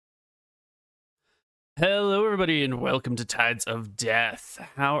Hello, everybody, and welcome to Tides of Death.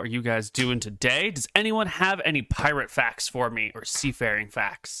 How are you guys doing today? Does anyone have any pirate facts for me or seafaring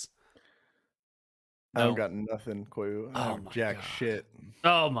facts? I don't got nothing, Koyu. I don't jack God. shit.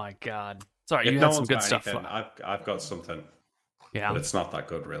 Oh my God! Sorry, If you no had some one's good got stuff. anything, I've got something, Yeah, but it's not that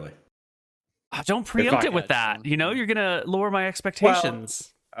good, really. don't preempt it with that. You know, you're gonna lower my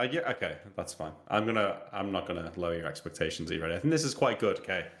expectations. Yeah, okay, that's fine. I'm not gonna lower your expectations either. I think this is quite good.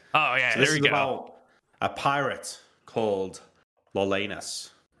 Okay. Oh yeah, So there this you is go. about a pirate called Lawbringer,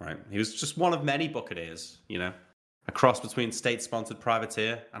 right? He was just one of many buccaneers, a cross between state-sponsored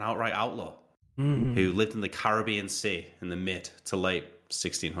privateer and outright outlaw, who lived in the Caribbean Sea in the mid to late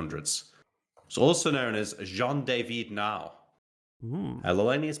 1600s. It's also known as Jean David Now.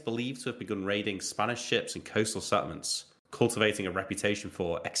 Lawbringer is believed to have begun raiding Spanish ships and coastal settlements, cultivating a reputation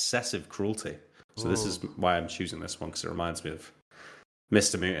for excessive cruelty. So this is why I'm choosing this one, because it reminds me of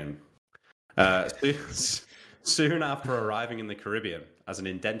Mr. Mutin. Soon after arriving in the Caribbean as an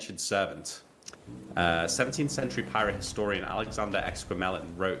indentured servant, 17th century pirate historian Alexander Exquemelin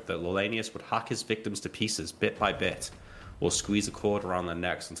wrote that Lawbringer would hack his victims to pieces bit by bit, or squeeze a cord around their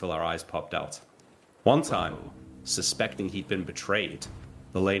necks until their eyes popped out. One time, suspecting he'd been betrayed,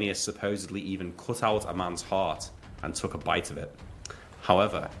 Lawbringer supposedly even cut out a man's heart and took a bite of it.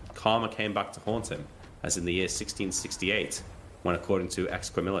 However, karma came back to haunt him, as in the year 1668, when, according to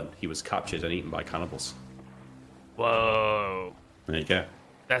Exquemelin, he was captured and eaten by cannibals. Whoa, There you go.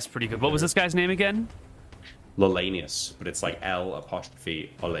 that's pretty good. What was this guy's name again? Lawbringer, but it's like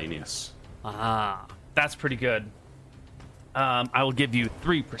L''Lawbringer. Ah, that's pretty good. I will give you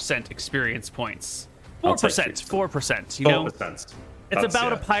 3% experience points. 4%. 4%. You know, 4%. It's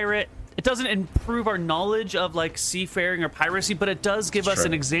about a pirate. It doesn't improve our knowledge of like seafaring or piracy, but it does give us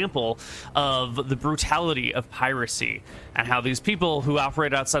an example of the brutality of piracy and how these people who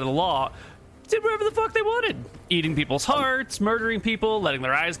operate outside of the law did whatever the fuck they wanted. Eating people's hearts, murdering people, letting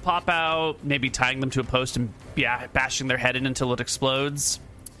their eyes pop out, maybe tying them to a post and bashing their head in until it explodes.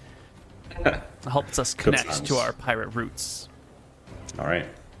 It helps us connect to our pirate roots. All right.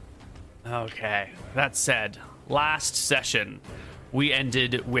 Okay, that said, last session, we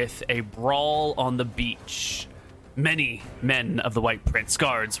ended with a brawl on the beach. Many men of the White Prince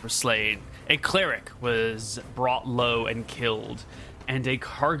guards were slain. A cleric was brought low and killed, and a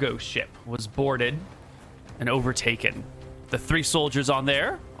cargo ship was boarded and overtaken. The 3 soldiers on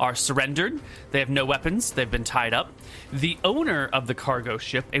there are surrendered. They have no weapons. They've been tied up. The owner of the cargo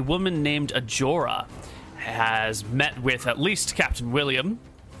ship, a woman named Ajora, has met with at least Captain William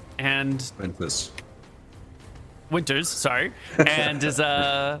and Winters, sorry, and is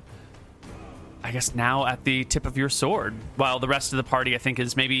I guess now at the tip of your sword, while the rest of the party, I think,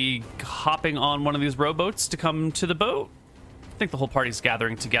 is maybe hopping on one of these rowboats to come to the boat. I think the whole party's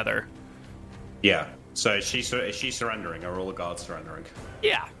gathering together. Yeah. So is she surrendering? Are all the guards surrendering?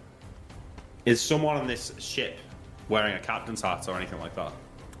 Yeah. Is someone on this ship wearing a captain's hat or anything like that?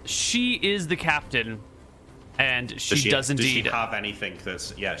 She is the captain, and she does indeed. Does she have anything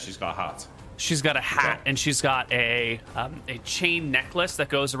that's... Yeah, she's got a hat. She's got a hat, and she's got a chain necklace that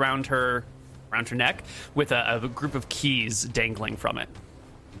goes around her neck with a group of keys dangling from it.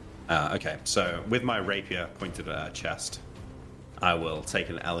 Okay, so with my rapier pointed at her chest, I will take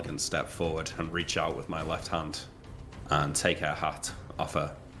an elegant step forward and reach out with my left hand and take her hat off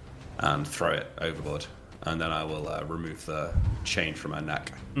her and throw it overboard. And then I will remove the chain from her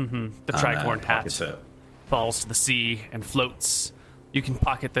neck. The tricorn hat falls to the sea and floats. You can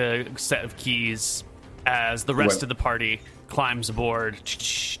pocket the set of keys as the rest of the party climbs aboard.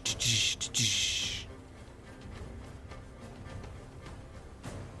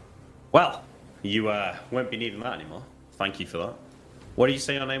 Well, you won't be needing that anymore. Thank you for that. What did you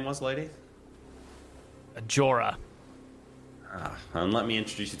say your name was, lady? Ajora. And let me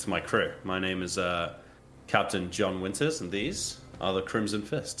introduce you to my crew. My name is Captain John Winters, and these are the Crimson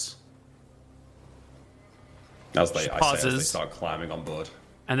Fists. I say as they start climbing on board.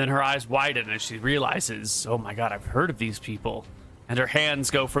 And then her eyes widen as she realizes, oh my god, I've heard of these people. And her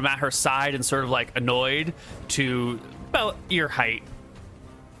hands go from at her side and sort of like annoyed to about ear height.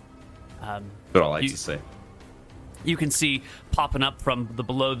 But I like to see. You can see popping up from the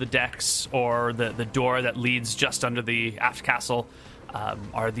below the decks or the door that leads just under the aft castle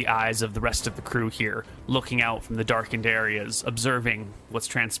are the eyes of the rest of the crew here, looking out from the darkened areas, observing what's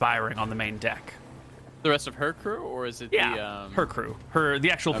transpiring on the main deck. The rest of her crew, or is it her crew, the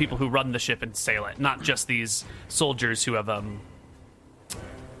actual people who run the ship and sail it, not just these soldiers who have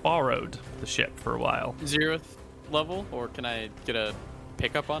borrowed the ship for a while. 0th level, or can I get a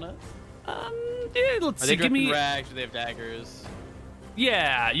pickup on it? Yeah, let's see. Give me rags. Do they have daggers?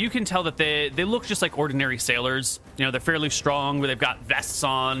 Yeah, you can tell that they look just like ordinary sailors. You know, they're fairly strong, but they've got vests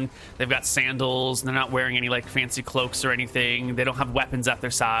on, they've got sandals, and they're not wearing any like fancy cloaks or anything. They don't have weapons at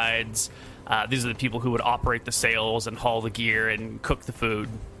their sides. These are the people who would operate the sails and haul the gear and cook the food.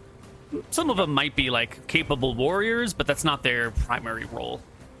 Some of them might be like capable warriors, but that's not their primary role.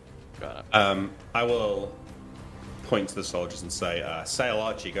 Got it. I will point to the soldiers and say, Sail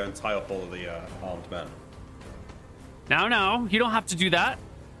Archie, go and tie up all of the armed men. No, you don't have to do that.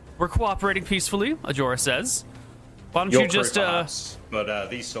 We're cooperating peacefully, Ajora says. Why don't Your you crew, just, perhaps, but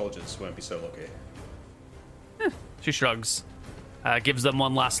these soldiers won't be so lucky. She shrugs, gives them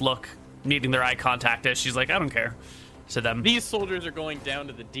one last look, needing their eye contact as she's like, I don't care, to them. These soldiers are going down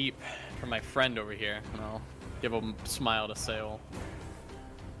to the deep for my friend over here, and I'll give him a smile to Sail.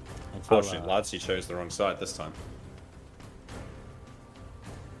 Unfortunately, lads, he chose the wrong side this time.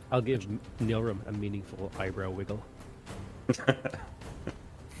 I'll give Nilram a meaningful eyebrow wiggle.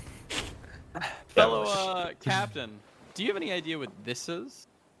 Fellow Captain, do you have any idea what this is?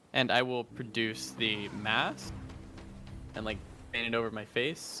 And I will produce the mask and like paint it over my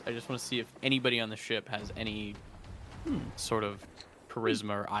face. I just want to see if anybody on the ship has any sort of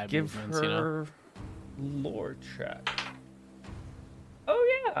charisma or eye Give movements. her lore check.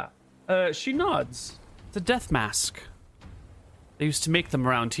 Oh yeah, she nods. It's a death mask. They used to make them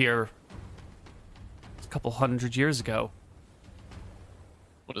around here a couple 100 years ago.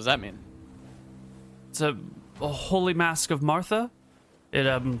 What does that mean? It's a holy mask of Martha. It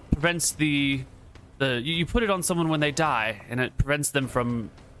prevents you put it on someone when they die, and it prevents them from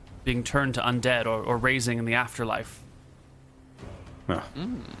being turned to undead or raising in the afterlife. Huh.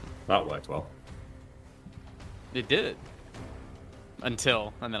 That worked well. It did. And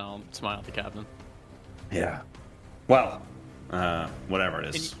then I'll smile at the captain. Yeah. Well, whatever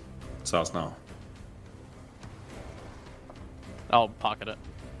it is. So it's now. I'll pocket it.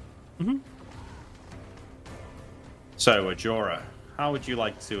 So, Ajora, how would you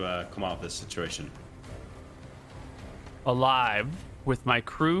like to come out of this situation? Alive with my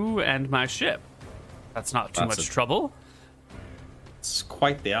crew and my ship. That's not too much trouble. It's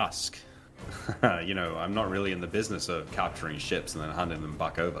quite the ask. You know, I'm not really in the business of capturing ships and then handing them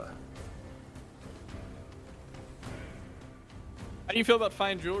back over. How do you feel about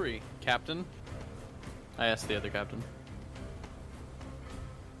fine jewelry, Captain? I asked the other captain.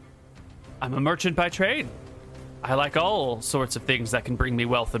 I'm a merchant by trade. I like all sorts of things that can bring me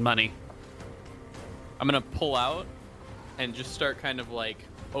wealth and money. I'm gonna pull out and just start kind of like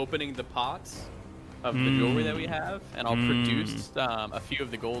opening the pots of the jewelry that we have, and I'll produce a few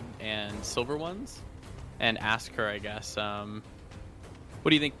of the gold and silver ones and ask her, I guess, what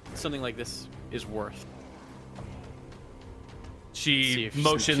do you think something like this is worth? See She if she's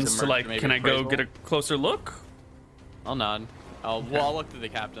motions a to like, merchant, maybe can I go appraisal? get a closer look? I'll nod. I'll look to the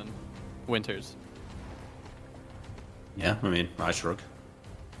captain. Winters. Yeah, I mean, I shrug.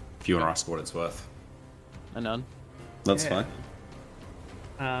 If you want to ask what it's worth. I nod. That's Yeah.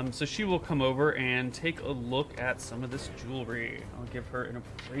 fine. So she will come over and take a look at some of this jewelry. I'll give her an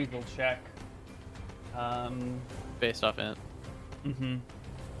appraisal check. Based off it.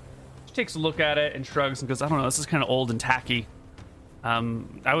 She takes a look at it and shrugs and goes, I don't know, this is kind of old and tacky.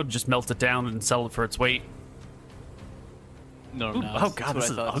 I would just melt it down and sell it for its weight. No, Ooh, no. oh god, this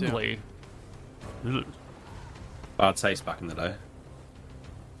is ugly. ugly. Ugh. Bad taste back in the day.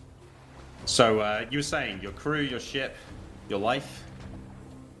 So, you were saying your crew, your ship, your life?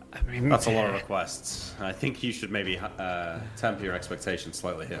 I mean, That's a lot of requests. I think you should maybe temper your expectations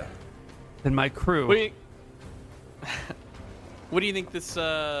slightly here. And my crew. What do you think this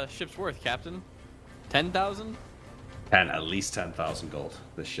ship's worth, Captain? 10,000? At least 10,000 gold,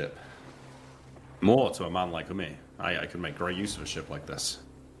 this ship. More to a man like me. I could make great use of a ship like this.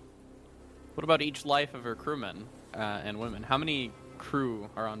 What about each life of her crewmen and women? How many crew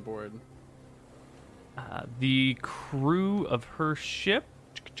are on board? The crew of her ship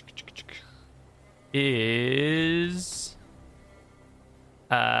is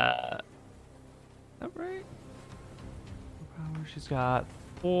that right? She's got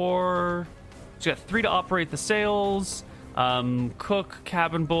 4. She's got 3 to operate the sails, cook,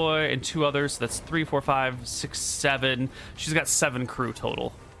 cabin boy, and 2 others. So that's 3, 4, 5, 6, 7. She's got 7 crew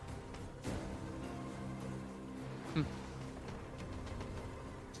total.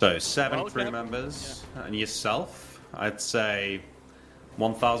 So 7 Well, crew Captain, members and yourself, I'd say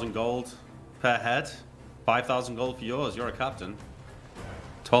 1,000 gold per head, 5,000 gold for yours. You're a captain.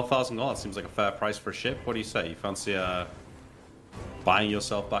 12,000 gold. That seems like a fair price for a ship. What do you say? You fancy buying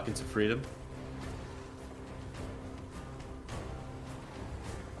yourself back into freedom?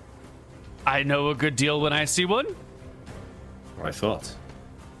 I know a good deal when I see one. what I thought.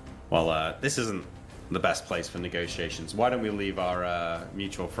 Well, this isn't the best place for negotiations. Why don't we leave our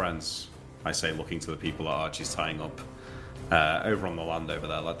mutual friends, I say, looking to the people that Archie's tying up, over on the land over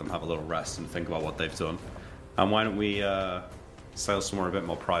there. Let them have a little rest and think about what they've done. And why don't we sail somewhere a bit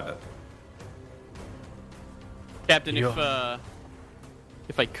more private? Captain, if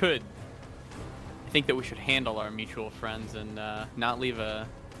I could, I think that we should handle our mutual friends and not leave a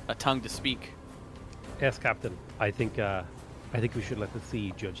tongue to speak. Yes, Captain. I think we should let the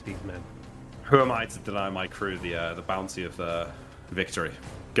sea judge these men. Who am I to deny my crew the bounty of victory?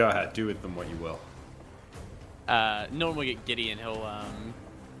 Go ahead, do with them what you will. Norman will get giddy and he'll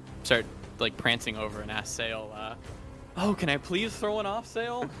start like prancing over and ask Sail, "Oh, can I please throw an off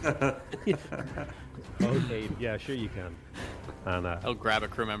sail?" Okay, yeah, sure you can. And He'll grab a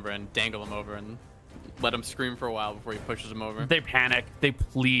crew member and dangle him over and let him scream for a while before he pushes him over. They panic. They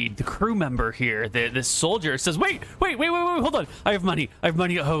plead. The crew member here, this soldier, says, wait, hold on. I have money at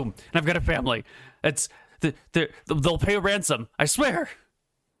home, and I've got a family. They'll pay a ransom. I swear.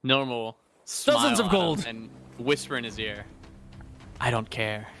 Norman will smile Dozens of at gold. him and whisper in his ear, "I don't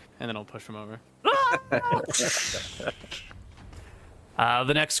care," and then I'll push him over.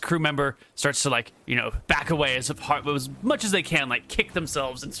 The next crew member starts to back away as much as they can, kick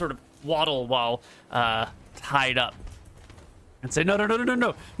themselves and sort of waddle while tied up, and say, No.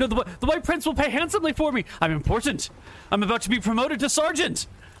 The White Prince will pay handsomely for me. I'm important. I'm about to be promoted to sergeant.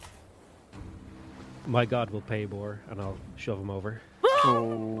 my god will pay more, and I'll shove him over.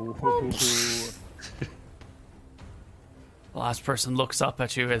 The last person looks up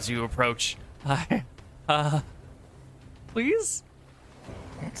at you as you approach. Please?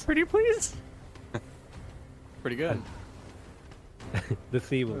 Pretty please? Pretty good. The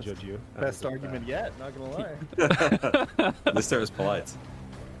sea will judge you. Best argument yet, not gonna lie. This there is polite.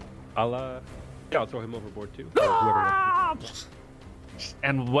 I'll throw him overboard too. Or whoever.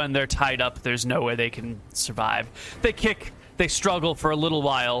 And when they're tied up, there's no way they can survive. They kick, they struggle for a little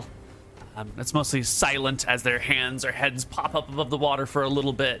while. It's mostly silent as their hands or heads pop up above the water for a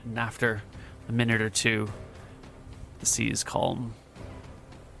little bit, and after a minute or two, the sea is calm.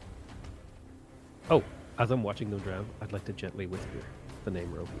 Oh, as I'm watching them drown, I'd like to gently whisper the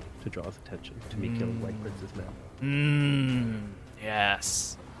name Roby to draw his attention to me killing White Prince's men.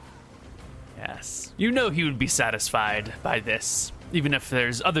 Yes. Yes. You know he would be satisfied by this. Even if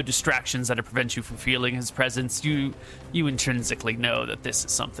there's other distractions that prevent you from feeling his presence, you intrinsically know that this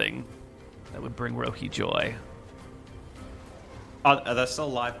is something that would bring Rohi joy. Are there still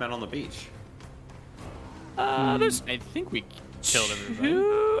live men on the beach? There's I think we killed everybody.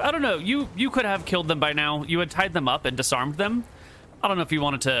 I don't know. You could have killed them by now. You had tied them up and disarmed them. I don't know if you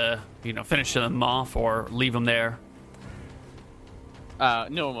wanted to, finish them off or leave them there.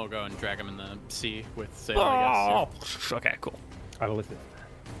 No one will go and drag him in the sea with Sail, I guess. Okay, cool. I'll listen.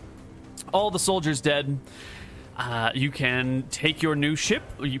 All the soldiers dead. You can take your new ship.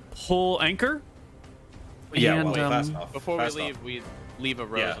 You pull anchor. Yeah, and, well, first off. Before first we leave, off. we leave a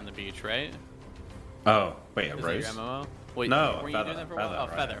rose Yeah. on the beach, right? Oh, wait, a Is rose? that your MMO? Wait, No, were you feather, doing that for a feather, while?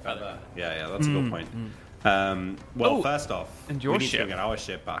 Oh, right, feather. Yeah, that's a good point. First off, and your we need ship. to get our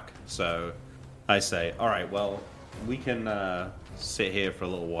ship back. So I say, all right, well, we can sit here for a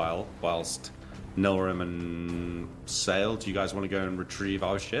little while whilst Nilrim and Sail. Do you guys want to go and retrieve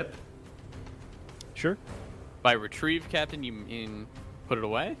our ship? Sure. By retrieve, Captain, you mean put it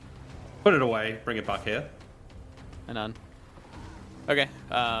away? Put it away, bring it back here. And on. Okay,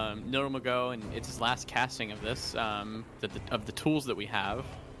 Nilrim will go, and it's his last casting of this, of the tools that we have.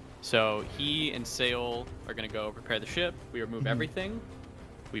 So he and Sail are going to go prepare the ship. We remove everything.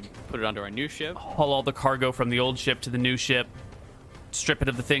 We put it onto our new ship. Haul all the cargo from the old ship to the new ship. Strip it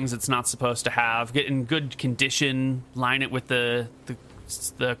of the things it's not supposed to have. Get in good condition. Line it with the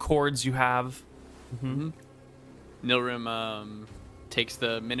cords you have. Nilrim takes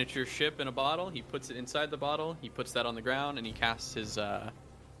the miniature ship in a bottle. He puts it inside the bottle. He puts that on the ground, and he casts his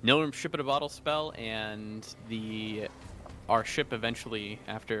Nilrim ship in a bottle spell. And our ship eventually,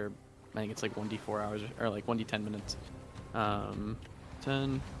 after I think it's like 1d4 hours or like 1d10 minutes,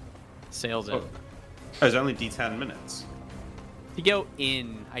 10 sails in. Oh, it's only D10 minutes. To go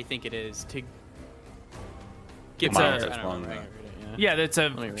in, I think it is to get. It's I a- don't it's know, long, I though. can read it, Yeah, it's a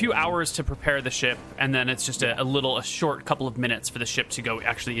me read few it. hours to prepare the ship, and then it's just a short couple of minutes for the ship to go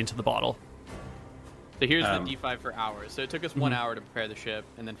actually into the bottle. So here's the D5 for hours. So it took us 1 hour to prepare the ship,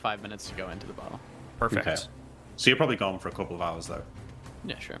 and then 5 minutes to go into the bottle. Perfect. Okay. So you're probably gone for a couple of hours, though.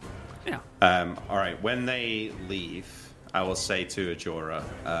 Yeah, sure. Yeah. All right, when they leave, I will say to Ajora,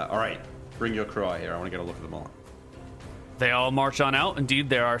 all right, bring your crew out here. I want to get a look at them all. they all march on out. Indeed,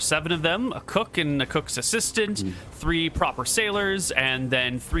 there are 7 of them, a cook and a cook's assistant, 3 proper sailors, and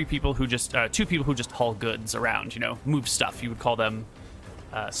then 2 people who just haul goods around, move stuff. You would call them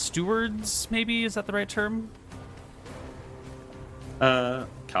stewards, maybe? Is that the right term?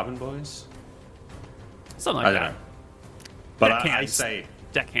 Cabin boys? Something like I don't that. know. But Deckhands. I say...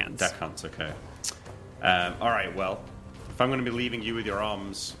 Deckhands. Deckhands, okay. All right, well, if I'm going to be leaving you with your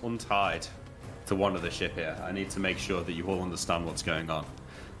arms untied to one of the ship here, I need to make sure that you all understand what's going on.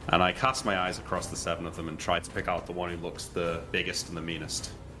 And I cast my eyes across the 7 of them and try to pick out the one who looks the biggest and the meanest.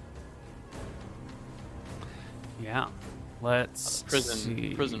 Yeah. Let's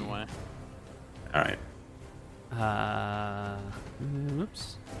see. Prison way. All right.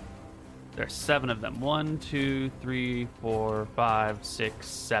 Oops. There's 7 of them. 1, 2, 3, 4, 5, 6,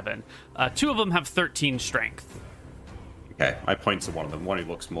 7. 2 of them have 13 strength. Okay, I point to one of them, one who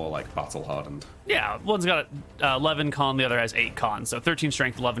looks more like battle-hardened. Yeah, one's got 11 con, the other has 8 con. So 13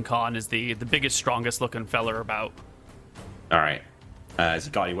 strength, 11 con is the biggest, strongest looking feller about. All right. Has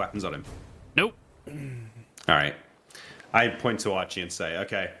he got any weapons on him? Nope. All right. I point to Archie and say,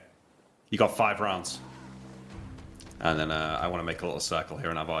 okay, you got 5 rounds. And then I want to make a little circle here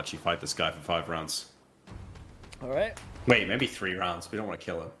and have Archie fight this guy for 5 rounds. All right. Wait, maybe 3 rounds. We don't want to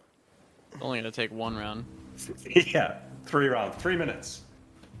kill him. It's only going to take 1 round. Yeah, 3 rounds, 3 minutes.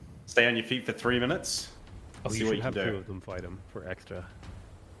 Stay on your feet for 3 minutes. Oh, See you what should you have can 2 do. of them fight him for extra.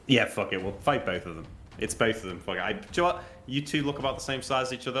 Yeah, fuck it. We'll fight both of them. It's both of them. Fuck it. Do you know what? You 2 look about the same size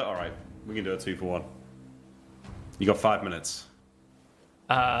as each other. All right, we can do a 2 for 1. You got 5 minutes.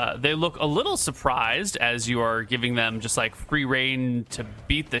 They look a little surprised as you are giving them just like free reign to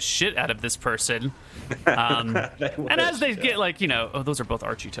beat the shit out of this person. And as they get oh, those are both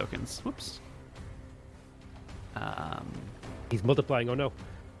Archie tokens. Whoops. He's multiplying. Oh no!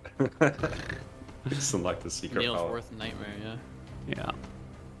 It's like the secret Neil's power. worth a nightmare, yeah. Yeah.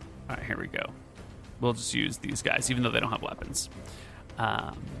 All right, here we go. We'll just use these guys, even though they don't have weapons.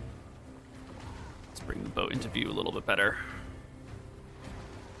 Let's bring the boat into view a little bit better.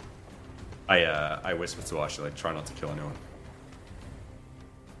 I whisper to Archie, like, try not to kill anyone.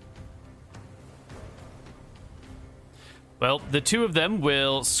 Well, the 2 of them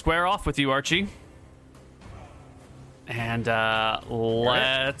will square off with you, Archie. And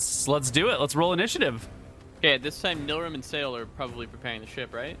let's do it. Let's roll initiative. Okay, at this time, Nilrim and Sail are probably preparing the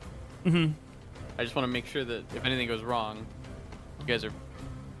ship, right? Mm-hmm. I just want to make sure that if anything goes wrong, you guys are...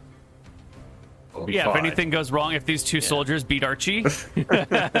 We'll be Yeah, if fine. anything goes wrong, if these 2 soldiers beat Archie,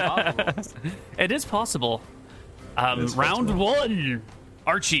 it is possible. is Round possible. 1.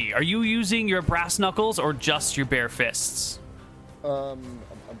 Archie, are you using your brass knuckles or just your bare fists? I'm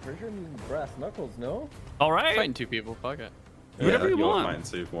pretty sure brass knuckles. No. All right. Fighting 2 people, fuck it. Whatever you you're want. fine,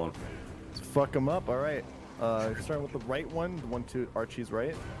 2 for 1. Let's fuck them up. All right. Starting with the right one. The one to Archie's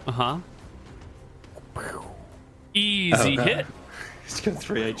right. Uh-huh. Easy hit. He's got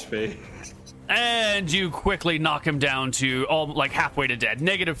 3 HP. And you quickly knock him down to halfway to dead.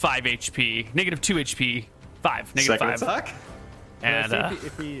 -5 HP. -2 HP. 5. -5. Second attack? And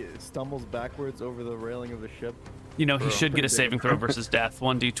if he stumbles backwards over the railing of the ship. he should get a saving throw versus death.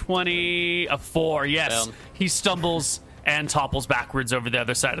 1d20, a 4. Yes, Down. he stumbles and topples backwards over the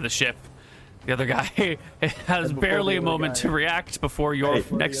other side of the ship. The other guy has before barely the a other moment guy- to react before your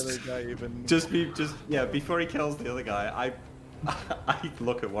Before next. the other guy even. Before he kills the other guy, I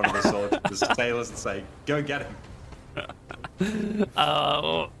look at one of the soldiers, the sailors, and say, "Go get him."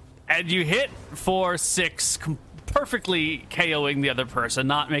 And you hit for 6, perfectly KOing the other person,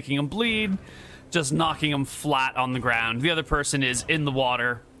 not making him bleed, just knocking him flat on the ground. The other person is in the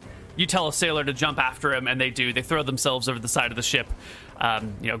water. You tell a sailor to jump after him, and they do. They throw themselves over the side of the ship,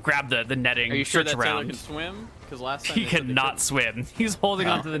 grab the netting, Are you sure search that sailor around. can swim? Because last time He they said they cannot couldn't. swim. He's holding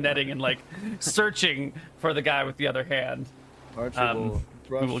onto the netting and searching for the guy with the other hand. Archie will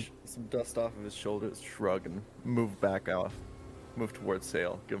brush some dust off of his shoulders, shrug, and move back off. Move towards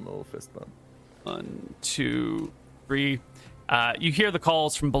Sail. Give him a little fist bump. 1, 2, 3. You hear the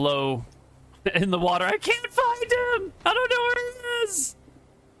calls from below in the water. I can't find him. I don't know where he is.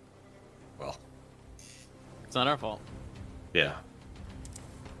 Well, It's not our fault. yeah.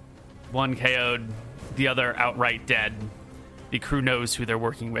 One KO'd, the other outright dead. The crew knows who they're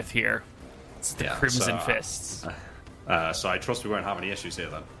working with here. It's the Yeah, Crimson so, Fists. So I trust we won't have any issues here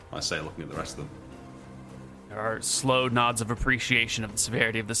then. I say, looking at the rest of them. There are slow nods of appreciation of the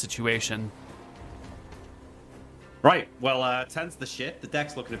severity of the situation. Right. Well, tends the ship. The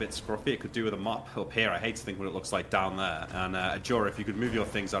deck's looking a bit scruffy. It could do with a mop up here. I hate to think what it looks like down there. And Ajora, if you could move your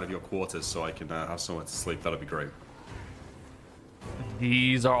things out of your quarters so I can have somewhere to sleep, that'd be great.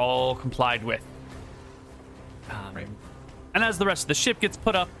 These are all complied with. Right. And as the rest of the ship gets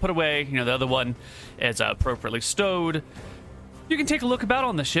put away, the other one is appropriately stowed. You can take a look about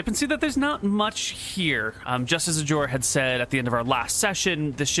on the ship and see that there's not much here. Just as Ajora had said at the end of our last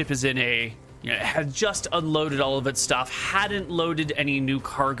session, the ship is in had just unloaded all of its stuff, hadn't loaded any new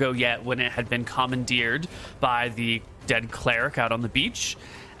cargo yet when it had been commandeered by the dead cleric out on the beach.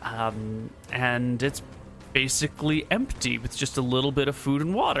 And it's basically empty with just a little bit of food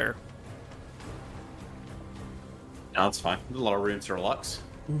and water. No, that's fine. There's a lot of room to relax.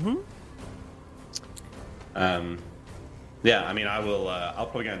 Yeah, I mean, I'll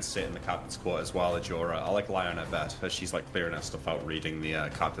probably go and sit in the captain's quarters while Ajora, I'll lie on her bed as she's clearing her stuff out, reading the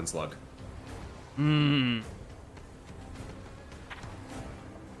captain's log.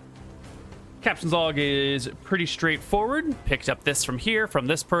 Captain's log is pretty straightforward. Picked up this from here, from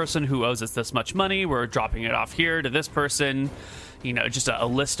this person who owes us this much money. We're dropping it off here to this person. Just a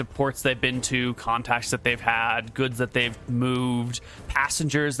list of ports they've been to, contacts that they've had, goods that they've moved,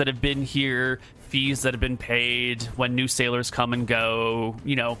 passengers that have been here, fees that have been paid, when new sailors come and go.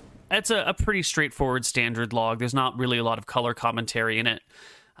 It's a pretty straightforward standard log. There's not really a lot of color commentary in it.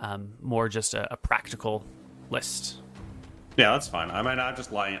 More just a practical list. Yeah, that's fine. I mean,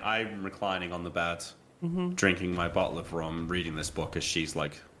 I'm reclining on the bed, drinking my bottle of rum, reading this book as she's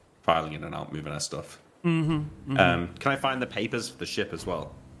filing in and out, moving her stuff. Can I find the papers for the ship as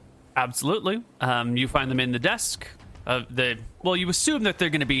well? Absolutely. You find them in the desk. You assume that they're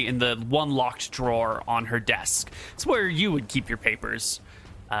going to be in the one locked drawer on her desk. It's where you would keep your papers.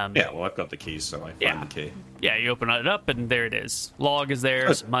 I've got the keys, so I find the key. Yeah, you open it up, and there it is. Log is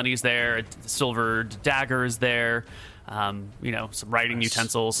there, some money's there, the silver dagger is there, some writing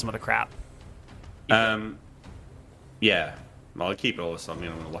utensils, some other crap. Yeah. Well, I'll keep it all this. I'm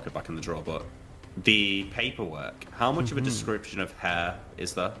going to lock it back in the drawer, but the paperwork, how much of a description of her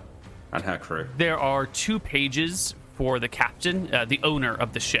is there and her crew? There are 2 pages for the captain, the owner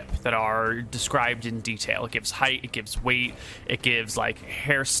of the ship, that are described in detail. It gives height, it gives weight, it gives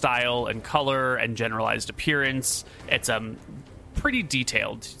hairstyle and color and generalized appearance. It's pretty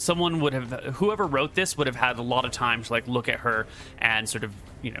detailed. Whoever wrote this would have had a lot of time to look at her and sort of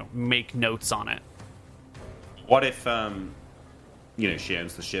make notes on it. What if she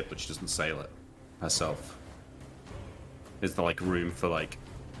owns the ship but she doesn't sail it herself? Is there room for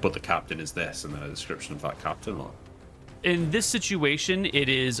but the captain is this, and then a description of that captain? Or in this situation, it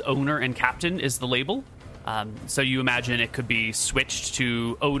is owner and captain is the label. So you imagine it could be switched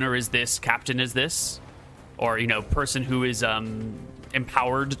to owner is this, captain is this, or person who is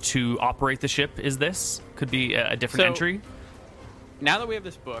empowered to operate the ship is this. Could be a different entry. Now that we have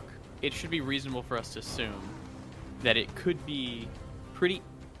this book, it should be reasonable for us to assume that it could be pretty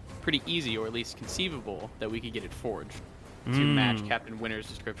easy, or at least conceivable, that we could get it forged to match Captain Winter's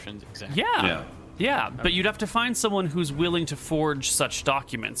descriptions exactly. Yeah, but you'd have to find someone who's willing to forge such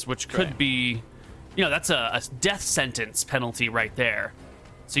documents, which could be, that's a death sentence penalty right there.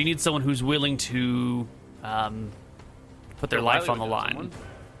 So you need someone who's willing to put their life on the line.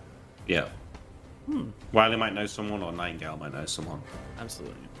 Yeah. Wiley might know someone, or Nightingale might know someone.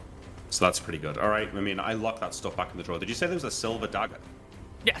 Absolutely. So that's pretty good. All right, I mean, I locked that stuff back in the drawer. Did you say there was a silver dagger?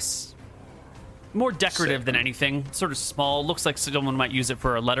 Yes. More decorative than anything. Sort of small. Looks like someone might use it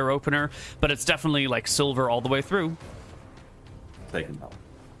for a letter opener, but it's definitely silver all the way through. Taking that.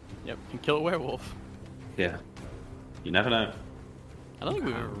 Yep, you can kill a werewolf. Yeah. You never know. I don't think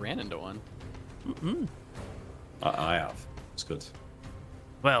we've ever ran into one. I have. It's good.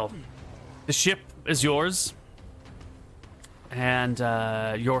 Well, the ship is yours. And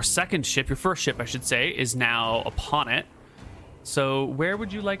your second ship, your first ship, I should say, is now upon it. So where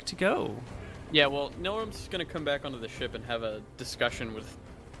would you like to go? Yeah, well, Nilrum's going to come back onto the ship and have a discussion with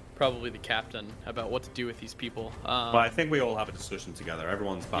probably the captain about what to do with these people. Well, I think we all have a discussion together.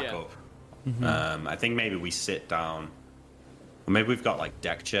 Everyone's back up. I think maybe we sit down. Or maybe we've got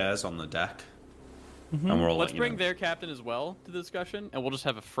deck chairs on the deck. And we're all Let's bring their captain as well to the discussion, and we'll just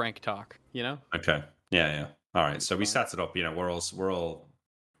have a frank talk, Okay. Yeah. All right, so we set it up. We're all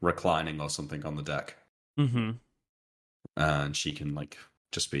reclining or something on the deck. And she can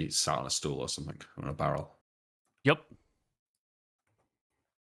just be sat on a stool or something, on a barrel. Yep.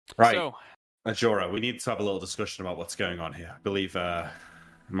 Right. So, Ajora, we need to have a little discussion about what's going on here. I believe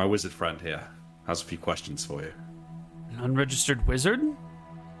my wizard friend here has a few questions for you. An unregistered wizard?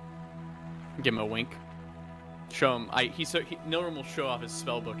 give him a wink. Show him. Nilrim will show off his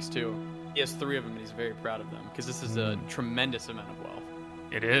spell books too. He has 3 of them, and he's very proud of them because this is a tremendous amount of wealth.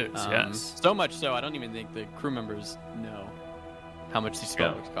 It is, yes. So much so, I don't even think the crew members know how much these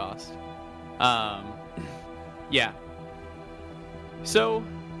spellbooks cost. Yeah. So,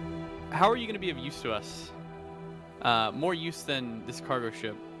 how are you going to be of use to us? More use than this cargo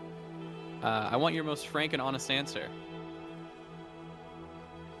ship. I want your most frank and honest answer.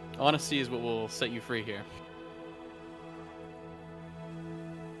 Honesty is what will set you free here.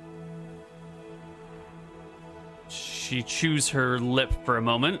 She chews her lip for a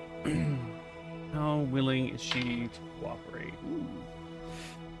moment. How willing is she to cooperate? Ooh.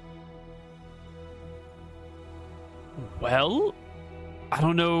 Well, I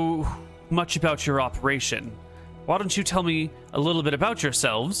don't know much about your operation. Why don't you tell me a little bit about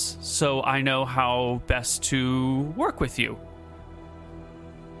yourselves so I know how best to work with you?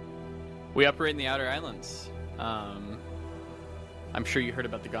 We operate in the Outer Islands. I'm sure you heard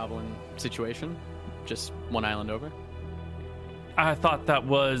about the goblin situation. Just one island over. I thought that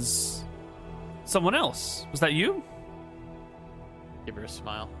was someone else. Was that you? Give her a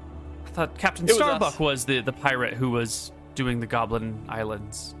smile. I thought Captain It was Starbuck us. was the pirate who was doing the Goblin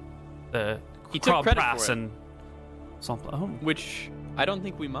Islands. He took credit Brass for it. and something. Oh. Which I don't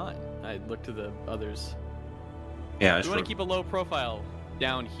think we mind. I look to the others. Yeah, We sure. want to keep a low profile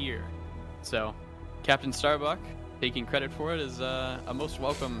down here. So, Captain Starbuck taking credit for it is a most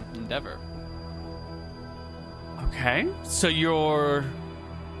welcome endeavor. Okay, so you're...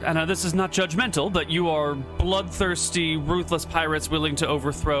 I know this is not judgmental, but you are bloodthirsty, ruthless pirates willing to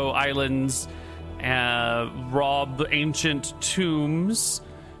overthrow islands, rob ancient tombs,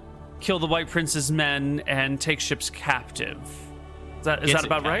 kill the White Prince's men, and take ships captive. Is that Gets it,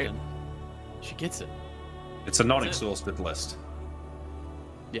 about right? Captain. She gets it. It's a non-exhaustive list.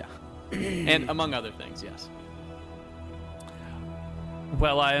 Yeah. And among other things, yes.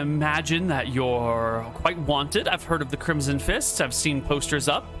 Well, I imagine that you're quite wanted. I've heard of the Crimson Fists. I've seen posters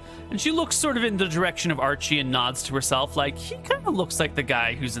up. And she looks sort of in the direction of Archie and nods to herself like, he kind of looks like the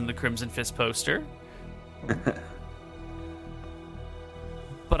guy who's in the Crimson Fist poster.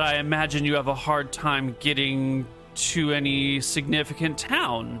 But I imagine you have a hard time getting to any significant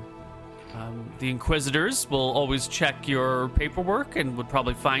town. The Inquisitors will always check your paperwork and would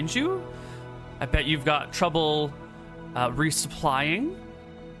probably find you. I bet you've got trouble resupplying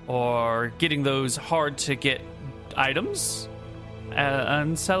or getting those hard-to-get items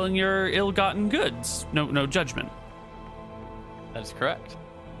and selling your ill-gotten goods. No judgment. That is correct.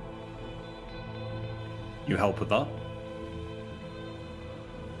 You help with that?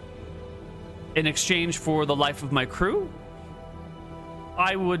 In exchange for the life of my crew,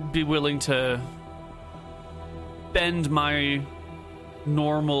 I would be willing to bend my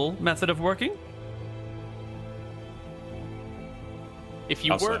normal method of working. If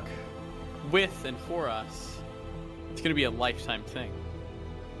you How so? work with and for us, it's going to be a lifetime thing.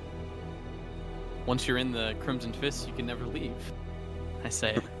 Once you're in the Crimson Fist, you can never leave. I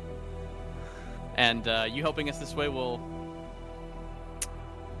say. And you helping us this way will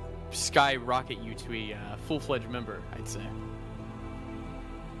skyrocket you to a full-fledged member, I'd say.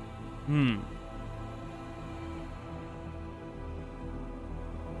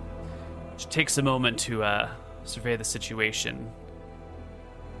 She takes a moment to survey the situation.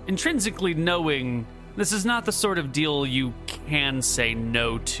 Intrinsically knowing this is not the sort of deal you can say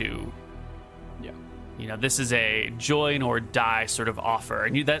no to. Yeah. You know, this is a join or die sort of offer,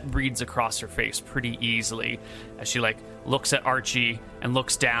 and that reads across her face pretty easily as she looks at Archie and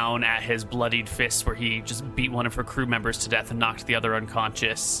looks down at his bloodied fist where he just beat one of her crew members to death and knocked the other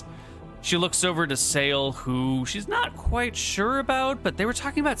unconscious. She looks over to Sale, who she's not quite sure about, but they were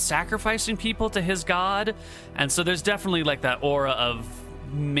talking about sacrificing people to his god, and so there's definitely that aura of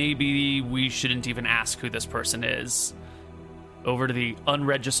maybe we shouldn't even ask who this person is. Over to the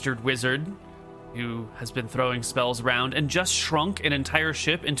unregistered wizard, who has been throwing spells around and just shrunk an entire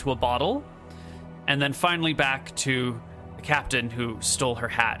ship into a bottle. And then finally back to the captain, who stole her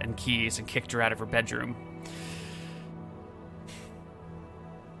hat and keys and kicked her out of her bedroom.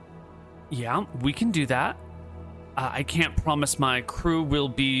 Yeah, we can do that. I can't promise my crew will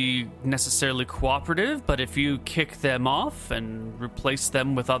be necessarily cooperative, but if you kick them off and replace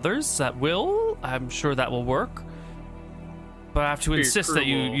them with others that will, I'm sure that will work. But I have to Your insist that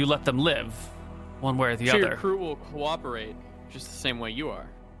crew will- you let them live, one way or the Sure, other. your crew will cooperate just the same way you are.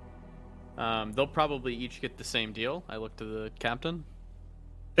 They'll probably each get the same deal. I look to the captain.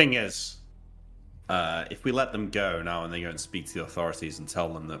 Thing is, if we let them go now and they go and speak to the authorities and tell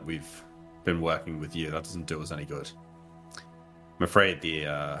them that we've been working with you, that doesn't do us any good. I'm afraid the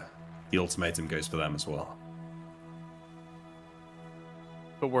ultimatum goes for them as well.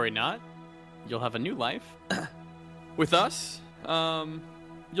 But worry not. You'll have a new life. With us,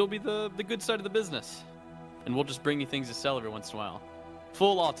 you'll be the good side of the business. And we'll just bring you things to sell every once in a while.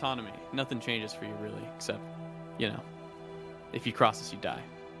 Full autonomy. Nothing changes for you, really, except, if you cross us, you die.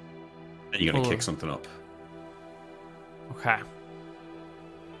 And you're going to Cool. kick something up. Okay.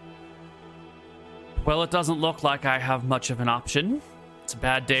 Well, it doesn't look like I have much of an option. It's a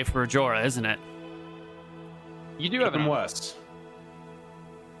bad day for Ajora, isn't it? You do have Even an worse.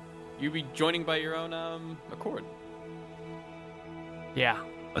 You'd be joining by your own accord. Yeah.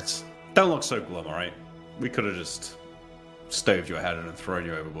 Don't look so glum, alright? We could have just stoved your head in and thrown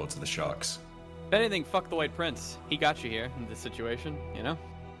you overboard to the sharks. If anything, fuck the White Prince. He got you here in this situation, you know?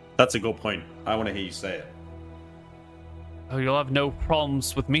 That's a good point. I want to hear you say it. Oh, you'll have no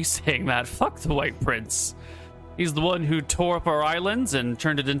problems with me saying that. Fuck the White Prince. He's the one who tore up our islands and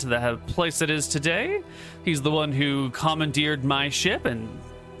turned it into the place it is today. He's the one who commandeered my ship and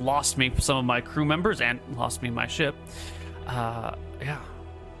lost me some of my crew members and lost me my ship. Yeah.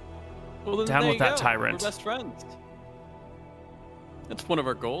 Well, then Down there with you that go. tyrant. We're best friends. That's one of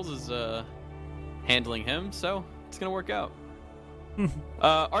our goals is handling him, so it's gonna work out.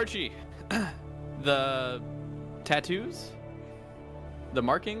 Archie, the tattoos, the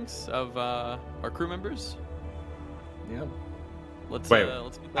markings of our crew members. Yeah. Let's Wait,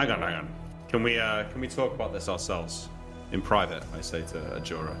 let's get that hang on, going. hang on. Can we talk about this ourselves? In private, I say to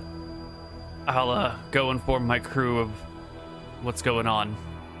Ajora. I'll go inform my crew of what's going on.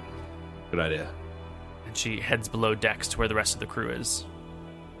 Good idea. And she heads below decks to where the rest of the crew is.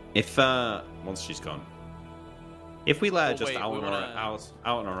 If, once she's gone. If we let her Oh, just wait, out we on, wanna- out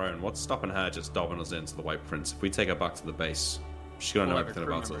on her own, what's stopping her just dobbing us into the White Prince? If we take her back to the base, she's gonna We'll know have her everything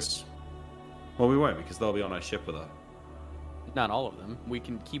crew about members. us. Well, we won't, because they'll be on our ship with her. Not all of them. We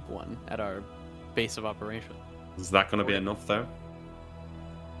can keep one at our base of operation. Is that gonna be enough, though?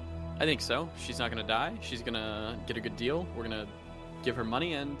 I think so. She's not gonna die. She's gonna get a good deal. We're gonna give her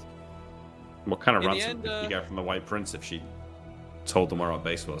money, and What kind of In the ransom end, did you get from the White Prince if she told them where our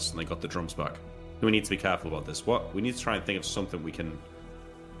base was and they got the drums back? We need to be careful about this. We need to try and think of something we can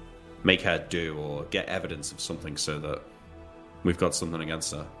make her do or get evidence of something so that we've got something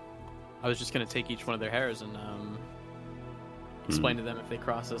against her. I was just gonna take each one of their hairs and explain to them if they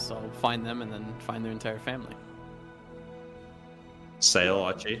cross us, I'll find them and then find their entire family. Sail,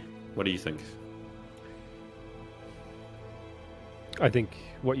 Archie, what do you think? I think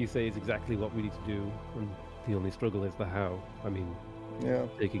what you say is exactly what we need to do, and the only struggle is the how. I mean, Yeah.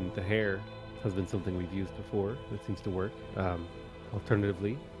 taking the hair has been something we've used before. It seems to work.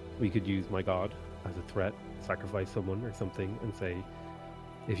 Alternatively, we could use my god as a threat, sacrifice someone or something, and say,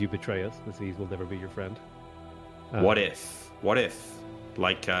 if you betray us, the seas will never be your friend. What if,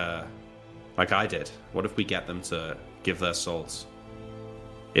 like I did, what if we get them to give their souls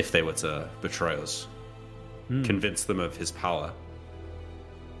if they were to betray us? Convince them of his power.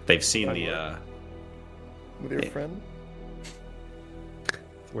 They've seen That the, With your friend?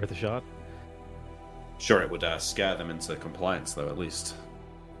 It's worth a shot. Sure, it would scare them into compliance, though, at least.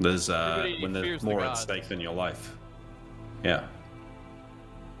 There's, Everybody when there's fears the more at gods. stake than your life. Yeah.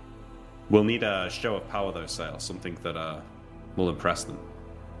 We'll need a show of power, though, Sale. Something that will impress them.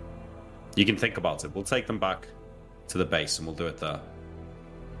 You can think about it. We'll take them back to the base and we'll do it there.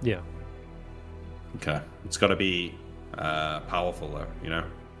 Yeah. Okay. It's got to be powerful, though, you know?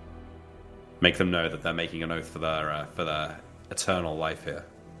 Make them know that they're making an oath for their eternal life here.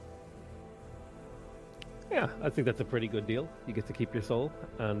 Yeah, I think that's a pretty good deal. You get to keep your soul,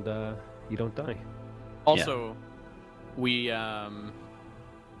 and you don't die. Also, we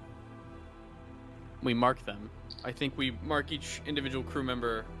mark them. I think we mark each individual crew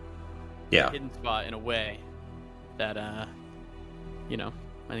member Yeah. a hidden spot in a way that you know,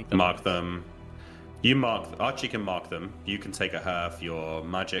 I think that Mark them. Archie can mark them. You can take a hair for your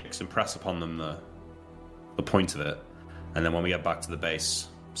magics, impress upon them the point of it, and then when we get back to the base,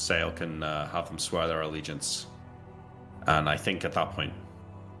 Sail can have them swear their allegiance. And I think at that point,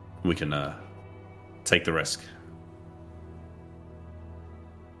 we can take the risk.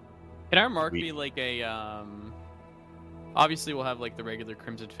 Can our mark We- be like a obviously we'll have like the regular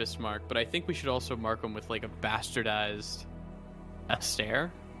Crimson Fist mark, but I think we should also mark them with like a bastardized Astaire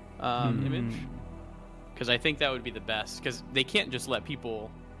image. Because I think that would be the best. Because they can't just let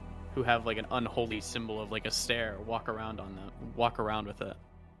people who have like an unholy symbol of like a stare walk around with it.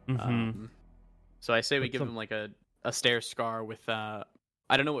 So I say we But give some- him like a stare scar with I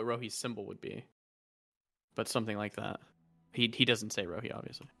don't know what Rohi's symbol would be, but something like that. He doesn't say Rohi,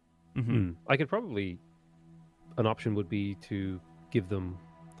 obviously. I could probably... An option would be to give them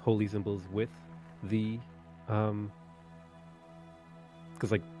holy symbols with the...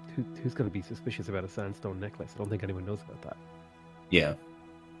 Because, like, who's going to be suspicious about a sandstone necklace? I don't think anyone knows about that. Yeah.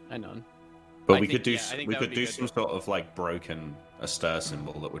 I know. But I we think- could do yeah, I think we that could would be do good. some sort of like broken Astaire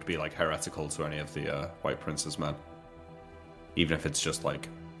symbol that would be like heretical to any of the White Prince's men, even if it's just like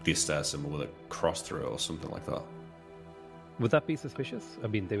the Astaire symbol with a cross through it or something like that. Would that be suspicious? I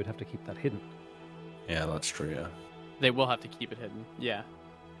mean, they would have to keep that hidden. Yeah, that's true, yeah. They will have to keep it hidden. Yeah.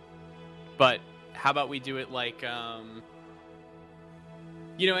 But how about we do it like,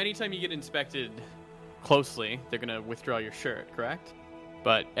 anytime you get inspected closely, they're going to withdraw your shirt, correct?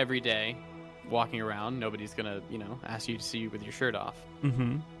 But every day, walking around, nobody's going to, ask you to see you with your shirt off.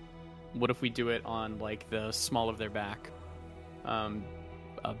 Mm-hmm. What if we do it on, like, the small of their back? A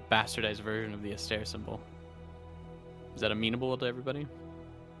bastardized version of the Astaire symbol. Is that amenable to everybody?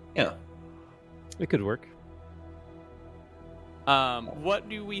 Yeah. It could work. What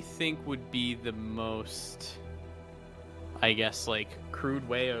do we think would be the most, I guess, like, crude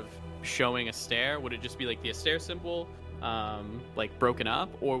way of showing Astaire? Would it just be like the Astaire symbol, like broken up,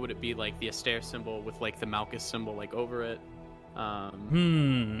 or would it be like the Astaire symbol with like the Malchus symbol like over it?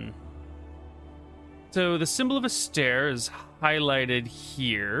 So the symbol of Astaire is highlighted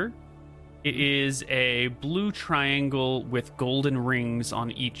here. It is a blue triangle with golden rings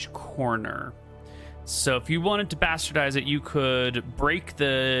on each corner. So if you wanted to bastardize it, you could break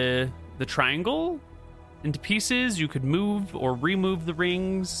the triangle into pieces. You could move or remove the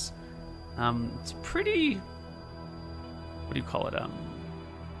rings. It's pretty... What do you call it?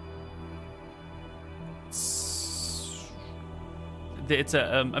 It's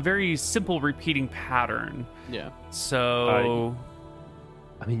a very simple repeating pattern. Yeah. So...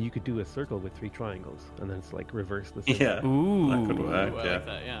 I mean, you could do a circle with 3 triangles, and then it's like reverse the symbol. Yeah. Ooh. That could work, Ooh, I yeah. like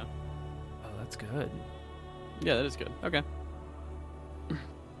that, yeah. Oh, that's good. Yeah, that is good. Okay.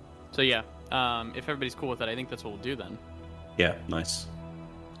 So yeah, if everybody's cool with that, I think that's what we'll do then. Yeah, nice.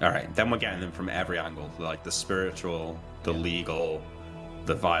 All right, then we're getting them from every angle, like the spiritual, the legal,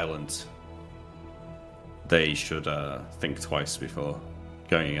 the violent. They should think twice before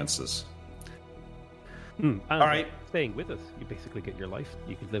going against us. And All right. Staying with us, you basically get your life.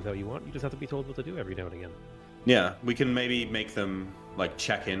 You can live how you want. You just have to be told what to do every now and again. Yeah, we can maybe make them like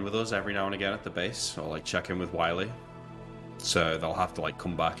check in with us every now and again at the base, or like check in with Wiley. So they'll have to like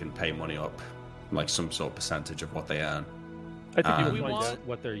come back and pay money up, like some sort of percentage of what they earn. I think We you can want- find out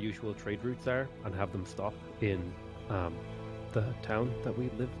what their usual trade routes are and have them stop in the town that we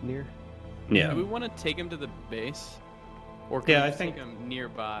live near. Yeah. Do we want to take him to the base, or can Yeah, we I just think- take him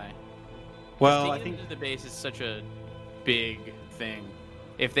nearby? Well, I Taking think him to the base is such a big thing.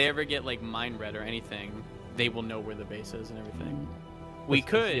 If they ever get like mind read or anything, they will know where the base is and everything. We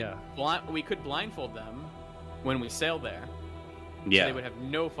could, yeah. we could blindfold them when we sail there. yeah. So they would have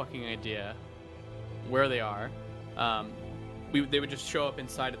no fucking idea where they are. They would just show up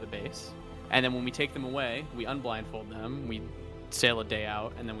inside of the base, and then when we take them away, we unblindfold them. We sail a day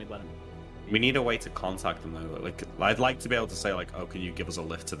out, and then we let them. We need a way to contact them though. Like, I'd like to be able to say like, "Oh, can you give us a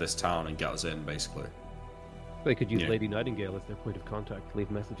lift to this town and get us in?" Basically. They could use Yeah. Lady Nightingale as their point of contact,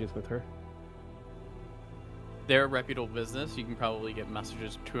 leave messages with her. They're a reputable business. You can probably get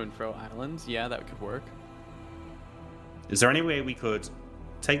messages to and fro islands. Yeah, that could work. Is there any way we could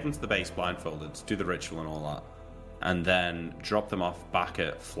take them to the base blindfolded, do the ritual and all that, and then drop them off back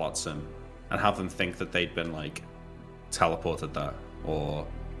at Flotsam and have them think that they'd been like teleported there, or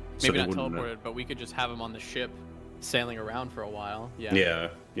so Maybe they not wouldn't know? teleported, but we could just have them on the ship, sailing around for a while. Yeah.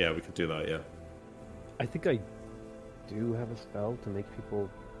 Yeah, we could do that. Yeah. I think I do have a spell to make people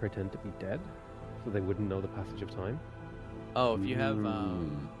pretend to be dead, so they wouldn't know the passage of time. Oh, if you have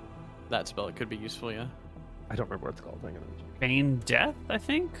that spell, it could be useful. Yeah. I don't remember what it's called. Hang on, let me check. Feign death, I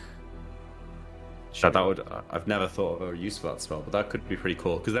think? That would. I've never thought of a use for that spell, but that could be pretty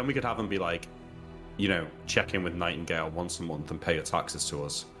cool. Because then we could have them be like, check in with Nightingale once a month and pay your taxes to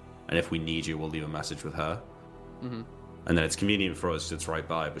us, and if we need you, we'll leave a message with her. Mm-hmm. And then it's convenient for us; it's right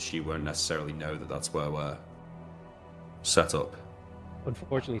by, but she won't necessarily know that that's where we're set up.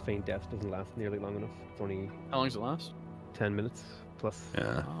 Unfortunately, feign death doesn't last nearly long enough. It's only How long does it last? 10 minutes plus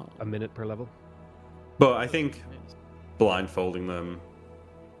Yeah. Oh. a minute per level. But I think blindfolding them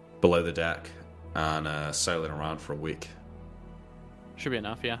below the deck and sailing around for a week. Should be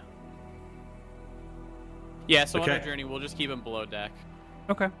enough. Yeah. Yeah. So on Okay. our journey, we'll just keep them below deck.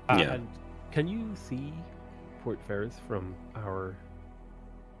 Okay. Yeah. And can you see Port Ferris from our...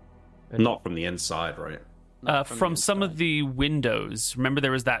 Not from the inside, right? Not From the some of inside. the windows. Remember,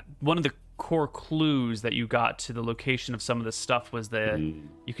 there was that one of the core clues that you got to the location of some of the stuff was the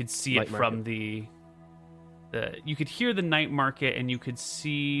you could see Night it from market. the you could hear the night market and you could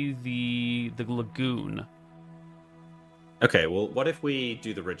see the lagoon. Okay, well, what if we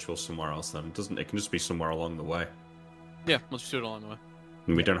do the ritual somewhere else then? It can just be somewhere along the way. Yeah, let's just do it along the way.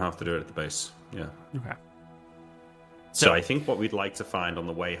 And we don't have to do it at the base. Yeah. Okay. So I think what we'd like to find on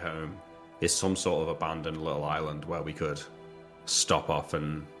the way home is some sort of abandoned little island where we could stop off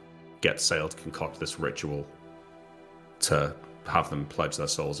and get sail to concoct this ritual. to have them pledge their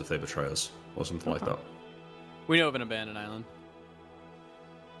souls if they betray us, or something like that. We know of an abandoned island.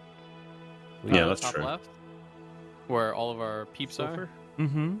 Yeah, that's top true. left, where all of our peeps Sulfur?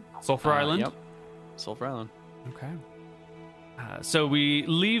 are. Sulfur Island? Yep. Sulfur Island. Okay. So we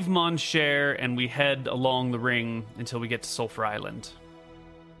leave Monshare and we head along the ring until we get to Sulfur Island.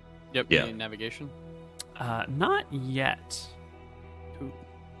 Yep. Yeah. You need navigation. Not yet. Ooh.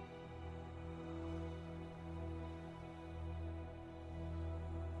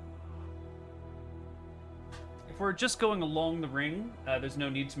 If we're just going along the ring, there's no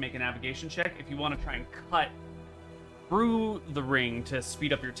need to make a navigation check. If you want to try and cut through the ring to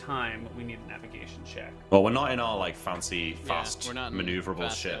speed up your time, we need a navigation check. Well, we're not in our like fancy, fast, we're not in maneuverable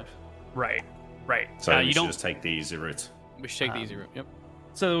fast, ship. Right. So you should don't. just take the easy route. We should take the easy route. Yep.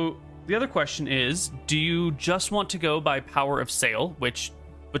 So the other question is, do you just want to go by power of sail, which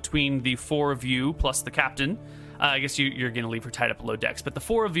between the four of you plus the captain, I guess you're going to leave her tied up below decks, but the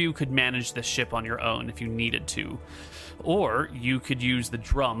four of you could manage this ship on your own if you needed to. Or you could use the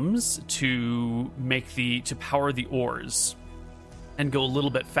drums to power the oars and go a little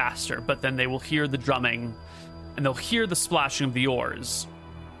bit faster, but then they will hear the drumming and they'll hear the splashing of the oars.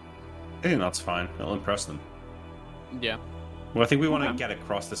 I think that's fine. It'll impress them. Yeah. Well, I think we want to get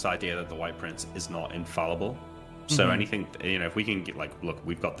across this idea that the White Prince is not infallible. So anything, if we can get look,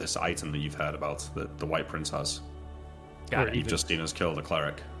 we've got this item that you've heard about that the White Prince has. Got it. You've just seen us kill the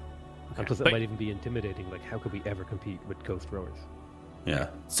cleric. And plus, it But- might even be intimidating. Like, how could we ever compete with ghost rowers? Yeah.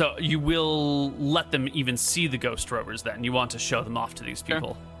 So you will let them even see the ghost rovers then? You want to show them off to these Sure.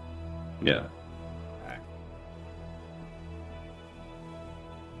 people? Yeah.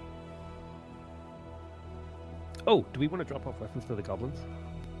 Oh, do we want to drop off weapons to the goblins?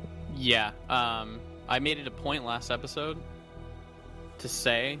 Yeah. I made it a point last episode to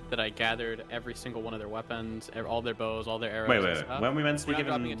say that I gathered every single one of their weapons, all their bows, all their arrows. Wait, and wait. stuff. When we meant to be We're not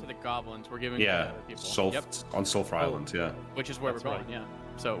given, dropping it to the goblins. We're giving it to yeah, the other people. Yep. on Sulfur Island, yeah. Which is where That's we're going. right. Yeah.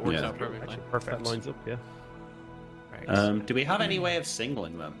 So it works Yeah. out perfectly. Actually, Perfect. That lines up, yeah. Right. Do we have any way of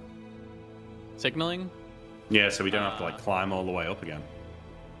signaling them? Signaling. Yeah, so we don't have to climb all the way up again.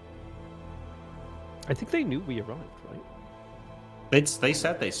 I think they knew we arrived, right? They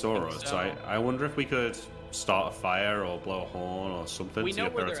said they saw think us. so. I wonder if we could start a fire or blow a horn or something We to know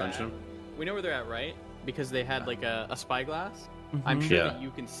get where their they're attention. at. We know where they're at, right? Because they had like a spyglass. I'm sure Yeah. that you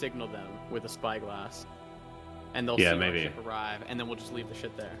can signal them with a spyglass, and they'll Yeah, see maybe. our ship arrive, and then we'll just leave the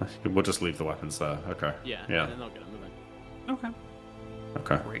shit there. We'll just leave the weapons there. Okay. Yeah. Yeah. And then they'll get them moving.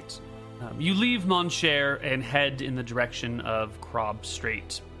 Okay. Okay. Great. You leave Monshare and head in the direction of Krob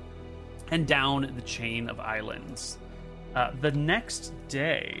Strait and down the chain of islands. The next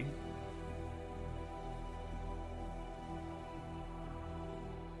day...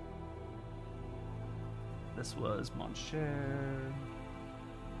 This was Monshare.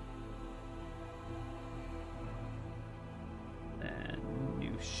 Then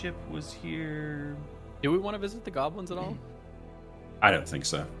new ship was here. Do we want to visit the goblins at all? I don't think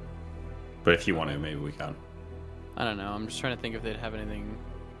so. But if you want to, maybe we can. I don't know. I'm just trying to think if they'd have anything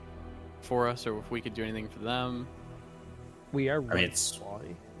for us, or if we could do anything for them. We are I mean, right. Why?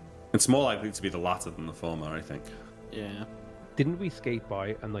 it's more likely to be the latter than the former, I think. Yeah. Didn't we skate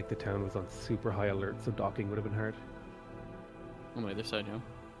by and like the town was on super high alert, so docking would have been hard? On the other side, yeah.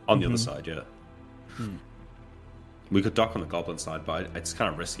 On the other side, yeah. We could dock on the goblin side, but it's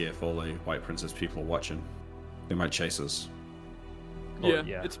kind of risky if all the White Princess people are watching. They might chase us. Yeah.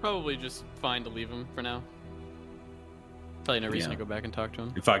 yeah. It's probably just fine to leave them for now. Probably no reason Yeah. to go back and talk to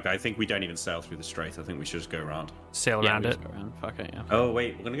them. In fact, I think we don't even sail through the strait. I think we should just go around. Sail around it. Fuck it, yeah. Oh,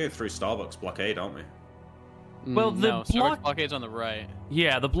 wait, we're going to go through Starbucks blockade, aren't we? Well, the no, block- blockade's on the right.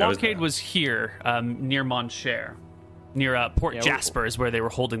 Yeah, the was blockade bad. was here, near Monshare. Near Port Yeah, Jasper is where they were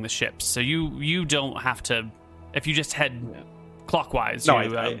holding the ships. So you don't have to... If you just head clockwise... No,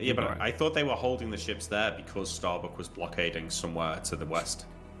 you, yeah, but I thought they were holding the ships there because Starbuck was blockading somewhere to the west.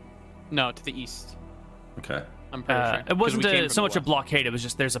 No, to the east. Okay. I'm pretty sure. it 'Cause wasn't we came so from much the a west. blockade, it was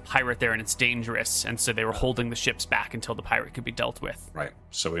just there's a pirate there and it's dangerous, and so they were holding the ships back until the pirate could be dealt with. Right.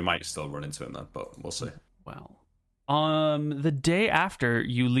 So we might still run into him then, but we'll see. Well, the day after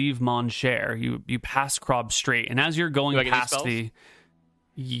you leave Monshare, you pass Krob Strait, and as you're going Do I get any past spells? the...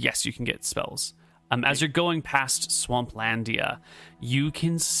 Yes, you can get spells. As you're going past Swamplandia, you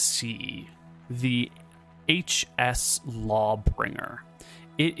can see the HS Lawbringer.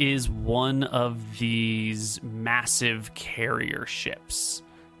 It is one of these massive carrier ships.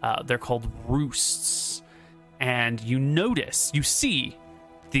 They're called roosts. And you see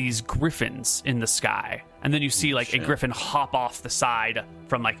these griffins in the sky And then you see like a Shit. griffin hop off the side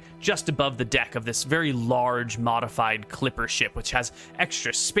from like just above the deck of this very large modified clipper ship, which has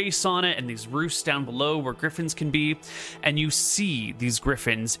extra space on it and these roofs down below where griffins can be. And you see these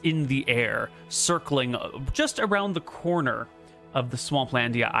griffins in the air circling just around the corner of the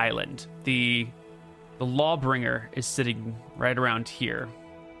Swamplandia Island. The Lawbringer is sitting right around here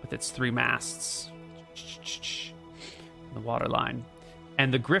with its 3 masts. The water line.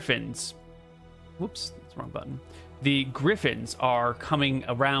 And the griffins... Whoops, that's the wrong button. The griffins are coming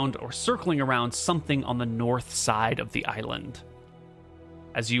around or circling around something on the north side of the island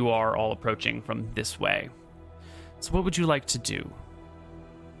as you are all approaching from this way. So what would you like to do?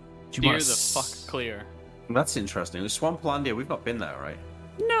 Do you Steer want the fuck clear. That's interesting. Swamplandia, we've not been there, right?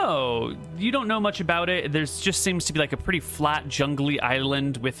 No, you don't know much about it. There's just seems to be like a pretty flat, jungly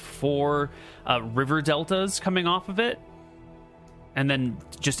island with 4 river deltas coming off of it. And then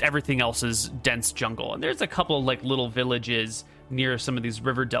just everything else is dense jungle. And there's a couple of like little villages near some of these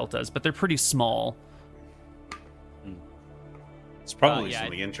river deltas, but they're pretty small. It's probably yeah,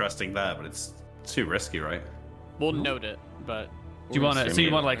 something interesting there, but it's too risky, right? We'll note it, but Do you want to? So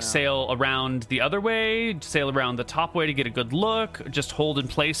you want to like sail around the other way, sail around the top way to get a good look, just hold in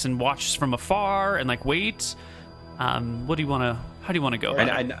place and watch from afar and like wait. What do you want to? How do you want to go?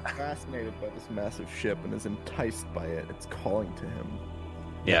 I'm fascinated by this massive ship and is enticed by it. It's calling to him.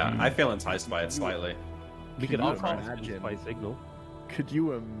 Yeah, I feel enticed by it slightly. We could you also imagine? by signal. Could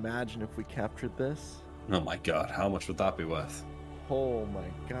you imagine if we captured this? Oh my god, how much would that be worth? Oh my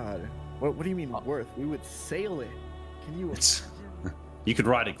god. What do you mean worth? We would sail it. Can you It's- imagine? You could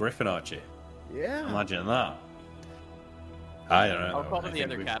ride a griffin, Archie. Yeah. Imagine that. I don't know. I'll call I to the think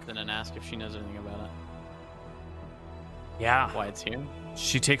other we've- captain and ask if she knows anything about it. Yeah, Why it's here.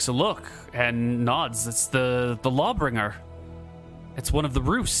 she takes a look and nods. It's the Lawbringer. It's one of the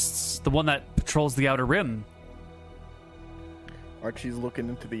roosts, the one that patrols the Outer Rim. Archie's looking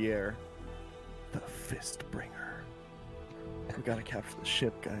into the air. The Fist Bringer. We gotta capture the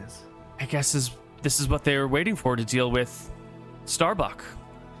ship, guys. I guess this is what they were waiting for to deal with Starbuck.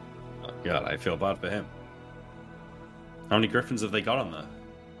 Oh god, I feel bad for him. How many griffins have they got on there?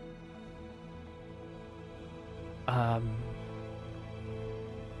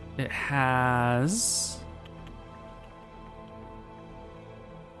 It has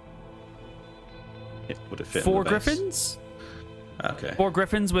Would it fit 4 in the base? griffins. Okay. 4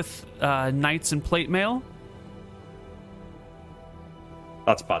 griffins with knights and plate mail.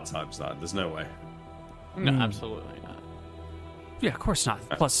 That's bad times, that. There's no way. No, absolutely not. Yeah, of course not.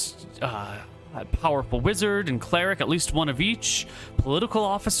 Plus, a powerful wizard and cleric, at least one of each. Political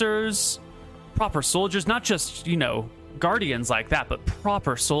officers, proper soldiers, not just, guardians like that, but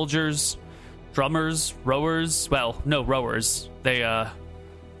proper soldiers, drummers, rowers. Well, no rowers.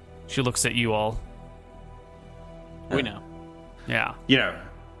 She looks at you all. We know. Yeah.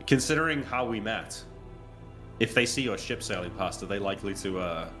 Considering how we met, if they see your ship sailing past, are they likely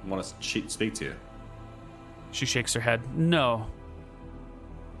to want to speak to you? She shakes her head. No.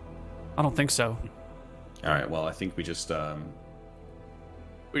 I don't think so. All right. Well, I think we just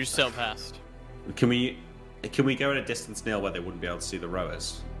We just sailed past. can we go at a distance near where they wouldn't be able to see the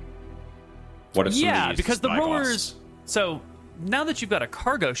rowers? What if somebody Yeah, used because the spyglass? rowers. So now that you've got a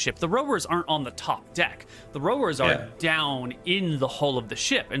cargo ship, the rowers aren't on the top deck. The rowers are Yeah. down in the hull of the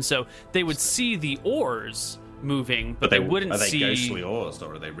ship, and so they would see the oars moving, but they wouldn't are they see. ghostly oars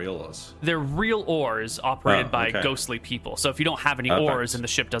or are they real oars? They're real oars operated Oh, by okay. ghostly people. So if you don't have any Perfect. oars, then the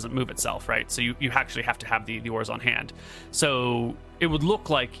ship doesn't move itself, right? So you actually have to have the oars on hand. So it would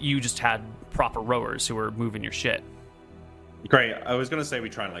look like you just had proper rowers who were moving your shit. Great. I was going to say we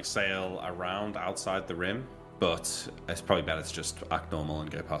try and sail around outside the rim, but it's probably better to just act normal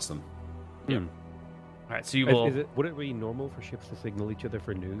and go past them. All right, so you will. Would it be normal for ships to signal each other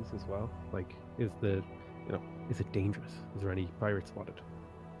for news as well? Like, is it dangerous? Is there any pirates spotted?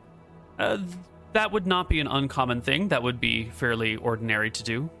 That would not be an uncommon thing. That would be fairly ordinary to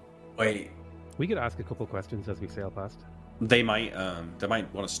do. Wait. We could ask a couple questions as we sail past. They might want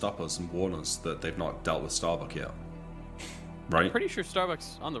to stop us and warn us that they've not dealt with Starbuck yet. Right? Pretty sure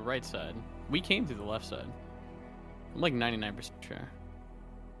Starbucks on the right side. We came through the left side. I'm like 99% sure.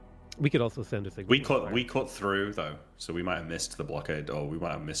 We could also send a signal. We cut through though, so we might have missed the blockade, or we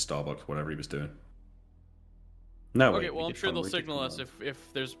might have missed Starbucks, whatever he was doing. No. Okay, wait, well, we I'm did sure they'll we did signal come us on.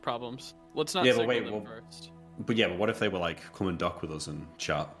 if there's problems. Let's not Yeah, but signal wait, them well- first. But what if they were come and dock with us and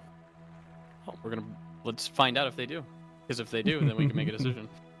chat? Oh, let's find out if they do. Because if they do, then we can make a decision.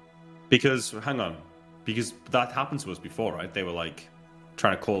 Because because that happened to us before, right? They were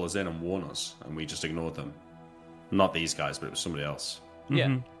trying to call us in and warn us, and we just ignored them. Not these guys, but it was somebody else.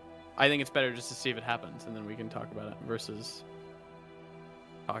 Yeah. I think it's better just to see if it happens, and then we can talk about it versus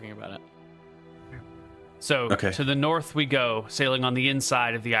talking about it. So to the north we go, sailing on the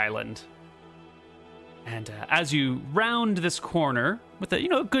inside of the island. And as you round this corner, with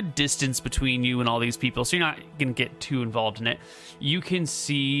a good distance between you and all these people, so you're not going to get too involved in it, you can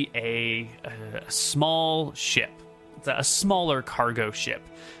see a small ship. It's a smaller cargo ship,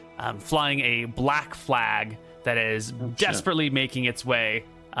 flying a black flag that is desperately making its way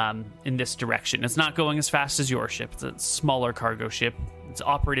in this direction. It's not going as fast as your ship. It's a smaller cargo ship. It's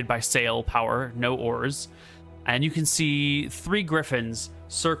operated by sail power, no oars. And you can see 3 griffins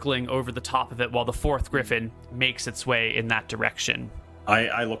circling over the top of it while the 4th griffin makes its way in that direction.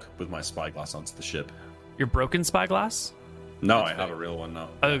 I look with my spyglass onto the ship. Your broken spyglass? No, I have a real one now.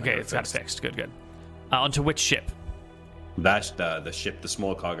 Okay, it's got fixed. Good. Onto which ship? That's the ship, the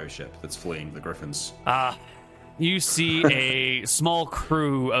small cargo ship that's fleeing the griffins. You see a small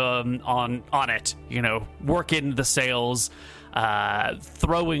crew on it, working the sails,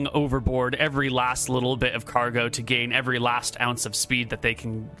 throwing overboard every last little bit of cargo to gain every last ounce of speed that they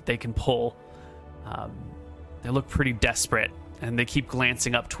can pull. They look pretty desperate, and they keep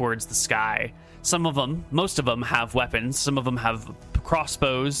glancing up towards the sky. Most of them have weapons. Some of them have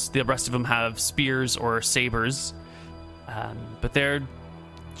crossbows. The rest of them have spears or sabers. But they're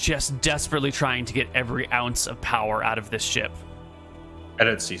just desperately trying to get every ounce of power out of this ship. I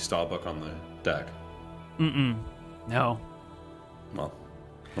don't see Starbuck on the deck. No. Well,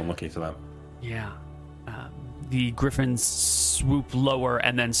 I'm lucky for them. Yeah. The griffins swoop lower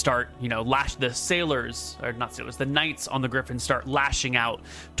and then start, lash. The the knights on the griffins start lashing out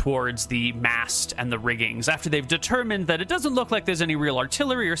towards the mast and the riggings. After they've determined that it doesn't look like there's any real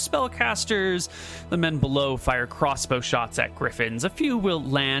artillery or spellcasters, the men below fire crossbow shots at griffins. A few will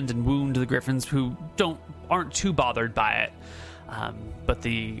land and wound the griffins who aren't too bothered by it. But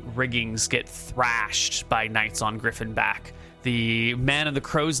the riggings get thrashed by knights on griffin back. The man in the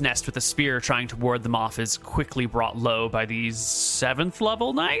crow's nest with a spear trying to ward them off is quickly brought low by these 7th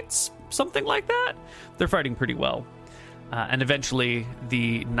level knights, something like that. They're fighting pretty well. And eventually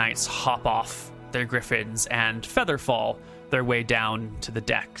the knights hop off their griffins and featherfall their way down to the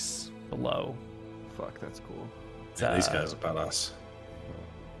decks below. Fuck, that's cool. Yeah, these guys are badass.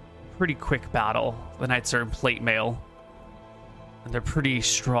 Pretty quick battle. The knights are in plate mail, and they're pretty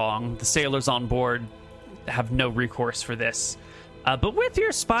strong. The sailors on board have no recourse for this. But with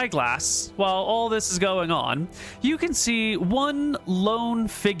your spyglass, while all this is going on, you can see one lone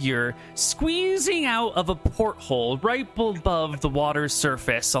figure squeezing out of a porthole right above the water's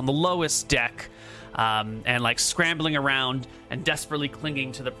surface on the lowest deck, and scrambling around and desperately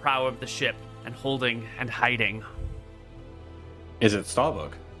clinging to the prow of the ship and holding and hiding. Is it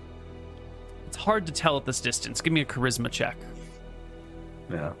Starbuck? It's hard to tell at this distance. Give me a charisma check.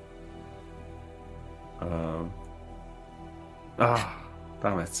 Yeah.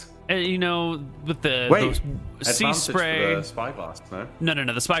 Damn it. With the Wait, sea spray. For the spyglass, no?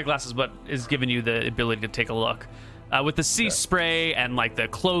 No. The spyglass is what is giving you the ability to take a look. With the sea spray and the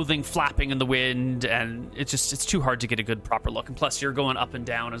clothing flapping in the wind, and it's too hard to get a good proper look. And plus, you're going up and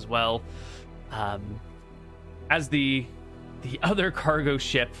down as well. As the other cargo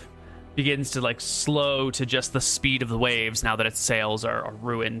ship begins to slow to just the speed of the waves now that its sails are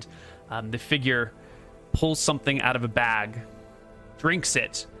ruined, the figure pulls something out of a bag, drinks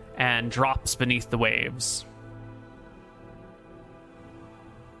it, and drops beneath the waves.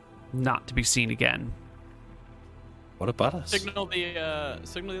 Not to be seen again. What about us? Signal the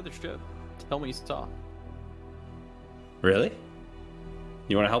other ship. Tell me you saw. Really?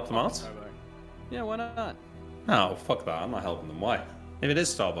 You want to help them out? Yeah, why not? No, fuck that. I'm not helping them. Why? If it is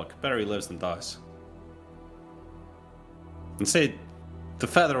Starbuck, better he lives than dies. And say, the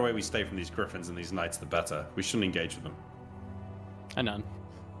further away we stay from these griffins and these knights, the better. We shouldn't engage with them. I know.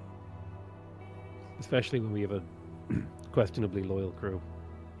 Especially when we have a questionably loyal crew.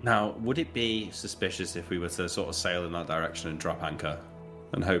 Now, would it be suspicious if we were to sort of sail in that direction and drop anchor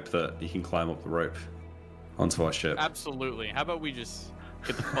and hope that you can climb up the rope onto our ship? Absolutely. How about we just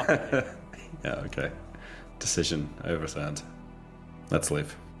get the fuck out of here? Yeah, okay. Decision overturned. Let's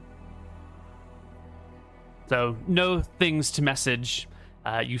leave. So, no things to message.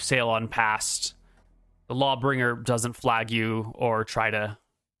 You sail on past. The Lawbringer doesn't flag you or try to,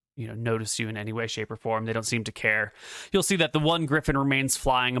 notice you in any way, shape, or form. They don't seem to care. You'll see that the one griffin remains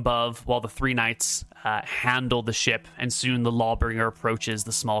flying above while the 3 knights handle the ship, and soon the Lawbringer approaches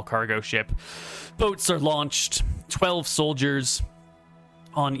the small cargo ship. Boats are launched, 12 soldiers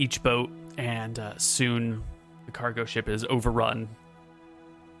on each boat, and soon the cargo ship is overrun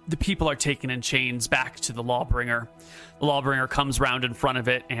the people are taken in chains back to the Lawbringer. The Lawbringer comes round in front of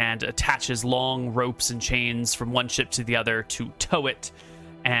it and attaches long ropes and chains from one ship to the other to tow it,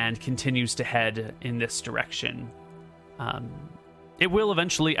 and continues to head in this direction. It will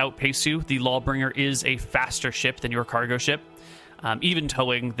eventually outpace you. The Lawbringer is a faster ship than your cargo ship. Even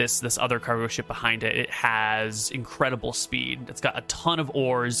towing this other cargo ship behind it, it has incredible speed. It's got a ton of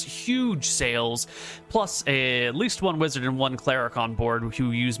oars, huge sails, plus at least one wizard and one cleric on board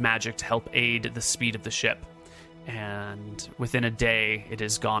who use magic to help aid the speed of the ship. And within a day, it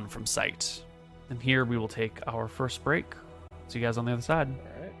is gone from sight. And here we will take our first break. See you guys on the other side.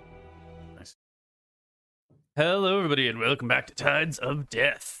 All right. Nice. Hello, everybody, and welcome back to Tides of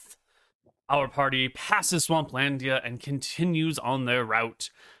Death. Our party passes Swamplandia and continues on their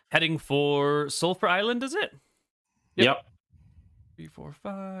route, heading for Sulphur Island, is it? Yep. 3, 4,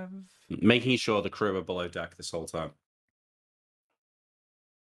 5. Making sure the crew are below deck this whole time.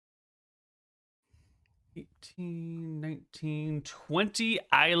 18, 19, 20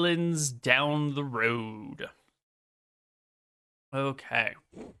 islands down the road. Okay.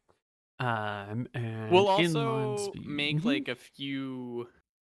 And We'll inland also speed. make like a few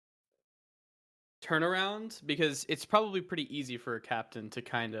turnarounds because it's probably pretty easy for a captain to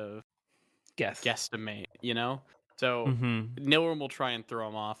kind of guesstimate, you know? So Nilrim will try and throw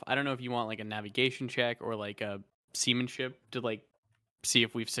him off. I don't know if you want like a navigation check or like a seamanship to like see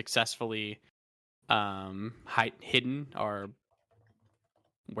if we've successfully hidden our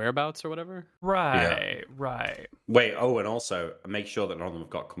whereabouts or whatever. Right. Wait, and also make sure that none of them have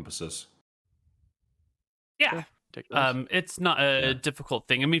got compasses. Yeah. Take those. It's not a difficult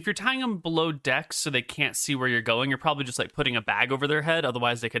thing. I mean, if you're tying them below decks so they can't see where you're going, you're probably just like putting a bag over their head.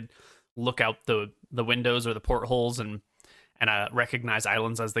 Otherwise, they could look out the windows or the portholes and recognize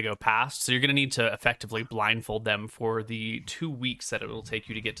islands as they go past. So you're going to need to effectively blindfold them for the 2 weeks that it will take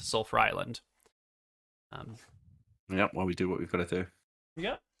you to get to Sulphur Island. Yep, well, we do what we've got to do.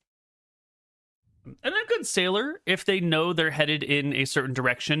 Yeah. And a good sailor, if they know they're headed in a certain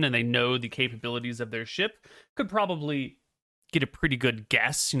direction and they know the capabilities of their ship, could probably get a pretty good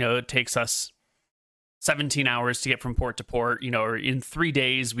guess. You know, it takes us 17 hours to get from port to port, you know, or in 3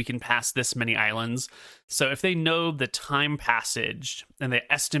 days we can pass this many islands. So if they know the time passage and they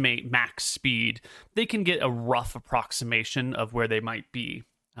estimate max speed, they can get a rough approximation of where they might be.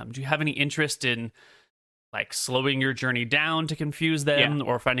 Do you have any interest in like slowing your journey down to confuse them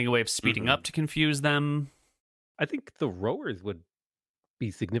or finding a way of speeding up to confuse them? I think the rowers would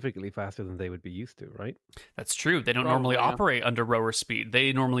be significantly faster than they would be used to, right? That's true. They don't normally operate under rower speed.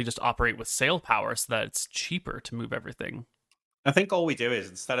 They normally just operate with sail power so that it's cheaper to move everything. I think all we do is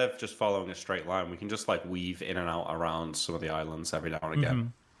instead of just following a straight line, we can just like weave in and out around some of the islands every now and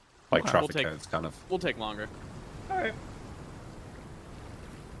again. Like traffic cones, kind of. We'll take longer. All right.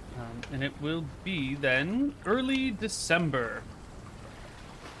 And it will be then early December.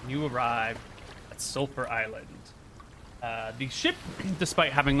 You arrive at Sulphur Island. The ship,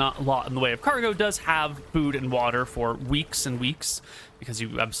 despite having not a lot in the way of cargo, does have food and water for weeks and weeks, because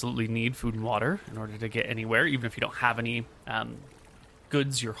you absolutely need food and water in order to get anywhere, even if you don't have any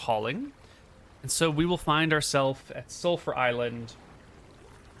goods you're hauling. And so we will find ourselves at Sulphur Island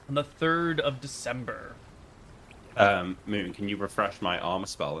on the 3rd of December. Moon, can you refresh my armor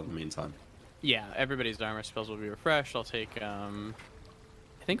spell in the meantime? Yeah, everybody's armor spells will be refreshed. I'll take, I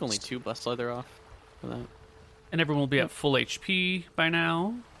think only 2 blessed leather off for that. And everyone will be at full HP by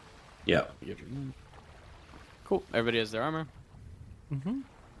now. Yeah. Cool. Everybody has their armor.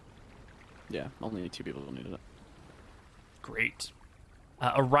 Yeah, only 2 people will need it. Great.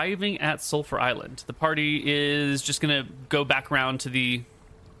 Arriving at Sulphur Island, the party is just gonna go back around to the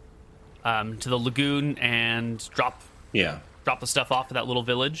lagoon and drop the stuff off at that little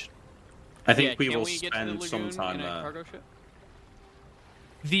village. I think we can will we get to the spend some lagoon time in a there. cargo ship?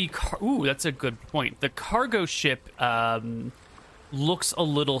 That's a good point. The cargo ship looks a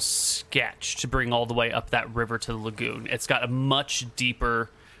little sketch to bring all the way up that river to the lagoon. It's got a much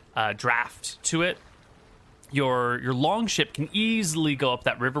deeper draft to it. Your long ship can easily go up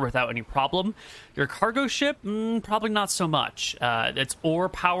that river without any problem. Your cargo ship, probably not so much. Its oar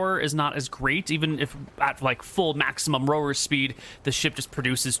power is not as great. Even if at like full maximum rower speed, the ship just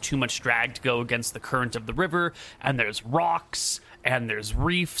produces too much drag to go against the current of the river. And there's rocks, and there's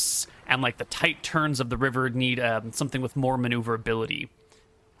reefs, and like the tight turns of the river need something with more maneuverability.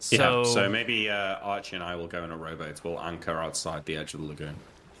 So maybe Archie and I will go in a rowboat. We'll anchor outside the edge of the lagoon,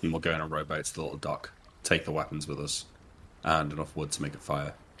 and we'll go in a rowboat to the little dock. Take the weapons with us, and enough wood to make a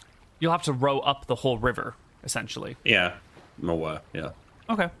fire. You'll have to row up the whole river, essentially. Yeah, more. Yeah.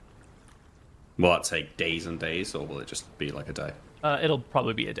 Okay. Will that take days and days, or will it just be like a day? It'll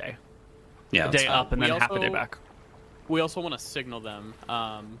probably be a day. Yeah, A that's day fine. up and We then half a day also- back. We also want to signal them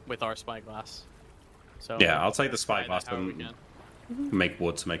with our spyglass. So Yeah, I'll take the try that spyglass however we and can. make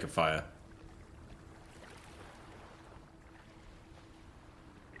wood to make a fire.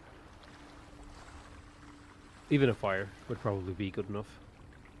 Even a fire would probably be good enough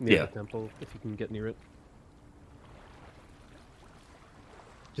near Yeah. the temple if you can get near it.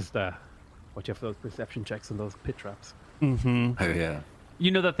 Just watch out for those perception checks and those pit traps. Oh yeah. You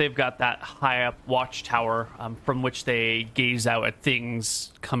know that they've got that high up watchtower from which they gaze out at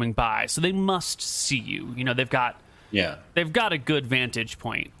things coming by, so they must see you. You know, they've got a good vantage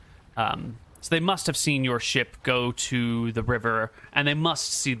point. So they must have seen your ship go to the river, and they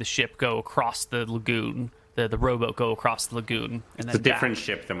must see the ship go across the lagoon, the rowboat go across the lagoon. And It's a then different back.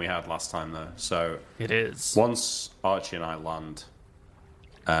 ship than we had last time, though. So It is. once Archie and I land,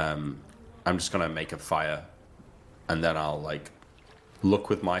 I'm just gonna make a fire, and then I'll like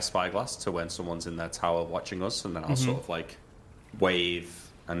look with my spyglass to when someone's in their tower watching us, and then I'll sort of like wave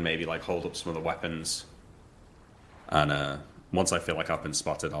and maybe like hold up some of the weapons. And once I feel like I've been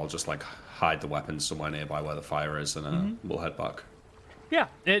spotted, I'll just like hide the weapons somewhere nearby where the fire is, and we'll head back. Yeah,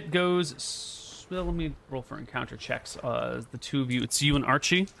 it goes. Well, let me roll for encounter checks. The two of you, it's you and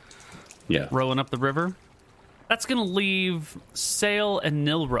Archie Yeah. rowing up the river. That's going to leave Sail and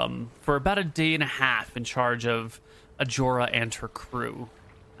Nilrum for about a day and a half in charge of Ajora and her crew.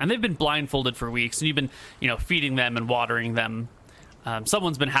 And they've been blindfolded for weeks, and you've been, feeding them and watering them.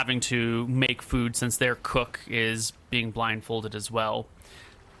 Someone's been having to make food since their cook is being blindfolded as well.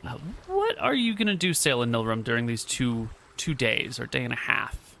 What are you going to do, Sail and Nilrum, during these two days or day and a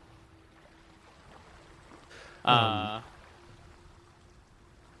half?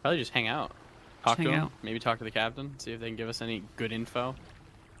 Probably just hang out. Talk hang to them. out. Maybe talk to the captain. See if they can give us any good info.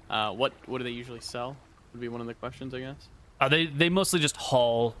 What do they usually sell? Would be one of the questions, I guess. They mostly just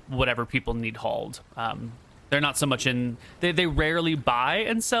haul whatever people need hauled. They're not so much in... They rarely buy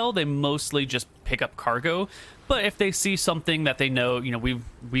and sell. They mostly just pick up cargo. But if they see something that they know...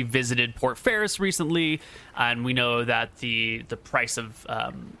 we've visited Port Ferris recently, and we know that the price of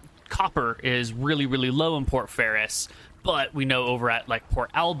copper is really, really low in Port Ferris. But we know over at like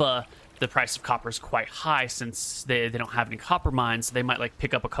Port Alba, the price of copper is quite high since they don't have any copper mines. So they might like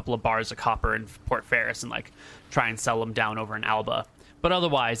pick up a couple of bars of copper in Port Ferris and like try and sell them down over in Alba. But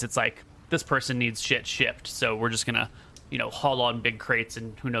otherwise, it's like this person needs shit shipped, so we're just gonna haul on big crates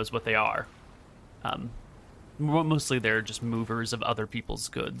and who knows what they are. Mostly they're just movers of other people's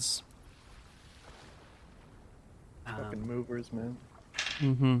goods. Fucking movers, man.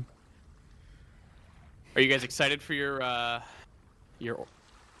 Mm-hmm. Are you guys excited for your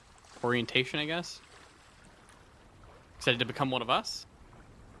orientation, I guess? Excited to become one of us?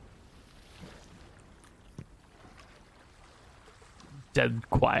 Dead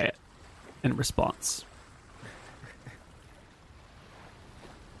quiet in response.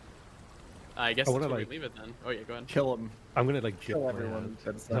 I guess I that's wanna, where we like- leave it then. Oh yeah, go ahead. Kill him. I'm gonna like Kill dip my everyone hand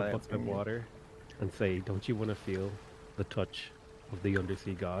that's in a not bucket of answering you. water and say, "Don't you want to feel the touch of the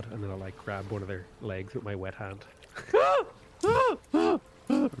undersea god?" And then I'll like grab one of their legs with my wet hand.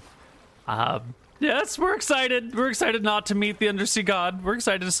 Yes, we're excited. We're excited not to meet the undersea god. We're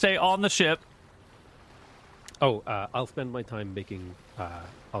excited to stay on the ship. Oh, I'll spend my time making.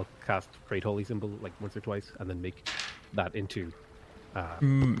 I'll cast Great Holy Symbol like once or twice, and then make that into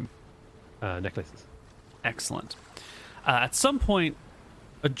necklaces. Excellent. At some point,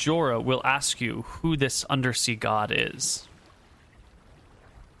 Ajora will ask you who this undersea god is.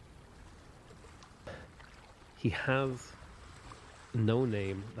 He has no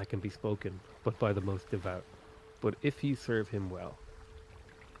name that can be spoken, but by the most devout. But if you serve him well,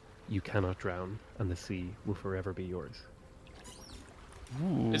 you cannot drown, and the sea will forever be yours.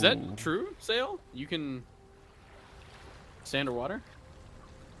 Is that true, Sail? You can stay underwater?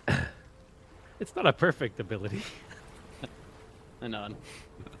 It's not a perfect ability. I nod.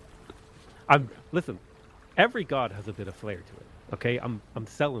 Listen. Every god has a bit of flair to it. Okay, I'm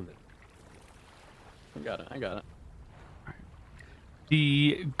selling it. I got it.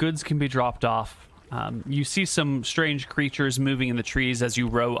 The goods can be dropped off. You see some strange creatures moving in the trees as you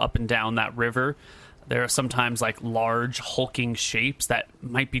row up and down that river. There are sometimes like large hulking shapes that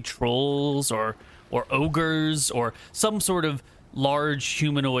might be trolls or ogres or some sort of large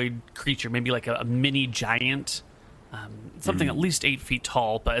humanoid creature, maybe like a mini giant, something at least 8 feet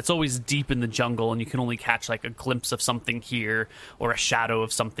tall, but it's always deep in the jungle and you can only catch like a glimpse of something here or a shadow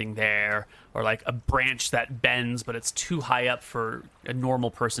of something there or like a branch that bends but it's too high up for a normal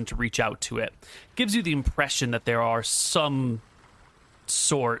person to reach out to it. Gives you the impression that there are some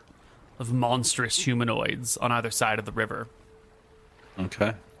sort of monstrous humanoids on either side of the river.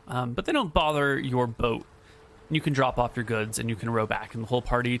 Okay. But they don't bother your boat. You can drop off your goods and you can row back, and the whole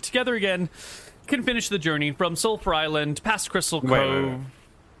party together again can finish the journey from Sulphur Island past Crystal Cove.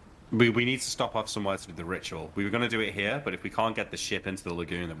 Wait. We need to stop off somewhere to do the ritual. We were going to do it here, but if we can't get the ship into the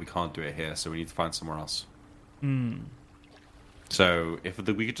lagoon, then we can't do it here, so we need to find somewhere else. So if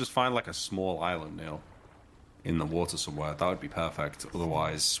we could just find like a small island, Neil, in the water somewhere, that would be perfect.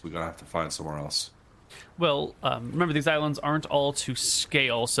 Otherwise, we're going to have to find somewhere else. Well, remember, these islands aren't all to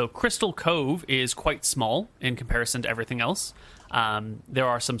scale. So Crystal Cove is quite small in comparison to everything else. There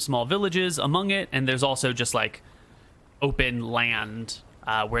are some small villages among it, and there's also just like open land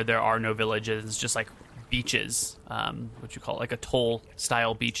where there are no villages, just like beaches, what you call it, like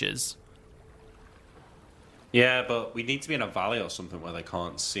atoll-style beaches. Yeah, but we need to be in a valley or something where they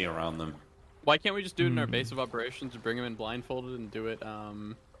can't see around them. Why can't we just do it in our base of operations and bring them in blindfolded and do it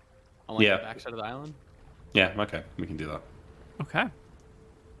on like the backside of the island? Yeah, okay, we can do that. Okay.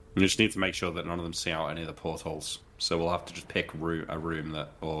 We just need to make sure that none of them see out any of the portholes. So we'll have to just pick a room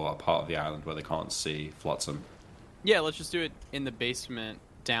or a part of the island where they can't see Flotsam. Yeah, let's just do it in the basement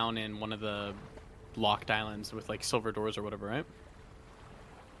down in one of the locked islands with like silver doors or whatever, right?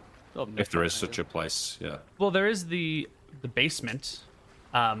 If there is such a place, yeah. Well, there is the basement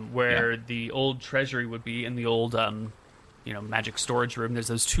where the old treasury would be, and the old magic storage room. There's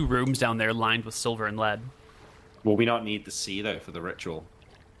those 2 rooms down there lined with silver and lead. Will we not need the sea though for the ritual?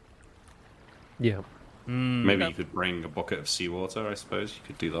 Yeah. Maybe you could bring a bucket of seawater. I suppose you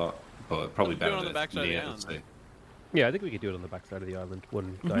could do that, but probably better on the backside near of the sea. Yeah, I think we could do it on the backside of the island,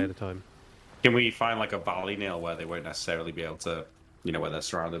 one guy at a time. Can we find like a valley, Neil, where they won't necessarily be able to, where they're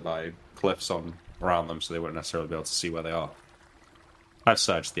surrounded by cliffs around them, so they won't necessarily be able to see where they are? I've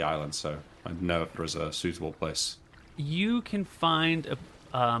searched the island, so I know if there is a suitable place. You can find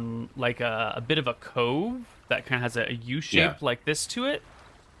a bit of a cove that kind of has a U shape like this to it,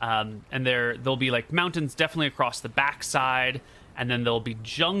 and there'll be like mountains definitely across the backside, and then there'll be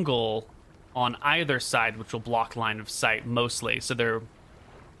jungle on either side, which will block line of sight mostly. So their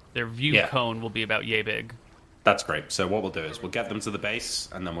view cone will be about yay big. That's great. So what we'll do is we'll get them to the base,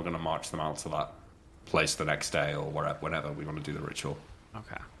 and then we're going to march them out to that place the next day or whenever we want to do the ritual.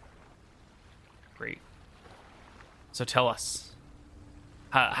 Okay. Great. So tell us,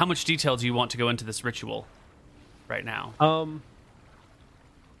 how much detail do you want to go into this ritual right now?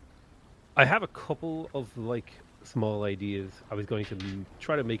 I have a couple of like small ideas. I was going to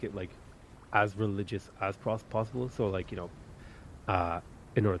try to make it like as religious as possible. So like, in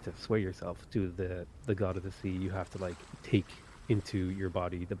order to swear yourself to the god of the sea, you have to like take into your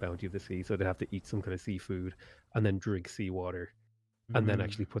body the bounty of the sea. So they have to eat some kind of seafood and then drink seawater and then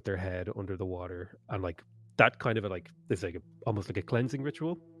actually put their head under the water, and like that kind of it's like almost like a cleansing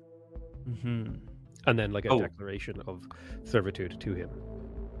ritual. And then like a declaration of servitude to him.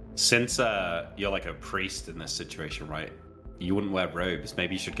 Since you're like a priest in this situation, right? You wouldn't wear robes.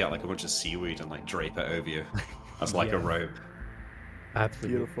 Maybe you should get like a bunch of seaweed and like drape it over you as like a robe.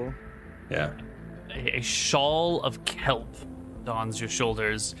 Absolutely. Beautiful. Yeah. A shawl of kelp dawns your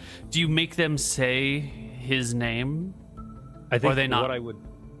shoulders. Do you make them say his name? I think or are they not?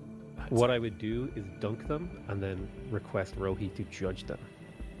 What I would do is dunk them and then request Rohi to judge them.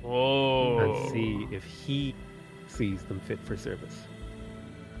 And see if he sees them fit for service.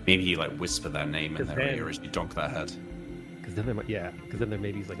 Maybe you like whisper their name in their ear as you dunk their head. Because then there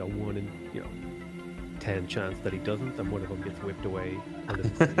maybe is like a 1 in 10 chance that he doesn't, and one of them gets whipped away.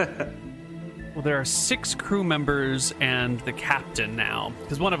 Well, there are 6 crew members and the captain now,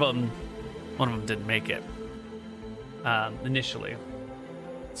 because one of them didn't make it initially.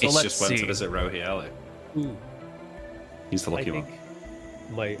 So It's let's just went see. to visit Rohi Ali. Ooh. He's the lucky one.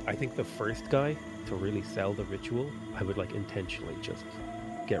 I think the first guy to really sell the ritual, I would like intentionally just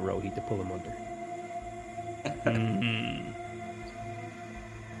get Rohi to pull him under.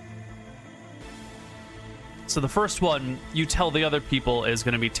 So the first one, you tell the other people is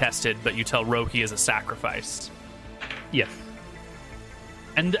going to be tested, but you tell Rohi is a sacrifice. Yes.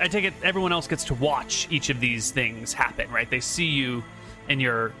 And I take it everyone else gets to watch each of these things happen, right? They see you in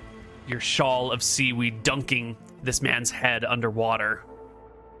your shawl of seaweed dunking this man's head underwater.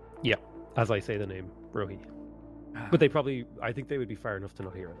 Yeah, as I say the name, Rohi. But I think they would be far enough to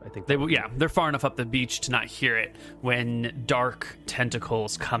not hear it. I think they're far enough up the beach to not hear it when dark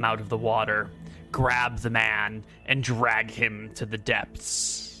tentacles come out of the water, grab the man, and drag him to the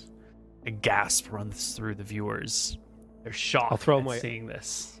depths. A gasp runs through the viewers. They're shocked at seeing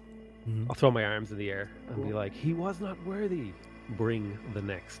this. I'll throw my arms in the air and be like, he was not worthy. Bring the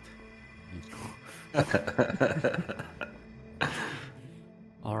next.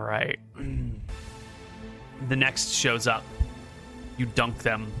 All right. The next shows up. You dunk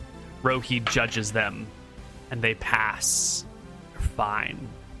them. Rohi judges them, and they pass. They're fine.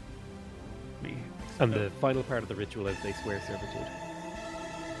 And the final part of the ritual is they swear servitude.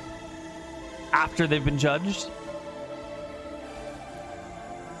 After they've been judged?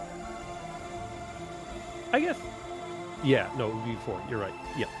 I guess. Yeah, no, it would be before. You're right.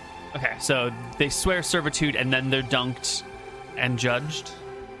 Yeah. Okay, so they swear servitude and then they're dunked and judged?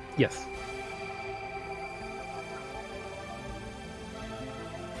 Yes.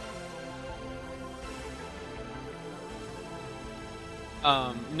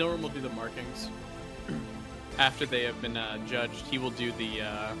 Nilrim will do the markings. After they have been judged, he will do the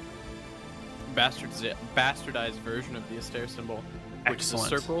bastardized version of the Astaire symbol, which Excellent.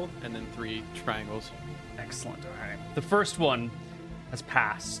 is a circle and then 3 triangles. Excellent, all right. The first one has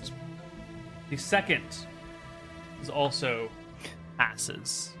passed. The second is also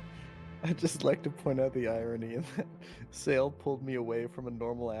passes. I'd just like to point out the irony in that Sale pulled me away from a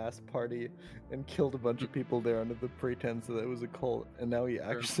normal ass party and killed a bunch of people there under the pretense that it was a cult, and now he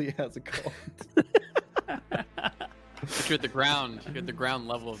actually has a cult. But you're at the ground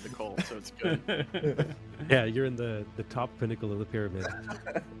level of the cult, so it's good. Yeah, you're in the top pinnacle of the pyramid.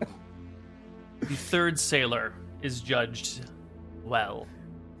 The third sailor is judged well.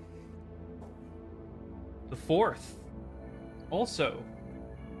 The fourth also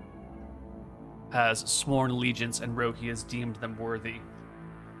has sworn allegiance, and Rohi has deemed them worthy.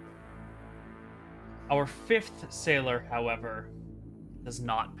 Our fifth sailor, however, does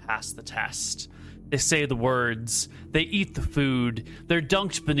not pass the test. They say the words, they eat the food, they're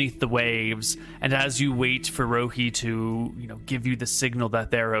dunked beneath the waves, and as you wait for Rohi to, give you the signal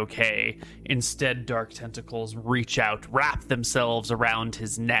that they're okay, instead dark tentacles reach out, wrap themselves around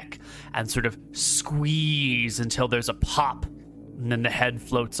his neck, and sort of squeeze until there's a pop, and then the head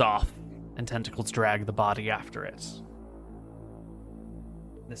floats off, and tentacles drag the body after it.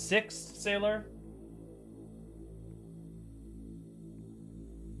 The sixth sailor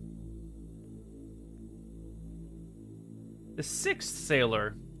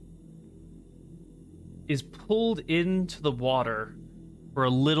is pulled into the water for a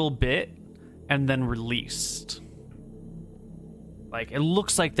little bit and then released. Like, it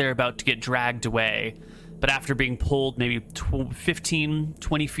looks like they're about to get dragged away, but after being pulled maybe 15,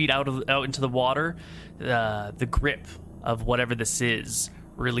 20 feet out into the water, the grip of whatever this is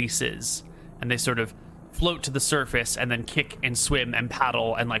releases, and they sort of float to the surface and then kick and swim and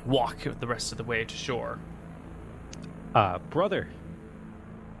paddle and walk the rest of the way to shore. Brother,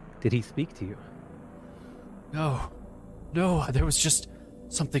 did he speak to you? No, there was just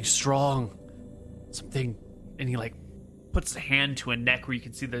something strong. Something, and he puts a hand to a neck where you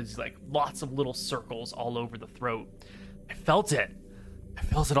can see there's lots of little circles all over the throat. I felt it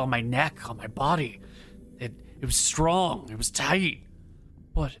on my neck, on my body. It was strong, it was tight.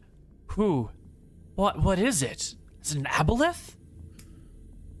 What is it? Is it an aboleth?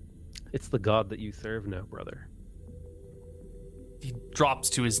 It's the god that you serve now, brother. He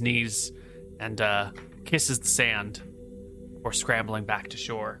drops to his knees and kisses the sand before scrambling back to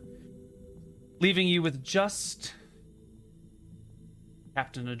shore, leaving you with just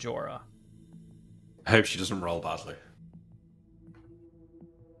Captain Ajora. I hope she doesn't roll badly.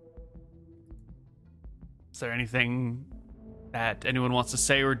 Is there anything that anyone wants to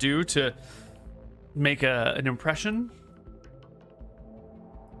say or do to make an impression?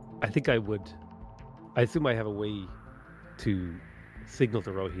 I think I would. I assume I have a way to signal to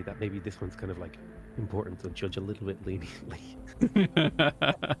Rohi that maybe this one's kind of important, so judge a little bit leniently.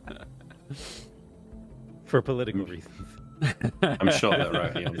 For political reasons. I'm sure that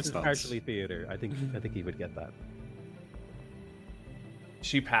Rohi This is understands. partially theater. I think he would get that.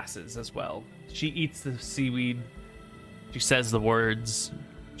 She passes as well. She eats the seaweed. She says the words.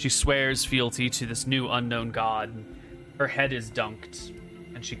 She swears fealty to this new unknown god. Her head is dunked,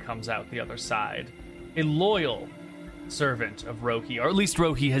 and she comes out the other side. A loyal servant of Rohi, or at least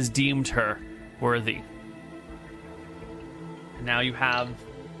Rohi has deemed her worthy. And now you have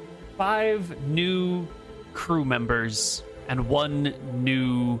 5 new crew members and 1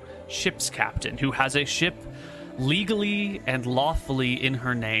 new ship's captain who has a ship legally and lawfully in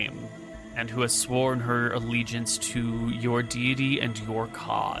her name, and who has sworn her allegiance to your deity and your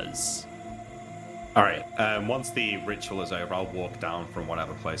cause. All right. Once the ritual is over, I'll walk down from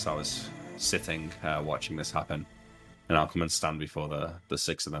whatever place I was sitting, watching this happen, and I'll come and stand before the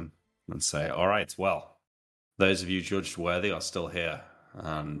 6 of them and say, all right, well, those of you judged worthy are still here,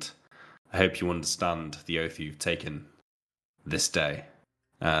 and I hope you understand the oath you've taken this day.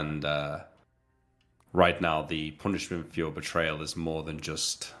 And right now, the punishment for your betrayal is more than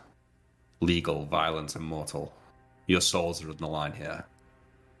just legal, violent, and mortal. Your souls are on the line here.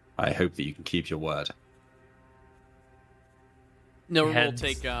 I hope that you can keep your word. No, we'll Heads.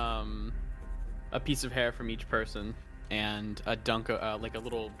 take a piece of hair from each person and a dunk, like a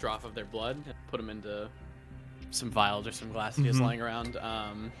little drop of their blood, put them into some vials or some glasses just lying around.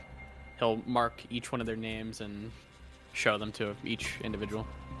 He'll mark each one of their names and show them to each individual.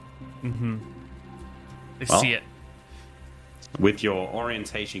 They Well, see it. With your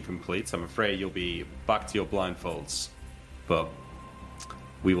orientation complete, I'm afraid you'll be back to your blindfolds. But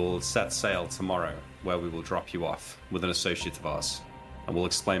we will set sail tomorrow, where we will drop you off with an associate of ours. And we'll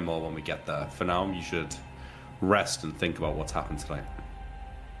explain more when we get there. For now, you should rest and think about what's happened today.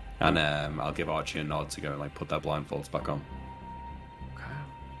 And I'll give Archie a nod to go and put their blindfolds back on.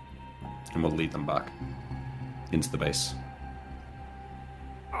 And we'll lead them back into the base.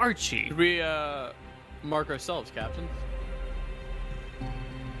 Archie. Should we mark ourselves, Captain?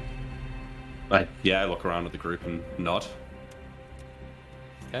 I look around at the group and nod.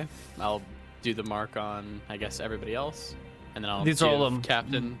 Okay. I'll do the mark on, I guess, everybody else. And then I'll These give are all,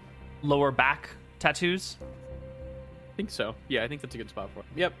 Captain... Lower back tattoos. I think so. Yeah, I think that's a good spot for it.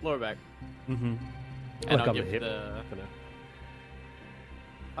 Yep, lower back. Mm-hmm. And Like I'll on the give hip. the... Kinda-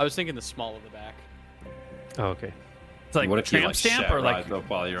 I was thinking the small of the back. Oh, okay. It's like What if you, tramp stamp share or like right up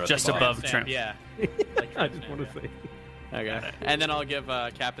while you're at just the bar? above Stamp, tramp? Yeah. Like I tramp just stamp, want to say. Okay. And then I'll give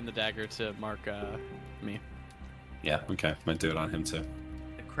Captain the dagger to mark me. Yeah, okay. Might do it on him too.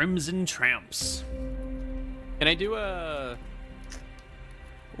 The Crimson Tramps. Can I do a...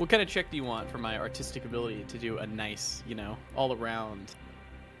 What kind of check do you want for my artistic ability to do a nice, all-around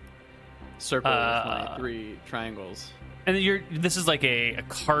circle with my 3 triangles? And this is like a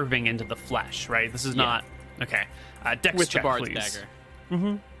carving into the flesh, right? This is Yeah. not okay. Dex With check, the bard's please. dagger.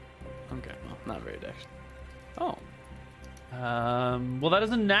 Mm-hmm. Okay, well, not very dex. Oh. Well, that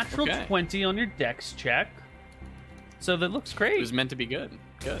is a natural Okay. 20 on your Dex check, so that looks great. It was meant to be good.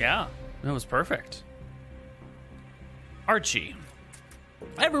 Good. Yeah, that was perfect. Archie,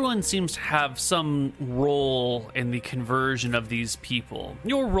 everyone seems to have some role in the conversion of these people.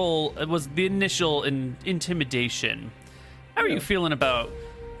 Your role was the initial intimidation. How are you feeling about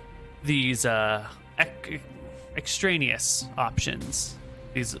these extraneous options?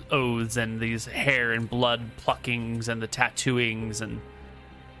 These oaths and these hair and blood pluckings and the tattooings and...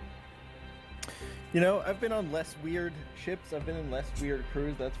 I've been on less weird ships. I've been in less weird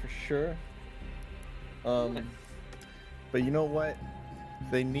crews, that's for sure. But you know what?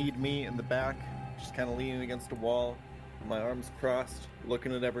 They need me in the back, just kind of leaning against a wall, my arms crossed,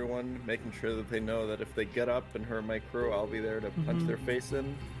 looking at everyone, making sure that they know that if they get up and hurt my crew, I'll be there to punch their face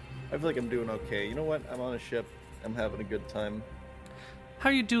in. I feel like I'm doing okay. You know what? I'm on a ship. I'm having a good time. How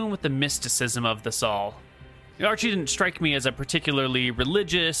are you doing with the mysticism of this all? Archie didn't strike me as a particularly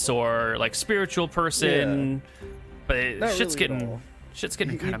religious or spiritual person, but Not shit's really at getting all.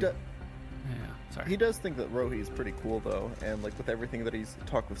 kind of. He Sorry. does think that Rohi's pretty cool though, and with everything that he's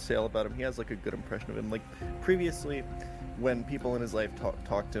talked with Sale about him, he has a good impression of him. Previously, when people in his life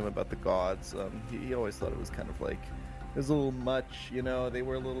talked to him about the gods, he always thought it was kind of it was a little much, they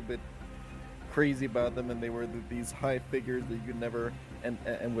were a little bit crazy about them, and they were these high figures that you could never.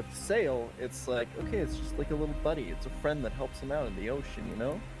 And with Sale, it's okay, it's just like a little buddy. It's a friend that helps him out in the ocean,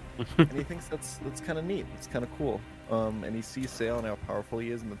 and he thinks that's kind of neat. It's kind of cool. And he sees Sale and how powerful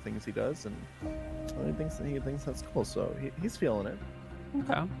he is and the things he does, and he thinks that's cool. So he's feeling it.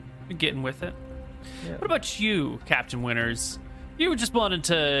 Okay, you're getting with it. Yeah. What about you, Captain Winters? You just wanted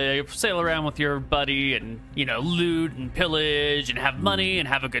to sail around with your buddy and loot and pillage and have money and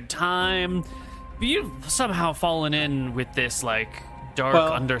have a good time. But you've somehow fallen in with this dark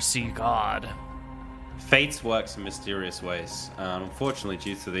undersea god. Fate works in mysterious ways. Unfortunately,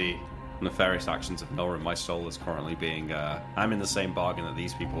 due to the nefarious actions of Nora, my soul is currently being... I'm in the same bargain that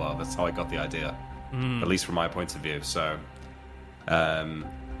these people are. That's how I got the idea. At least from my point of view. So, I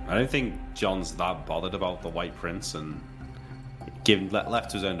don't think John's that bothered about the White Prince, and left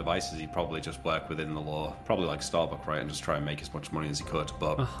to his own devices, he'd probably just work within the law. Probably like Starbuck, right? And just try and make as much money as he could.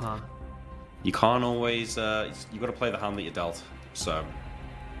 But you can't always... you got to play the hand that you're dealt. So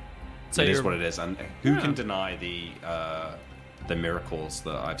it is what it is, and who can deny the miracles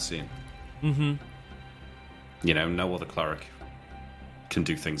that I've seen? No other cleric can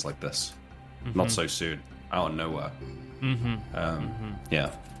do things like this. Not so soon, out of nowhere.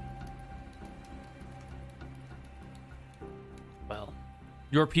 Yeah. Well,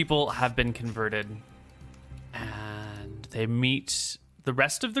 your people have been converted, and they meet the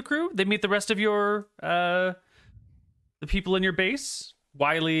rest of the crew. They meet the rest of your the people in your base,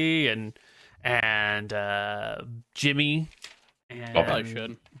 Wiley and Jimmy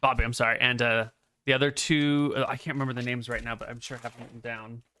and Bobby, I'm sorry, and The other two, I can't remember the names right now, but I'm sure I have them written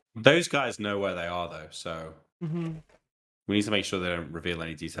down. Those guys know where they are, though, so Mm-hmm. we need to make sure they don't reveal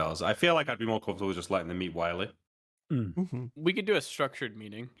any details. I feel like I'd be more comfortable just letting them meet Wiley. Mm-hmm. We could do a structured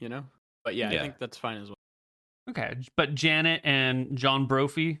meeting, you know? But yeah, I think that's fine as well. Okay, but Janet and John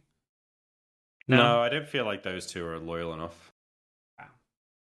Brophy? No, I don't feel like those two are loyal enough.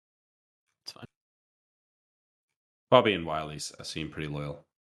 It's fine. Bobby and Wiley seem pretty loyal.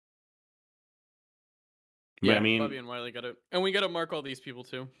 Yeah, I mean, Bobby and Wiley got to, and we got to mark all these people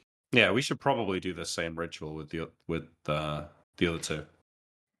too. yeah, we should probably do the same ritual with the other two.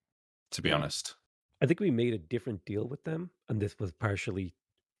 To be honest, I think we made a different deal with them, and this was partially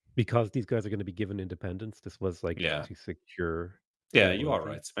because these guys are going to be given independence. This was like to secure. Yeah, you are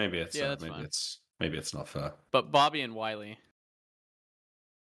right. Maybe it's fine. maybe it's not fair. But Bobby and Wiley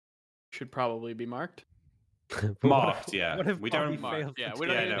should probably be marked. Marked, yeah. What if we Bobby don't fails? Yeah, we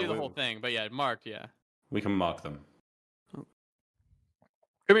don't need to do the whole thing, but yeah, marked. Yeah, we can mark them.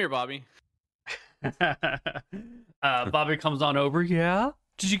 Come here, Bobby. Bobby comes on over. Yeah.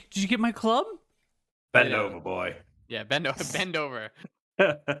 Did you get my club? Bend over, boy. Yeah, bend over.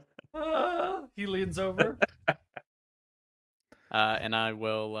 He leans over. And I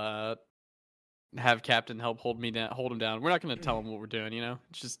will have Captain help hold him down. We're not going to tell him what we're doing, you know?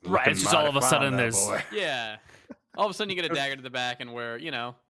 It's just Right, it's just all of a sudden there's... Yeah. All of a sudden you get a dagger to the back and we're, you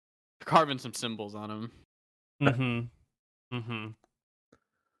know, carving some symbols on him. Mm-hmm. Mm-hmm.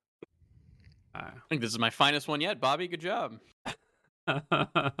 I think this is my finest one yet, Bobby. Good job.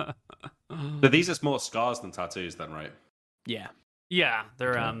 So these are more scars than tattoos then, right? Yeah. Yeah,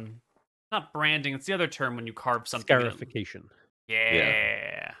 they're not branding, it's the other term when you carve something. Scarification.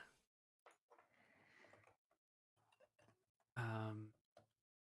 Yeah.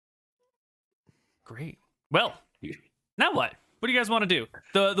 Great. Well, now what? What do you guys want to do?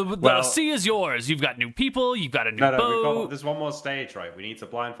 The sea is yours. You've got new people. You've got a new boat. There's one more stage, right? We need to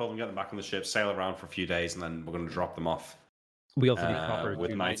blindfold them, get them back on the ship, sail around for a few days, and then we're going to drop them off. We also need copper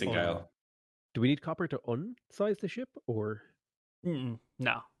with Nightingale. Do we need copper to unsize the ship, or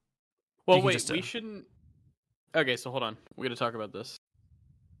no? Well, wait. We shouldn't. Okay, so hold on. We're going to talk about this.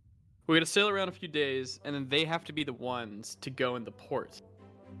 We're going to sail around a few days, and then they have to be the ones to go in the port,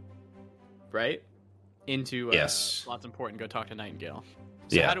 right? Into Lotsam Port and go talk to Nightingale.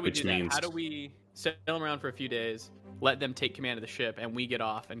 So how do we do that? How do we sail them around for a few days, let them take command of the ship, and we get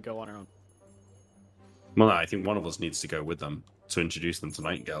off and go on our own? Well, no, I think one of us needs to go with them to introduce them to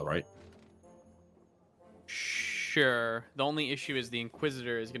Nightingale, right? Sure. The only issue is the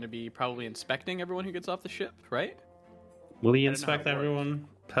Inquisitor is going to be probably inspecting everyone who gets off the ship, right? Will he inspect everyone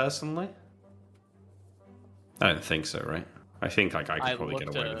personally? I don't think so, right? I think I could probably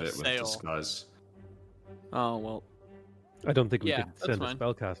get away with it with disguise. Oh, well. I don't think we could send a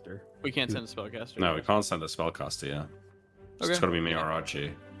spellcaster. We can't send a spellcaster. No, we can't send a spellcaster, yeah. Okay. It's got to be me or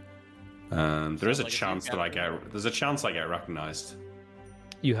Archie. There is a chance that I get recognized.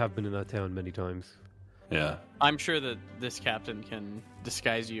 You have been in that town many times. Yeah. I'm sure that this captain can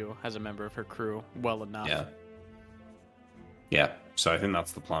disguise you as a member of her crew well enough. Yeah. Yeah, so I think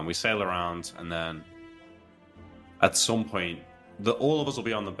that's the plan. We sail around, and then at some point, all of us will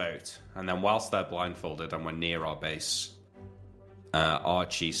be on the boat, and then whilst they're blindfolded and we're near our base,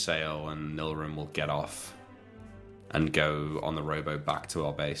 Archie, Sail, and Nilrim will get off and go on the rowboat back to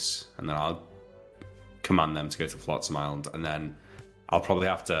our base, and then I'll command them to go to Flotsam Island, and then I'll probably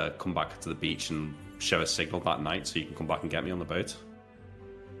have to come back to the beach and show a signal that night so you can come back and get me on the boat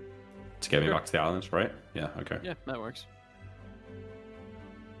to get me back to the island, right? Yeah, okay. Yeah, that works.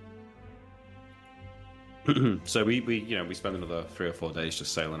 So we spend another 3 or 4 days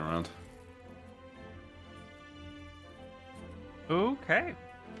just sailing around. Okay.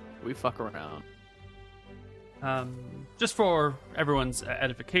 We fuck around. Just for everyone's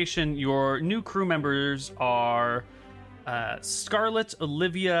edification, your new crew members are Scarlet,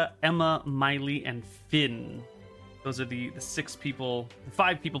 Olivia, Emma, Miley, and Finn. Those are the 6 people, the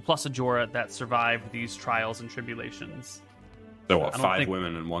 5 people plus Ajora that survived these trials and tribulations. So what, 5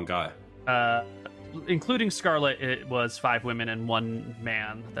 women and 1 guy? Including Scarlet, it was 5 women and 1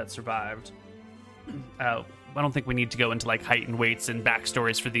 man that survived. I don't think we need to go into like height and weights and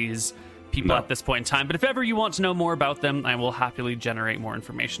backstories for these people at this point in time, but if ever you want to know more about them, I will happily generate more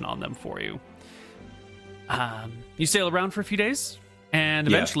information on them for you. You sail around for a few days, and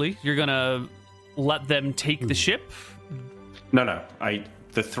eventually you're gonna let them take the ship? No.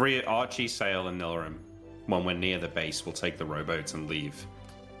 The 3, Archie, Sail, and Nilrim, when we're near the base, will take the rowboat and leave.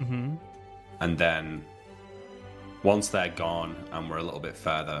 Mm-hmm. And then, once they're gone and we're a little bit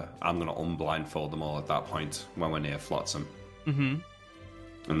further, I'm going to unblindfold them all at that point when we're near Flotsam. Mm-hmm.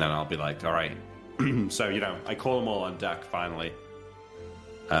 And then I'll be like, all right, So, I call them all on deck, finally.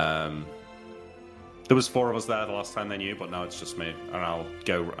 There was 4 of us there the last time they knew, but now it's just me. And I'll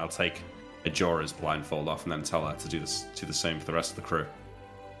take Ajora's blindfold off and then tell her to do the same for the rest of the crew.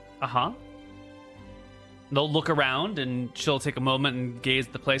 Uh-huh. They'll look around, and she'll take a moment and gaze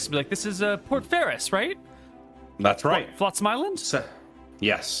at the place and be like, this is Port Ferris, right? That's right. Flotsam Island?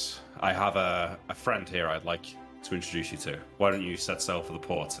 Yes. I have a friend here I'd like to introduce you to. Why don't you set sail for the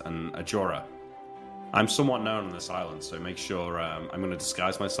port? And Ajora, I'm somewhat known on this island, so make sure I'm going to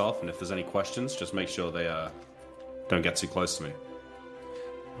disguise myself, and if there's any questions, just make sure they don't get too close to me.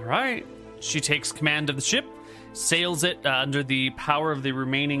 All right. She takes command of the ship, sails it under the power of the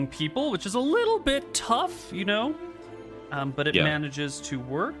remaining people, which is a little bit tough, but it manages to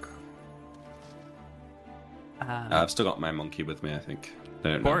work. I've still got my monkey with me, I think.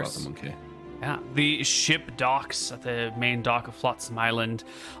 They don't know about the monkey. Yeah, the ship docks at the main dock of Flotsam Island.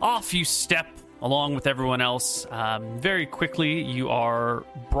 Off you step along with everyone else. Very quickly, you are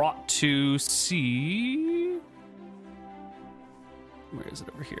brought to sea. Where is it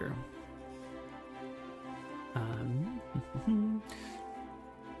over here?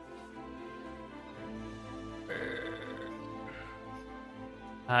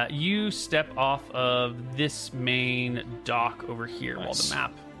 You step off of this main dock over here while the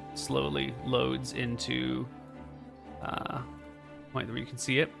map slowly loads into point where you can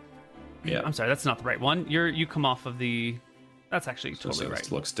see it. Yeah, I'm sorry, that's not the right one. You come off of the. That's actually totally right.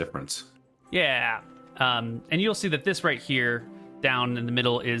 It looks different. Yeah, and you'll see that this right here, down in the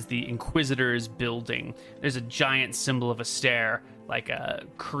middle, is the Inquisitor's building. There's a giant symbol of a stair,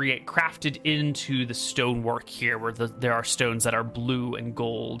 crafted into the stonework here, where there are stones that are blue and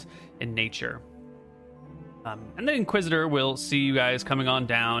gold in nature. And the Inquisitor will see you guys coming on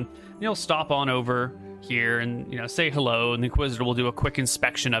down. And he'll stop on over here and say hello, and the Inquisitor will do a quick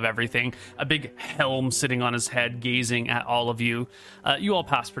inspection of everything. A big helm sitting on his head, gazing at all of you. You all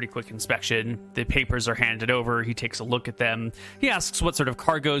pass pretty quick inspection. The papers are handed over. He takes a look at them. He asks what sort of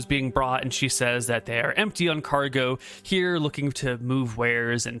cargo is being brought, and she says that they are empty on cargo, here looking to move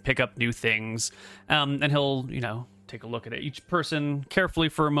wares and pick up new things. And he'll take a look at it, each person carefully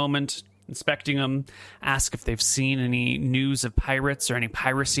for a moment, inspecting them, ask if they've seen any news of pirates or any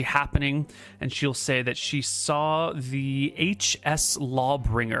piracy happening, and she'll say that she saw the HS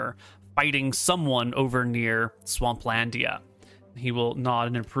Lawbringer fighting someone over near Swamplandia. He will nod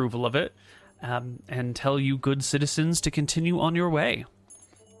in approval of it, and tell you good citizens to continue on your way.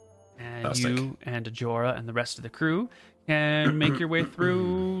 And Fantastic. You and Ajora and the rest of the crew can make your way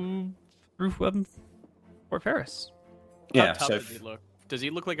through Port Ferris. Yeah, How tough so does he look? Does he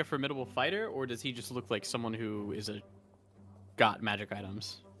look like a formidable fighter, or does he just look like someone who got magic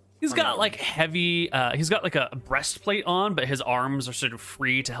items? He's got heavy, he's got a breastplate on, but his arms are sort of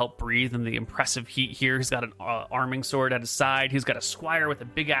free to help breathe in the impressive heat here. He's got an arming sword at his side. He's got a squire with a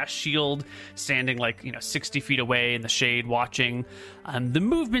big ass shield standing 60 feet away in the shade watching. The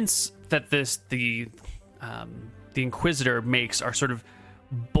movements that the Inquisitor makes are sort of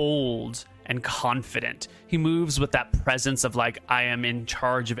bold and confident. He moves with that presence of I am in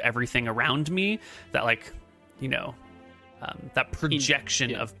charge of everything around me, that that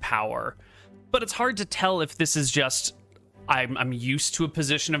projection of power. But it's hard to tell if this is just I'm used to a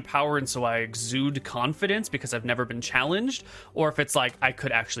position of power and so I exude confidence because I've never been challenged, or if it's I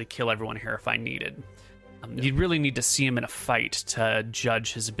could actually kill everyone here if I needed. You'd really need to see him in a fight to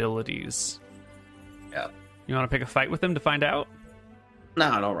judge his abilities. Yeah. You want to pick a fight with him to find out?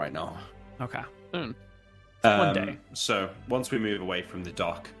 No, not right now. Okay. Soon. One day. So once we move away from the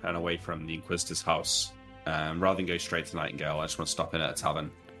dock and away from the Inquisitor's house, rather than go straight to Nightingale, I just want to stop in at a tavern,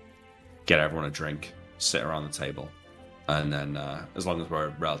 get everyone a drink, sit around the table, and then as long as we're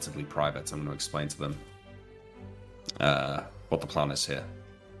relatively private, I'm going to explain to them what the plan is here.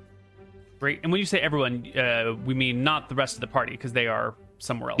 Great. And when you say everyone, we mean not the rest of the party, because they are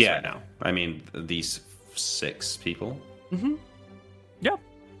somewhere else right now. I mean these 6 people. Mm-hmm. Yep.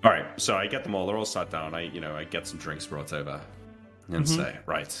 All right, so I get them all. They're all sat down. I get some drinks brought over, and say,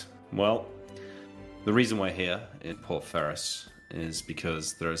 right, well, the reason we're here in Port Ferris is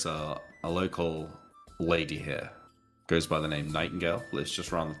because there's a local lady here, goes by the name Nightingale, lives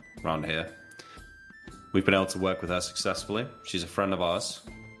just around here. We've been able to work with her successfully. She's a friend of ours,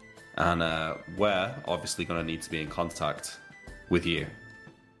 and we're obviously going to need to be in contact with you.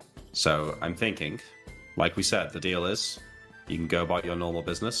 So I'm thinking, like we said, the deal is, you can go about your normal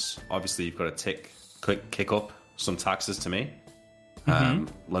business. Obviously, you've got to kick up some taxes to me.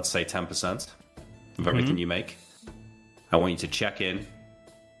 Let's say 10% of everything you make. I want you to check in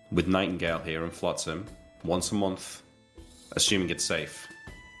with Nightingale here in Flotsam once a month, assuming it's safe,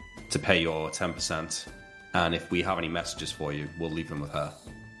 to pay your 10%. And if we have any messages for you, we'll leave them with her.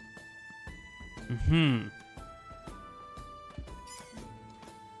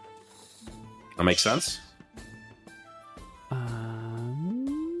 That makes sense?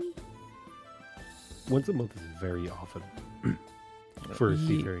 Once a month is very often for a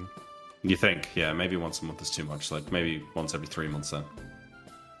seafaring. You think? Yeah, maybe once a month is too much. Like, maybe once every 3 months then.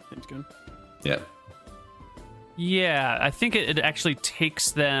 Seems good. Yeah. Yeah, I think it actually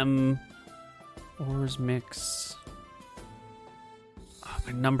takes them... Ores mix... Oh,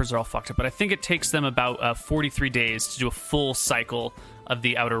 my numbers are all fucked up, but I think it takes them about 43 days to do a full cycle of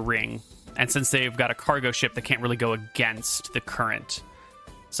the outer ring. And since they've got a cargo ship, they can't really go against the current.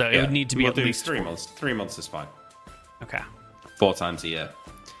 So it would need to be we'll at do least 3 months. 3 months is fine. Okay. 4 times a year.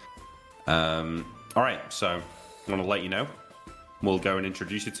 All right, so I want to let you know. We'll go and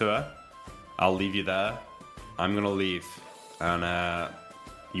introduce you to her. I'll leave you there. I'm going to leave. And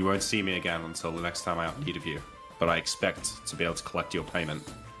you won't see me again until the next time I have need of you. But I expect to be able to collect your payment,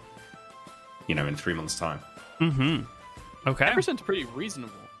 in 3 months' time. Okay. 10% is pretty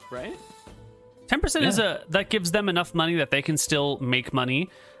reasonable, right? 10% is that gives them enough money that they can still make money,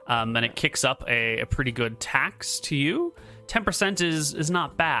 and it kicks up a pretty good tax to you. 10% is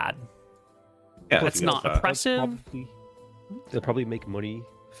not bad. Yeah, It's not oppressive. They'll probably make money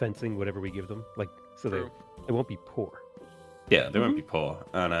fencing whatever we give them, so True. they won't be poor. Yeah, they won't be poor,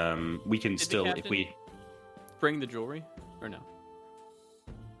 and we can Did the still, if captain we. bring the jewelry or no?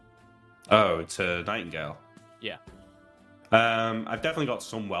 Oh, to Nightingale. Yeah. I've definitely got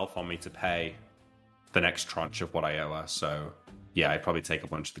some wealth on me to pay the next tranche of what I owe her. So, yeah, I'd probably take a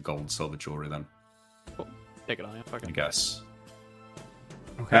bunch of the gold and silver jewelry then, Cool. Take it on you. Fuck I it. guess.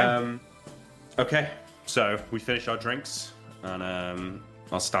 Okay. Okay, so we finish our drinks, and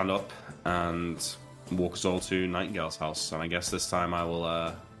I'll stand up and walk us all to Nightingale's house. And I guess this time I will.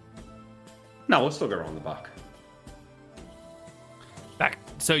 No, we'll still go around the back. Back.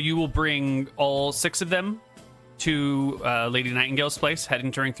 So you will bring all 6 of them to Lady Nightingale's place,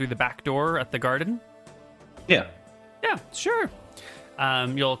 entering through the back door at the garden. Yeah. Yeah, sure.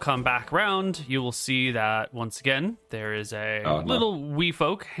 You'll come back around. You will see that once again there is a little wee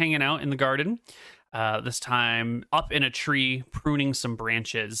folk hanging out in the garden. This time up in a tree, pruning some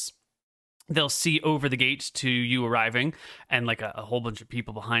branches. They'll see over the gate to you arriving, and like a whole bunch of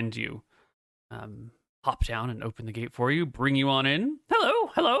people behind you hop down and open the gate for you, bring you on in. Hello,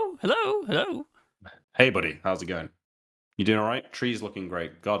 hello, hello, hello. Hey, buddy, how's it going? You doing all right? Tree's looking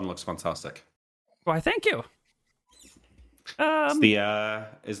great. Garden looks fantastic. Why, thank you.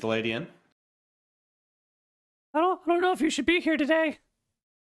 Is the lady in? I don't know if you should be here today.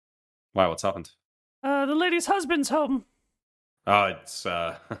 Why? What's happened? The lady's husband's home. Oh, it's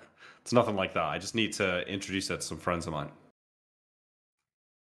it's nothing like that. I just need to introduce her to some friends of mine.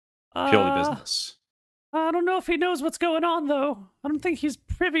 Purely business. I don't know if he knows what's going on, though. I don't think he's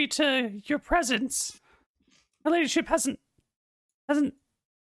privy to your presence. Her ladyship hasn't.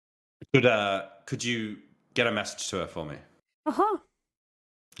 Could you get a message to her for me? Uh-huh.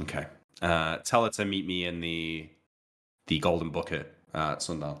 Okay. Tell her to meet me in the Golden Bucket at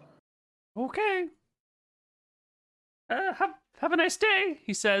sundown. Okay. Have a nice day,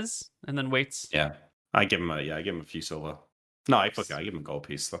 he says, and then waits. Yeah. I give him a few silver. No, I give him a gold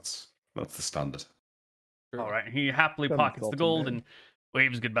piece. That's the standard. All right. He happily Some pockets the gold man. and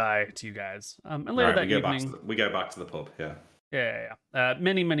waves goodbye to you guys. And later Alright, that we evening, go back to the pub. Yeah. yeah.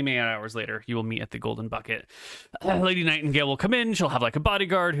 Many hours later, you will meet at the Golden Bucket. Lady Nightingale will come in. She'll have like a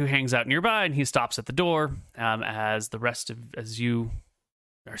bodyguard who hangs out nearby, and he stops at the door. As you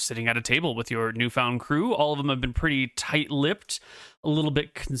are sitting at a table with your newfound crew, all of them have been pretty tight-lipped, a little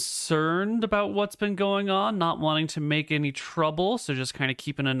bit concerned about what's been going on, not wanting to make any trouble, so just kind of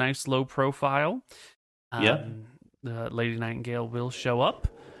keeping a nice low profile. Lady Nightingale will show up,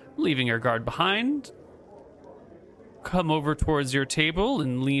 leaving her guard behind. Come over towards your table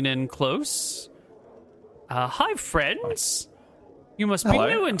and lean in close. Hi, friends. You must be Hello.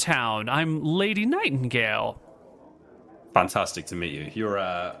 new in town. I'm Lady Nightingale. Fantastic to meet you.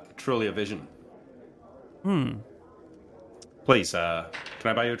 You're truly a vision. Please, can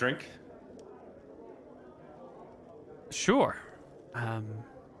I buy you a drink? Sure.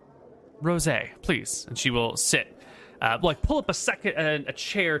 Rosé, please. And she will sit. Pull up a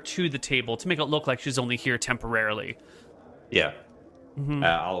chair to the table to make it look like she's only here temporarily. Yeah.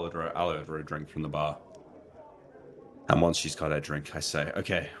 I'll order a drink from the bar. And once she's got her drink, I say,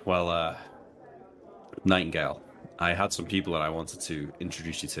 okay, well, Nightingale, I had some people that I wanted to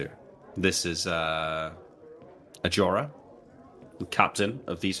introduce you to. This is Ajora, the captain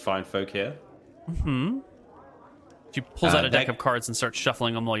of these fine folk here. She pulls out a deck they- of cards and starts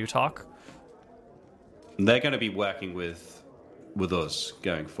shuffling them while you talk. They're going to be working with us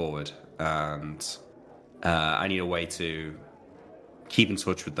going forward, and I need a way to keep in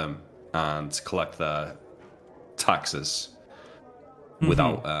touch with them and collect their taxes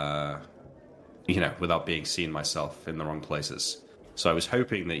without, without being seen myself in the wrong places. So I was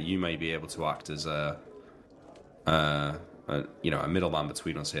hoping that you may be able to act as a middleman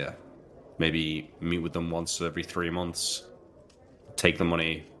between us here. Maybe meet with them once every 3 months, take the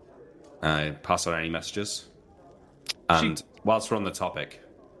money, pass on any messages. And whilst we're on the topic,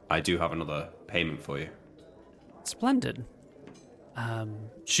 I do have another payment for you. Splendid.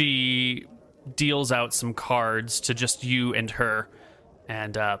 She deals out some cards to just you and her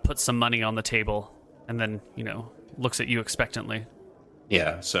and puts some money on the table and then, looks at you expectantly.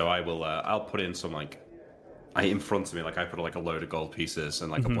 Yeah, so I will. I'll put in some in front of me, I put a load of gold pieces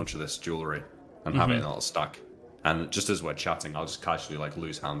and a bunch of this jewelry, and have it in a little stack. And just as we're chatting, I'll just casually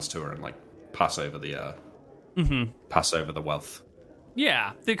lose hands to her and pass over the wealth.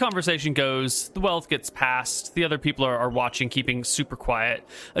 Yeah, the conversation goes, the wealth gets passed, the other people are watching, keeping super quiet.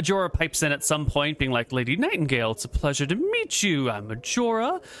 Ajora pipes in at some point, being like, Lady Nightingale, it's a pleasure to meet you. I'm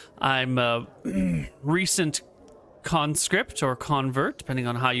Ajora. I'm a recent conscript or convert, depending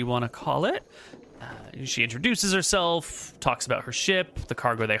on how you want to call it. She introduces herself, talks about her ship, the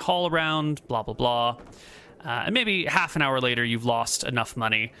cargo they haul around, blah, blah, blah. And maybe half an hour later, you've lost enough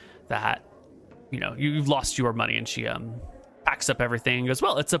money that, you've lost your money, and she packs up everything and goes,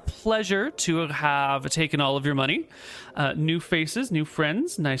 well, it's a pleasure to have taken all of your money. New faces, new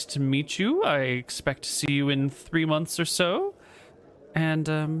friends, nice to meet you. I expect to see you in 3 months or so.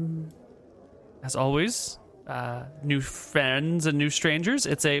 And as always, new friends and new strangers,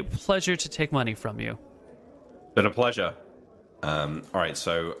 it's a pleasure to take money from you. Been a pleasure. All right,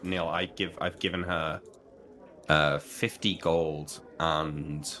 so Neil, I've given her 50 gold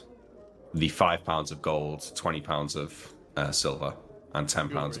and the £5 of gold, £20 of silver, and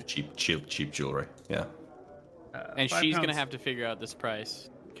 £10 of cheap jewelry. Yeah. And she's going to have to figure out this price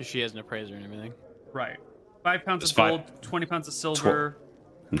because she has an appraiser and everything. Right. £5 It's of gold, 20 pounds of silver.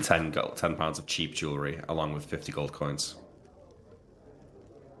 And £10 of cheap jewelry, along with 50 gold coins.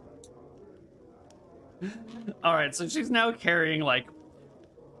 All right, so she's now carrying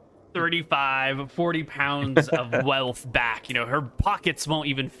 35, 40 pounds of wealth back. Her pockets won't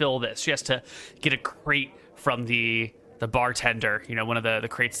even fill this. She has to get a crate from the bartender, one of the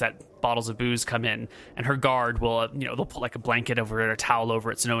crates that bottles of booze come in, and her guard will, they'll put a blanket over it or a towel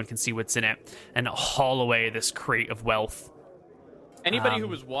over it so no one can see what's in it, and haul away this crate of wealth. Anybody who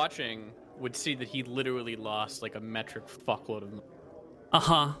was watching would see that he literally lost a metric fuckload of money.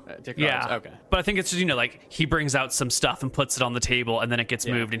 Yeah. Okay. But I think it's just, he brings out some stuff and puts it on the table, and then it gets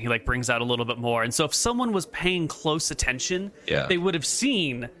moved, and he brings out a little bit more. And so if someone was paying close attention, they would have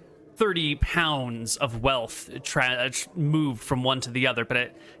seen 30 pounds of wealth moved from one to the other, but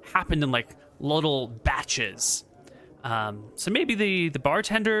it happened in little batches. So maybe the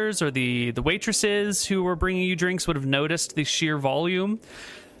bartenders or the waitresses who were bringing you drinks would have noticed the sheer volume,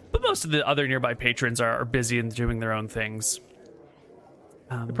 but most of the other nearby patrons are busy and doing their own things.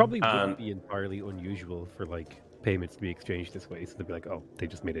 It probably wouldn't be entirely unusual for payments to be exchanged this way, so they'd be like, oh, they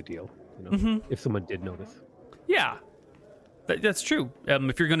just made a deal, if someone did notice. Yeah. That's true.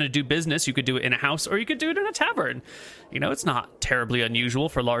 If you're going to do business, you could do it in a house or you could do it in a tavern. It's not terribly unusual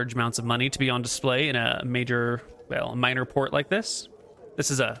for large amounts of money to be on display in a minor port like this.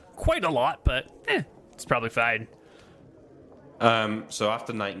 This is quite a lot, but it's probably fine. So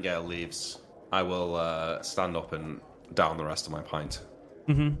after Nightingale leaves, I will stand up and down the rest of my pint.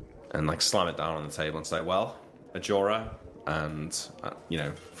 And slam it down on the table and say, well, Ajora and,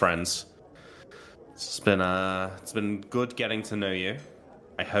 friends, it's been good getting to know you.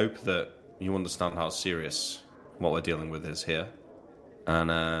 I hope that you understand how serious what we're dealing with is here.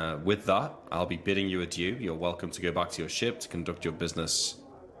 And with that, I'll be bidding you adieu. You're welcome to go back to your ship to conduct your business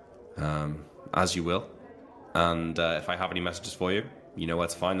as you will. And if I have any messages for you, you know where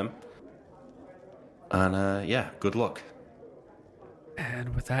to find them. And good luck.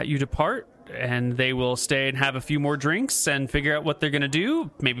 And with that, you depart, and they will stay and have a few more drinks and figure out what they're going to do,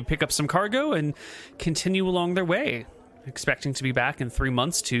 maybe pick up some cargo and continue along their way, expecting to be back in 3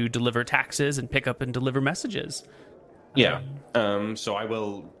 months to deliver taxes and pick up and deliver messages. Yeah. So I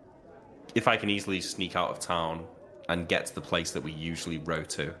will, if I can easily sneak out of town and get to the place that we usually row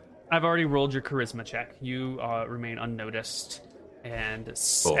to. I've already rolled your charisma check. You remain unnoticed and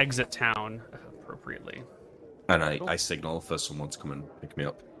exit town appropriately. And I signal for someone to come and pick me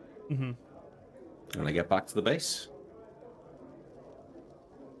up. And I get back to the base.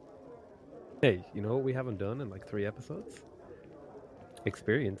 Hey, you know what we haven't done in like 3 episodes?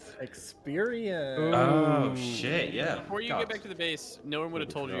 Experience. Experience. Oh shit! Yeah. Before you God. get back to the base, no one would have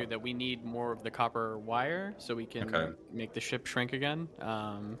told you that we need more of the copper wire so we can make the ship shrink again.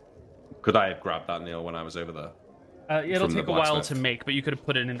 Could I have grabbed that, Neil, when I was over there? It'll From the take a while to blacksmith. make, but you could have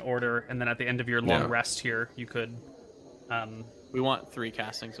put it in order, and then at the end of your long rest here, you could. We want 3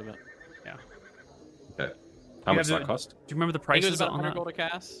 castings of it. Yeah. Okay. How You much does have that to- cost? Do you remember the I think it was prices about on 100 that? gold a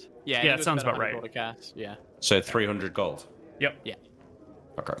cast. Yeah, I Yeah, think it was sounds about 100 right. Gold a cast. Yeah. So 300 gold. Yep. Yeah.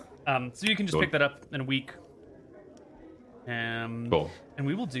 Okay. So you can just Cool. pick that up in a week. Cool. And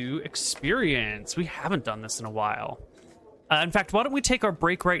we will do experience. We haven't done this in a while. In fact, why don't we take our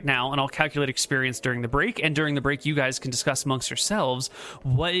break right now, and I'll calculate experience during the break. And during the break, you guys can discuss amongst yourselves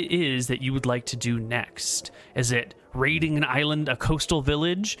what it is that you would like to do next. Is it raiding an island, a coastal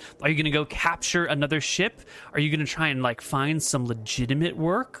village? Are you going to go capture another ship? Are you going to try and find some legitimate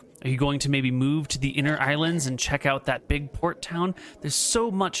work? Are you going to maybe move to the inner islands and check out that big port town? There's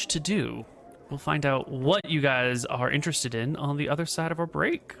so much to do. We'll find out what you guys are interested in on the other side of our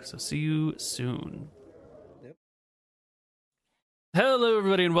break. So see you soon. Hello,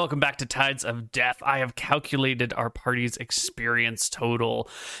 everybody, and welcome back to Tides of Death. I have calculated our party's experience total,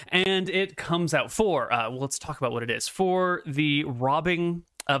 and it comes out for, let's talk about what it is. For the robbing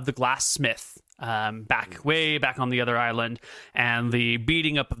of the glassmith, way back on the other island, and the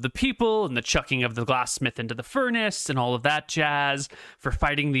beating up of the people, and the chucking of the glassmith into the furnace, and all of that jazz, for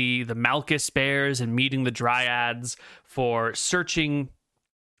fighting the Malchus bears and meeting the dryads, for searching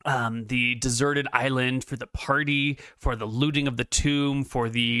the deserted island, for the party, for the looting of the tomb, for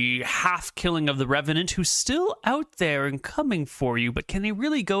the half killing of the revenant who's still out there and coming for you, but can they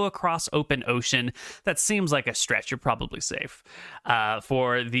really go across open ocean? That seems like a stretch. You're probably safe.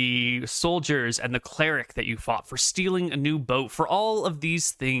 For the soldiers and the cleric that you fought, for stealing a new boat, for all of these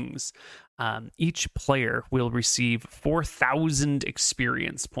things, each player will receive 4,000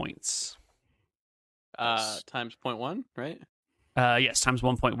 experience points. Times 0.1, right? Yes, times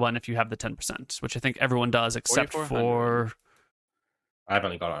 1.1 if you have the 10%, which I think everyone does except 4,400. for... I've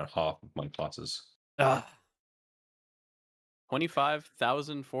only got on half of my classes.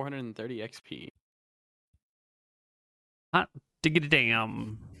 25,430 XP. Hot diggity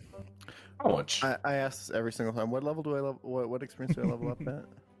damn. How much? I ask this every single time. What level do I level? What experience do I level up at?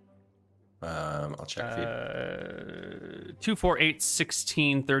 I'll check for you. 2, 4, 8,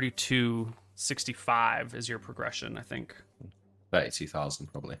 16, 32, 65 is your progression, I think. 32,000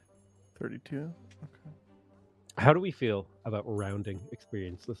 probably. 32. How do we feel about rounding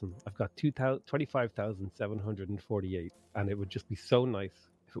experience? Listen, I've got 25,748, and it would just be so nice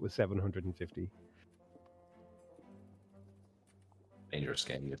if it was 750. Dangerous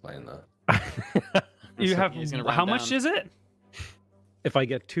game you're playing there. You have... He's gonna How round much down. is it? If I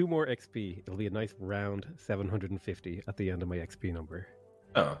get 2 more XP, it'll be a nice round 750 at the end of my XP number.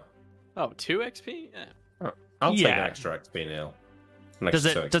 Oh. Oh, 2 XP? Yeah. I'll take an Yeah. extra XP, Neil. Does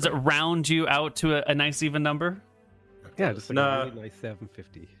it round you out to a nice even number? Yeah, just like No. a really nice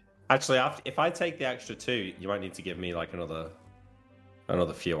 750. Actually, if I take the extra 2, you might need to give me like another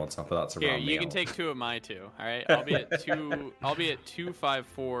few on top of that to Here, round me you can out. take 2 of my 2. All right, I'll be at 2. I'll be at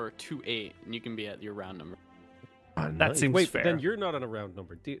 25428, and you can be at your round number. That seems Wait, fair. then you're not on a round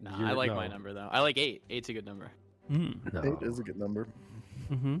number. Nah, I like my number though. I like 8. 8's a good number. Mm. No. 8 is a good number.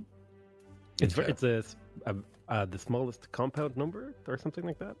 Mm-hmm. It's Okay. it's the smallest compound number or something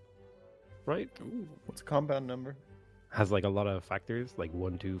like that, right? Ooh. What's a compound number? Has like a lot of factors, like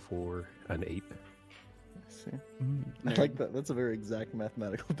 1, 2, 4, and 8. I see. Mm. I like that. That's a very exact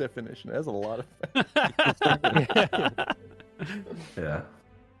mathematical definition. It has a lot of. Yeah.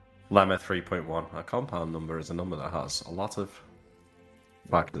 Lemma 3.1. A compound number is a number that has a lot of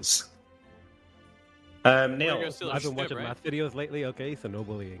factors. We're Neil, gonna steal a I've been ship, watching right? math videos lately. Okay, so no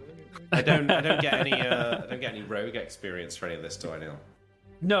bullying. I don't get any rogue experience for any of this, do I, Neil?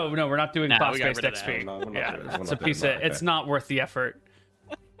 No, we're not doing Nah, we got class-based rid of that. XP. No, we're not Yeah, doing that. We're it's not a piece doing of... that, It's okay. not worth the effort.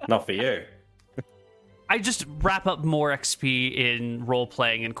 Not for you. I just wrap up more XP in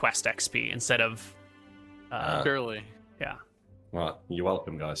role-playing and quest XP instead of... Surely. yeah. Well, you're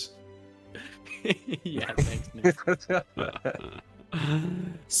welcome, guys. Yeah, thanks, Nick.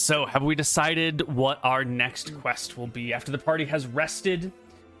 So, have we decided what our next quest will be after the party has rested,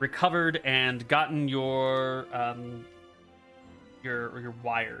 recovered, and gotten your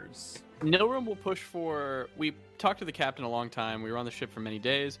wires? Nilrim will push for. We talked to the captain a long time. We were on the ship for many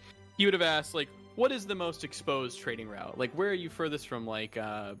days. He would have asked, like, what is the most exposed trading route? Like, where are you furthest from, like,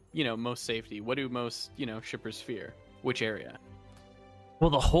 most safety? What do most, shippers fear? Which area? Well,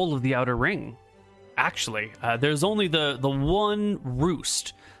 the whole of the Outer Ring. Actually, there's only the one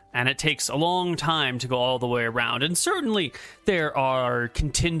roost and it takes a long time to go all the way around. And certainly there are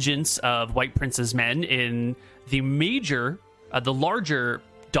contingents of White Prince's men in the larger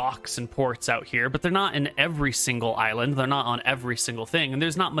docks and ports out here, but they're not in every single island. They're not on every single thing, and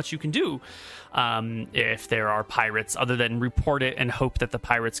there's not much you can do if there are pirates other than report it and hope that the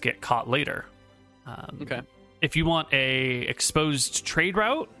pirates get caught later. Okay. If you want a exposed trade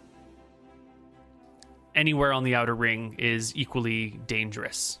route, anywhere on the outer ring is equally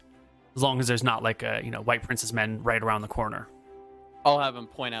dangerous, as long as there's not like a White Prince's men right around the corner. I'll have him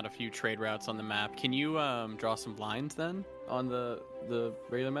point out a few trade routes on the map. Can you draw some lines then on the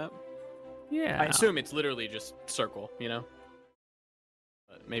regular map? Yeah. I assume it's literally just circle,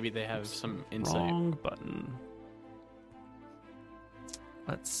 But maybe they have some insight. Wrong button.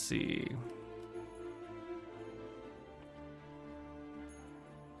 Let's see.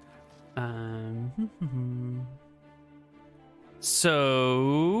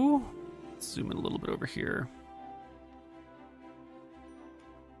 So, let's zoom in a little bit over here.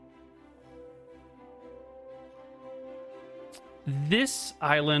 This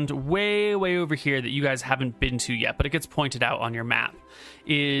island way over here that you guys haven't been to yet, but it gets pointed out on your map,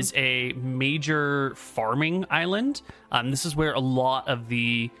 is a major farming island. This is where a lot of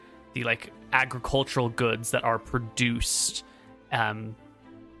the like agricultural goods that are produced on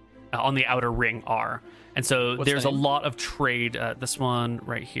the outer ring are. And so there's a lot of trade. This one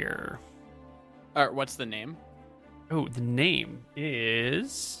right here. What's the name? Oh, the name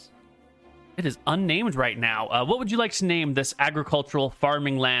is... It is unnamed right now. What would you like to name this agricultural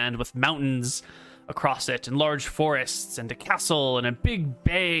farming land with mountains across it and large forests and a castle and a big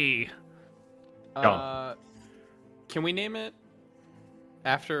bay? Can we name it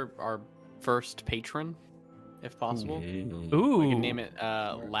after our first patron, if possible? Ooh. We can name it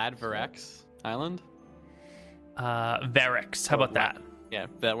Lawbringer Island. Varix. How about that? Yeah,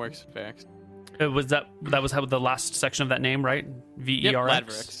 that works. Varix. That was how the last section of that name, right? VERX. Yep,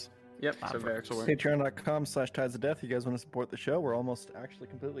 Lawbringer. Yep, so Varix will work. Patreon.com/Tides of Death. You guys want to support the show? We're almost actually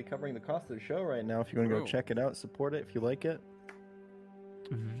completely covering the cost of the show right now. If you want to go check it out, support it if you like it.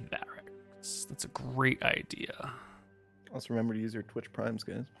 Varix. That's a great idea. Also remember to use your Twitch Primes,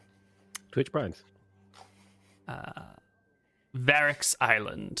 guys. Twitch Primes. Varix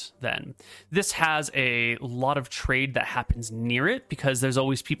Island, then. This has a lot of trade that happens near it because there's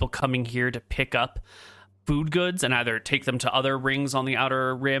always people coming here to pick up food goods and either take them to other rings on the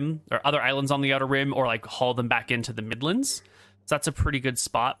outer rim or other islands on the outer rim or like haul them back into the Midlands. So that's a pretty good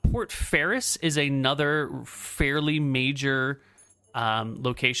spot. Port Ferris is another fairly major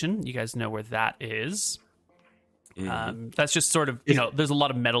location. You guys know where that is. That's just sort of, there's a lot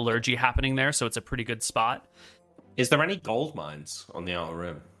of metallurgy happening there, so it's a pretty good spot. Is there any gold mines on the outer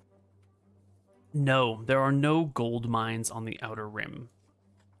rim? No, there are no gold mines on the outer rim.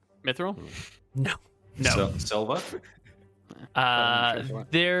 Mithril? No. Silver?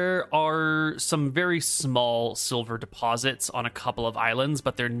 There are some very small silver deposits on a couple of islands,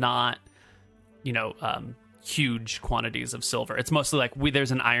 but they're not, huge quantities of silver. It's mostly like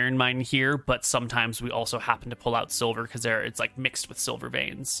there's an iron mine here, but sometimes we also happen to pull out silver because it's like mixed with silver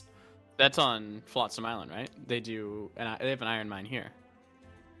veins. That's on Flotsam Island, right? They have an iron mine here.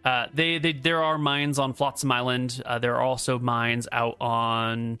 There are mines on Flotsam Island. There are also mines out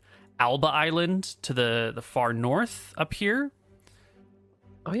on Alba Island to the far north up here.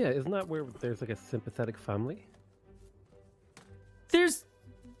 Oh yeah, isn't that where there's like a sympathetic family? There's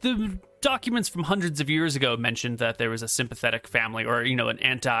the documents from hundreds of years ago mentioned that there was a sympathetic family or an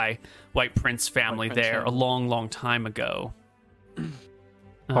anti-White Prince family there a long time ago.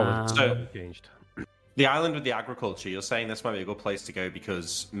 So Changed. the island with the agriculture, you're saying this might be a good place to go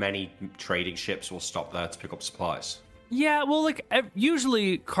because many trading ships will stop there to pick up supplies. Yeah, well,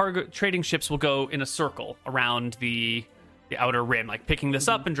 usually trading ships will go in a circle around the outer rim, like picking this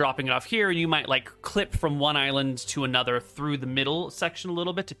up and dropping it off here, and you might clip from one island to another through the middle section a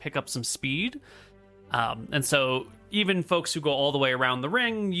little bit to pick up some speed. And so even folks who go all the way around the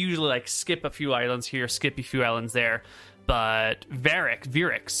ring usually skip a few islands here, skip a few islands there. But Varix,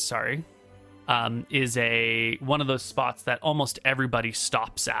 is one of those spots that almost everybody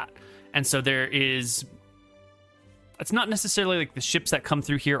stops at. And so it's not necessarily the ships that come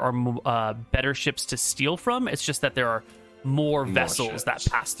through here are better ships to steal from. It's just that there are more vessels that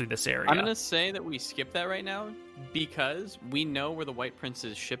pass through this area. I'm going to say that we skip that right now because we know where the White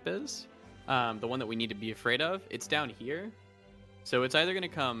Prince's ship is. The one that we need to be afraid of. It's down here. So it's either going to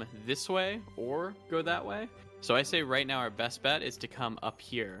come this way or go that way. So I say right now our best bet is to come up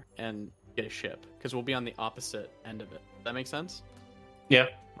here and get a ship because we'll be on the opposite end of it. Does that make sense? Yeah.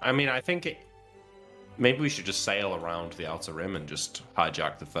 I mean, I think maybe we should just sail around the outer rim and just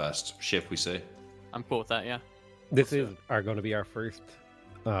hijack the first ship we see. I'm cool with that. Yeah. This is going to be our first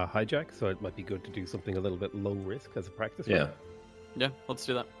hijack, so it might be good to do something a little bit low risk as a practice run. Yeah. Let's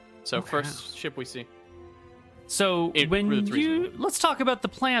do that. So Okay. first ship we see. So let's talk about the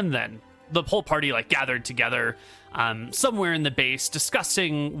plan then. The whole party gathered together somewhere in the base,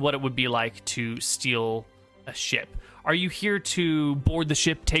 discussing what it would be like to steal a ship. Are you here to board the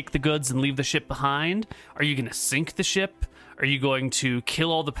ship, take the goods, and leave the ship behind? Are you going to sink the ship? Are you going to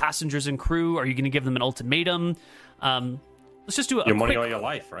kill all the passengers and crew? Are you going to give them an ultimatum? Let's just do your money or your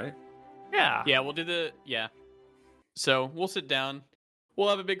life, right? Yeah. Yeah, we'll do So we'll sit down. We'll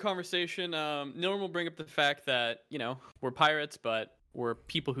have a big conversation. Norm will bring up the fact that, we're pirates, but we're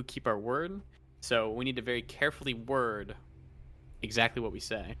people who keep our word. So we need to very carefully word exactly what we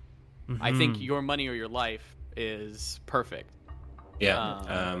say. Mm-hmm. I think your money or your life is perfect.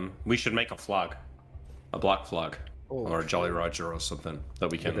 Yeah. We should make a flag. A black flag. Or a Jolly Roger or something that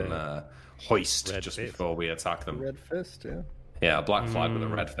we can hoist just before we attack them. Red fist, yeah. Yeah, a black flag with a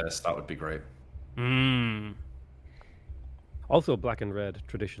red fist. That would be great. Also, black and red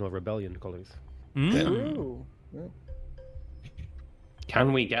traditional rebellion colors. Ooh. Yeah.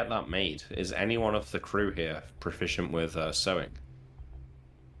 Can we get that made? Is anyone of the crew here proficient with sewing?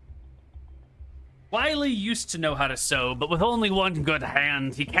 Wiley used to know how to sew, but with only one good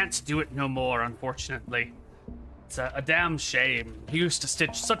hand, he can't do it no more, unfortunately. It's a damn shame. He used to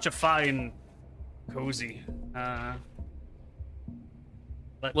stitch such a fine cozy.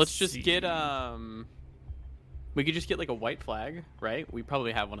 Let's just get we could just get a white flag, right? We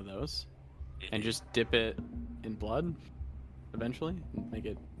probably have one of those, and just dip it in blood eventually. Make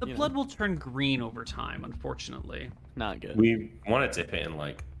it. The blood will turn green over time, unfortunately. Not good. We want to dip it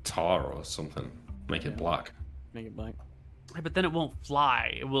in tar or something. Make it black. Make it black. But then it won't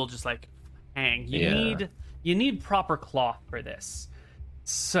fly. It will just hang. You need proper cloth for this.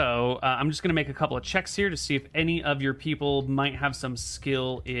 So I'm just going to make a couple of checks here to see if any of your people might have some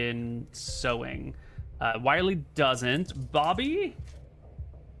skill in sewing. Wiley doesn't. Bobby?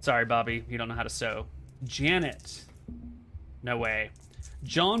 Sorry, Bobby. You don't know how to sew. Janet? No way.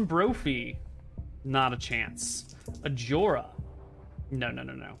 John Brophy? Not a chance. Ajora? No.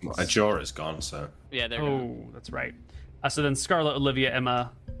 Ajora's gone, so... Yeah, they're Oh, that's right. So then Scarlett, Olivia,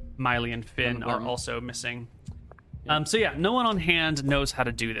 Emma, Miley, and Finn are also missing. So yeah, no one on hand knows how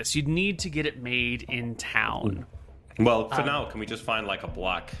to do this. You'd need to get it made in town. Well, for now, can we just find a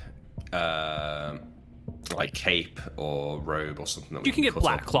black, cape or robe or something that we You can get cut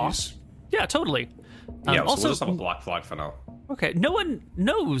black up cloth. use? Yeah, totally. Yeah, so also, we'll just have a black flag for now. okay, no one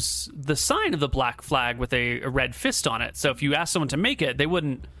knows the sign of the black flag with a red fist on it. So if you ask someone to make it, they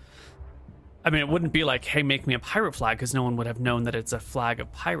wouldn't. I mean, it wouldn't be like, "Hey, make me a pirate flag," because no one would have known that it's a flag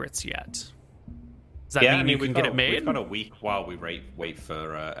of pirates yet. Does that mean you can get it made? We've got a week while we wait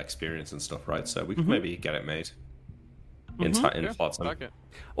for experience and stuff, right? So we could maybe get it made in Flotsam. Okay.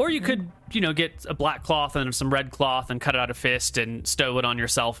 Or you could, get a black cloth and some red cloth and cut it out a fist and stow it on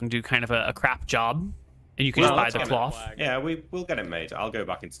yourself and do kind of a crap job. And you can just buy the cloth. Yeah, we'll get it made. I'll go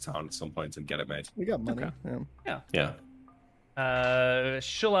back into town at some point and get it made. We got money. Okay. Yeah.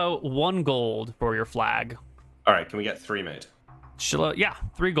 Shill out 1 gold for your flag. All right, can we get 3 made? Shill out,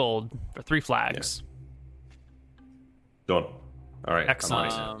 3 gold for 3 flags. Done. All right.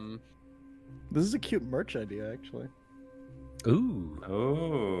 Excellent. This is a cute merch idea, actually. Ooh.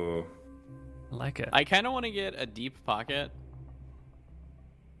 Oh. I like it. I kind of want to get a deep pocket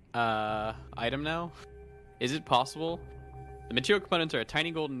item now. Is it possible? The material components are a tiny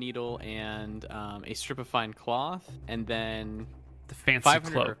golden needle and a strip of fine cloth, and then The fancy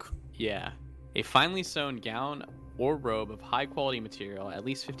 500 cloak. Yeah, a finely sewn gown or robe of high quality material, at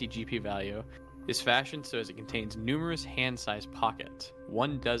least 50 GP value, is fashioned so as it contains numerous hand-sized pockets.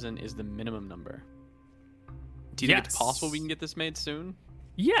 1 dozen is the minimum number. Do you think it's possible we can get this made soon?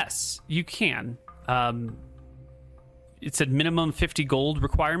 Yes, you can. It said minimum 50 gold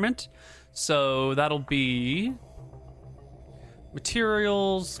requirement. So that'll be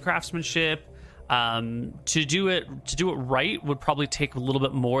materials, craftsmanship. To do it right would probably take a little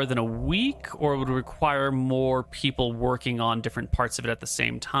bit more than a week, or it would require more people working on different parts of it at the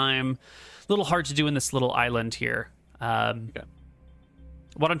same time. A little hard to do in this little island here. Okay.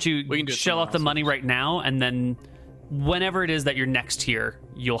 Why don't you shell out the money right now, and then whenever it is that you're next here,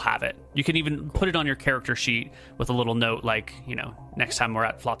 you'll have it. You can even put it on your character sheet with a little note like, next time we're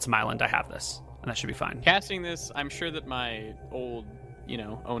at Flotsam Island, I have this. And that should be fine. Casting this, I'm sure that my old,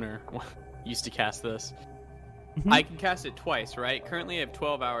 owner used to cast this. Mm-hmm. I can cast it twice, right? Currently I have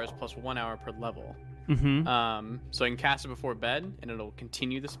 12 hours plus 1 hour per level. Mm-hmm. So I can cast it before bed, and it'll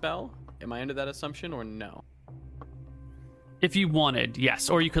continue the spell, Am I under that assumption or no? If you wanted, yes.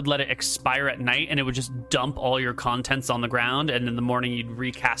 Or you could let it expire at night and it would just dump all your contents on the ground, and in the morning you'd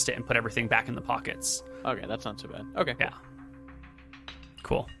recast it and put everything back in the pockets. Okay, that's not too bad. Okay, Yeah.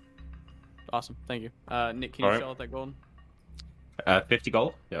 Cool. awesome. Thank you. Nick, can you All right. shell out that gold? 50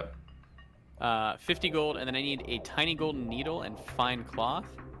 gold? Yeah. 50 gold, and then I need a tiny golden needle and fine cloth,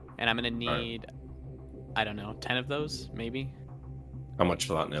 and I'm gonna need, I don't know, 10 of those, maybe. How much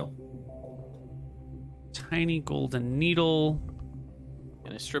for that, Neil? Tiny golden needle.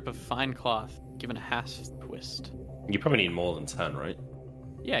 And a strip of fine cloth, given a half twist. You probably need more than 10, right?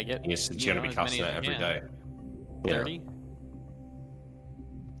 Yeah, I get. You're going to be as casting many it as I every can. day. Yeah. 30.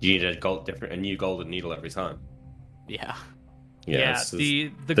 You need a new golden needle every time. Yeah. Yeah, it's-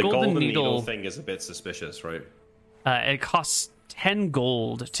 the the golden needle thing is a bit suspicious, right? it costs 10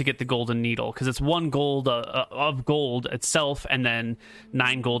 gold to get the golden needle, because it's 1 gold of gold itself, and then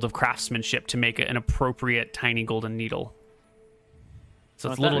 9 gold of craftsmanship to make it an appropriate tiny golden needle. So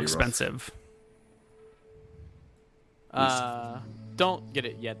it's a little That'd be rough. expensive. Don't get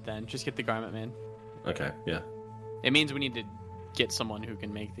it yet then. Just get the garment, man. Okay, yeah. It means we need to get someone who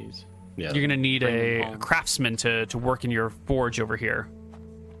can make these. Yeah. You're gonna need Bring them a home. craftsman to work in your forge over here.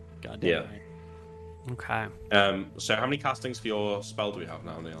 God damn Yeah. right. Okay. So how many castings for your spell do we have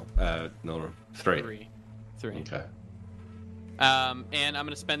now, Neil? Nilram? 3. 3. Okay. And I'm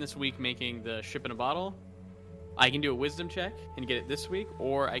gonna spend this week making the ship in a bottle. I can do a wisdom check and get it this week,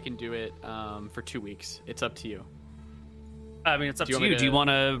 or I can do it for 2 weeks. It's up to you. I mean, it's up Do you to want you. me Do you to want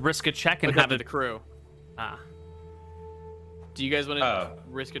to risk a check and Look up have to it? the crew. Ah. Do you guys want to Oh.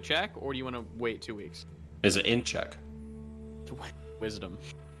 risk a check, or do you want to wait 2 weeks? Is it in check? Wisdom,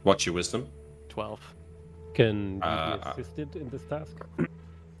 What's your wisdom? 12. Can you be Uh, assisted in this task?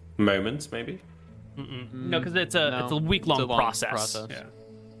 Moments, maybe? No, because it's a No, week long it's a long process. process. Yeah.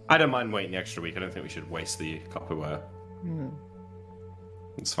 I don't mind waiting the extra week. I don't think we should waste the copperware.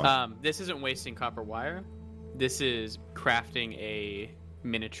 It's fine. This isn't wasting copper wire. This is crafting a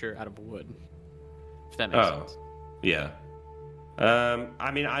miniature out of wood. If that makes Oh. sense. Yeah.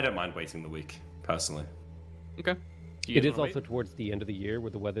 I mean, I don't mind waiting the week, personally. Okay. Do you It guys is wanna also wait? towards the end of the year where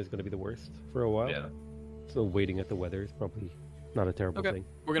the weather's going to be the worst for a while. Yeah. So waiting at the weather is probably not a terrible Okay. thing.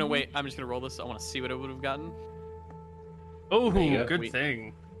 We're gonna wait. I'm just gonna roll this. I want to see what it would have gotten. Oh, There you go. good We-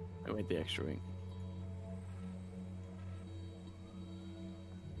 thing. I wait the extra week.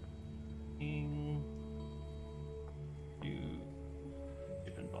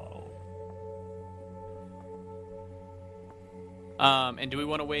 And do we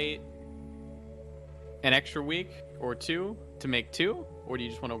want to wait an extra week or 2 to make 2, or do you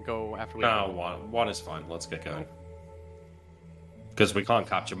just want to go after we? No, one is fine. Let's get going. Because we can't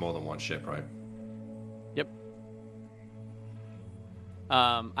capture more than one ship, right? Yep.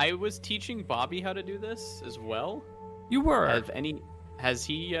 I was teaching Bobby how to do this as well. You were. Has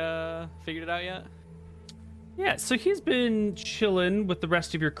he figured it out yet? Yeah, so he's been chilling with the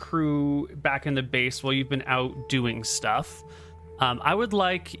rest of your crew back in the base while you've been out doing stuff. I would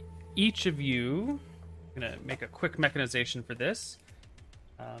like each of you. I'm gonna make a quick mechanization for this.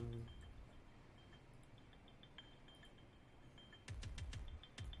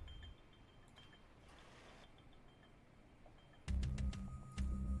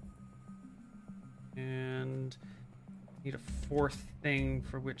 And need a 4th thing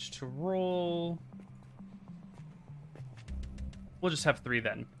for which to roll. We'll just have 3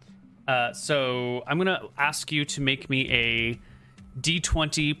 then. So I'm gonna ask you to make me a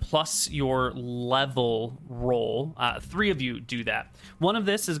D20 plus your level roll. 3 of you do that. One of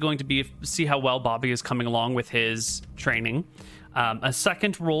this is going to be see how well Bobby is coming along with his training. A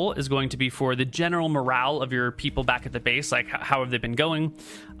second roll is going to be for the general morale of your people back at the base. Like, how have they been doing?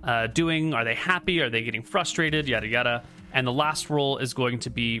 Are they happy? Are they getting frustrated? Yada yada. And the last roll is going to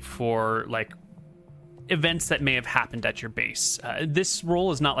be for like events that may have happened at your base. This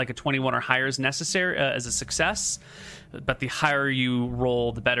roll is not like a 21 or higher is necessary as a success, but the higher you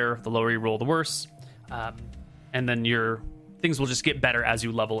roll, the better. The lower you roll, the worse. And then your things will just get better as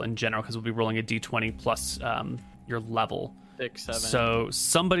you level in general, because we'll be rolling a d20 plus your level. 6, 7. So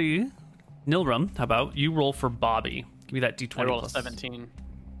somebody, Nilram, how about you roll for Bobby? Give me that d20. I rolled a plus. 17.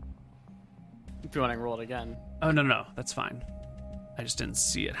 If you want to roll it again. Oh, no, that's fine. I just didn't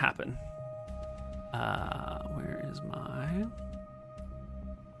see it happen. Where is my...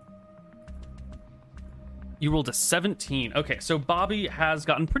 You rolled a 17. Okay, so Bobby has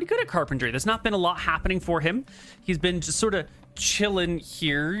gotten pretty good at carpentry. There's not been a lot happening for him. He's been just sort of chilling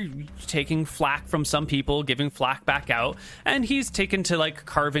here, taking flack from some people, giving flack back out, and he's taken to like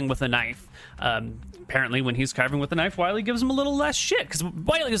carving with a knife. Apparently, when he's carving with a knife, Wiley gives him a little less shit because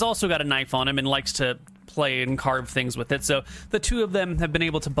Wiley has also got a knife on him and likes to play and carve things with it. So the two of them have been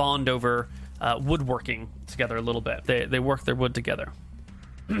able to bond over woodworking together a little bit. They work their wood together.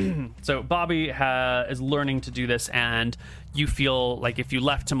 So Bobby is learning to do this, and you feel like if you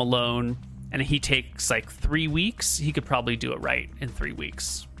left him alone and he takes like 3 weeks, he could probably do it right in 3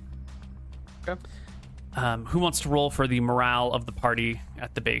 weeks. Okay. Who wants to roll for the morale of the party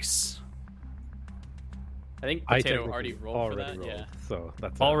at the base? I think I Potato technically already rolled for that. rolled, Yeah. so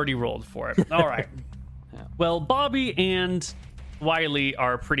that's Already rolled for it. All right. Yeah. Well, Bobby and Wiley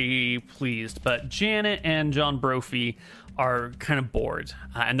are pretty pleased, but Janet and John Brophy are kind of bored,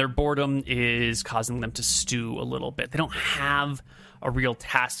 and their boredom is causing them to stew a little bit. They don't have a real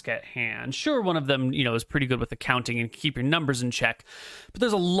task at hand. Sure, one of them, is pretty good with accounting and keep your numbers in check, but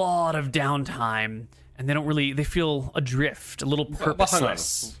there's a lot of downtime, and they feel adrift, a little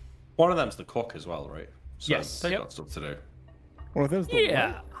purposeless. One of them's the cook as well, right? So Yes. They Yep. got stuff to do. One of them's the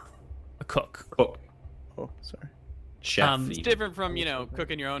Yeah. what? A cook. Cook. Oh, sorry. Chef. It's It's different from,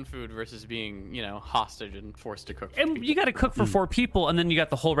 cooking your own food versus being, hostage and forced to cook for And people. you got to cook for 4 people, and then you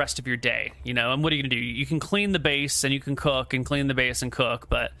got the whole rest of your day, And what are you going to do? You can clean the base, and you can cook, and clean the base and cook,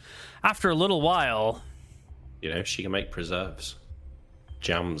 but after a little while... She can make preserves.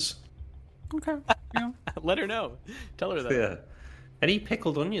 Jams. Okay. Let her know. Tell her that. Yeah. Any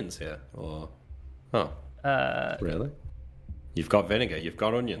pickled onions here? Or... Oh. Really? You've got vinegar, you've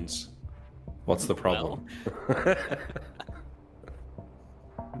got onions. What's the problem?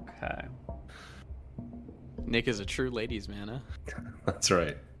 Okay. Nick is a true ladies' man, huh? That's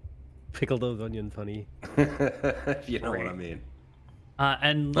right. Pickle those onions, honey. You know what I mean.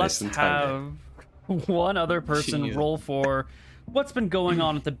 And Nice let's and have one other person Jeez. roll for what's been going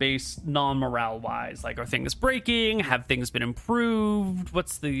on at the base non-morale wise. Like, are things breaking? Have things been improved?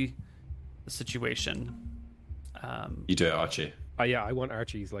 What's the situation? You do it, Archie. Yeah, I want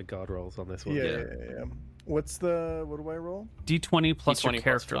Archie's like god rolls on this one. Yeah. What do I roll? D20 plus your D20 plus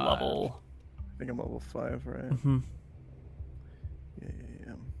character 5. level. I think I'm level 5, right? Mm-hmm.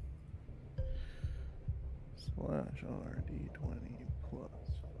 Yeah. Slash RD20 plus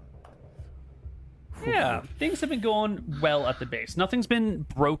 5. Yeah, things have been going well at the base. Nothing's been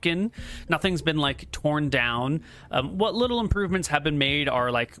broken. Nothing's been like torn down. What little improvements have been made are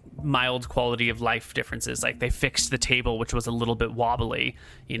like mild quality of life differences. Like they fixed the table, which was a little bit wobbly,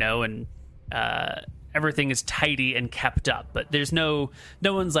 and everything is tidy and kept up. But there's no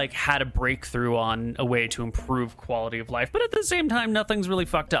one's like had a breakthrough on a way to improve quality of life. But at the same time, nothing's really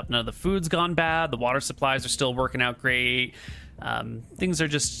fucked up. None of the food's gone bad. The water supplies are still working out great. Things are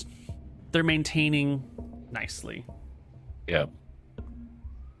just... They're maintaining nicely. Yeah.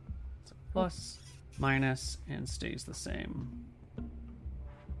 Plus, minus, and stays the same.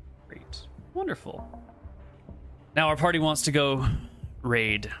 Great. Wonderful. Now our party wants to go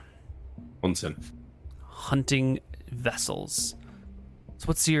raid. Hunting vessels. So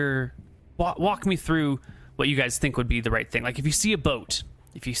what's your... Walk me through what you guys think would be the right thing. Like, if you see a boat,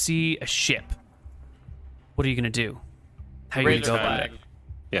 if you see a ship, what are you going to do? How are you going Raid to go or about flag. it?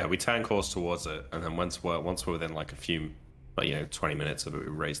 Yeah, we turn course towards it, and then once we're within like a few, 20 minutes of it, we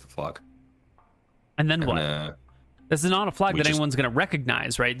raise the flag. And then what? And, This is not a flag we that just- anyone's going to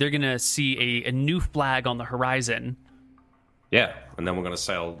recognize, right? They're going to see a new flag on the horizon. yeah, and then we're going to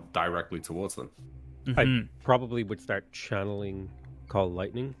sail directly towards them. I probably would start channeling Call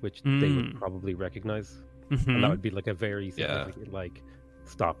Lightning, which they would probably recognize. And that would be like a very significant,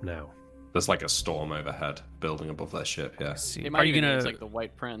 stop now. There's like a storm overhead building above their ship, yeah. See. They Are might you even going use to like the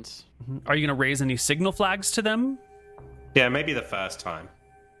White Prince. Are you going to raise any signal flags to them? Yeah, maybe the first time.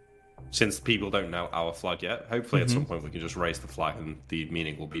 Since people don't know our flag yet, hopefully at some point we can just raise the flag and the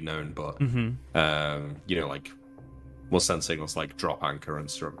meaning will be known. But, we'll send signals like drop anchor and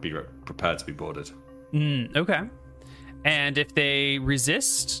sort of be prepared to be boarded. Okay. And if they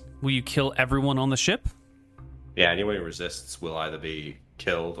resist, will you kill everyone on the ship? Yeah, anyone who resists will either be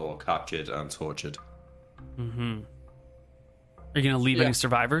killed or captured and tortured. Are you going to leave any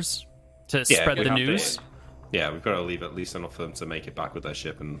survivors to spread we the have to. news? Yeah, we've got to leave at least enough for them to make it back with their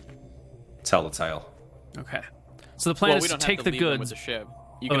ship and tell the tale. Okay. So the plan Well, is we to don't take have to the leave them with goods. the ship.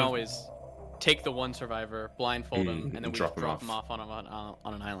 You can Oh. always take the one survivor, blindfold him, and then we drop just him drop off. him off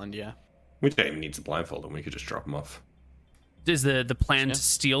on an island. Yeah. We don't even need to blindfold them, we could just drop them off. Is the plan Yeah. to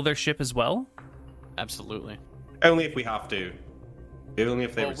steal their ship as well? Absolutely. Only if we have to. Only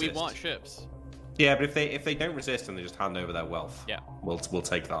if they Well, resist. we want ships. Yeah, but if they don't resist and they just hand over their wealth, Yeah. we'll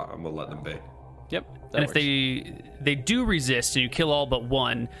take that and we'll let them be. Yep. And if they do resist and you kill all but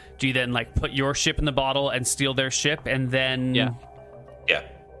one, do you then like put your ship in the bottle and steal their ship, and then Yeah. where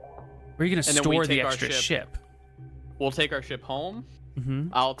are you going to And then we store the take our extra ship? We'll take our ship home. Mm-hmm.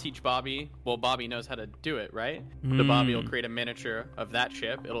 I'll teach Bobby. Well, Bobby knows how to do it, right? So Bobby will create a miniature of that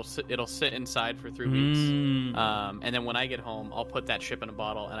ship. It'll sit inside for 3 weeks. And then when I get home, I'll put that ship in a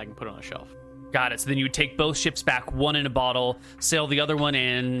bottle and I can put it on a shelf. Got it. So then you would take both ships back, one in a bottle, sail the other one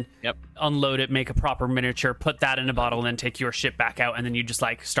in, Yep. unload it, make a proper miniature, put that in a bottle, and then take your ship back out, and then you just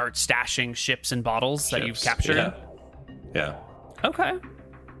like start stashing ships and bottles that you've captured. Yeah. Okay.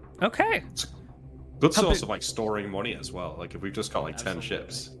 Good How source big- of like storing money as well. Like if we've just got like 10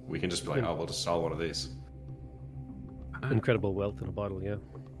 ships, we can just be like, oh, we'll just sell one of these. Incredible wealth in a bottle, yeah.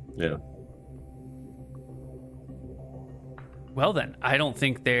 Yeah. Well then, I don't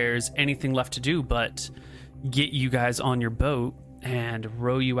think there's anything left to do but get you guys on your boat and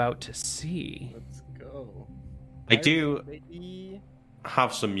row you out to sea. Let's go. I do Baby.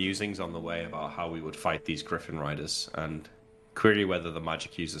 have some musings on the way about how we would fight these Griffin Riders and query whether the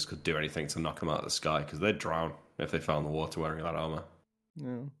magic users could do anything to knock them out of the sky, because they'd drown if they fell in the water wearing that armor.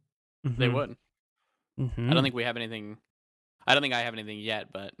 Yeah. They would. Mm-hmm. I don't think we have anything. I don't think I have anything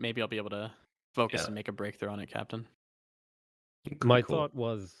yet, but maybe I'll be able to focus and make a breakthrough on it, Captain. My Cool. thought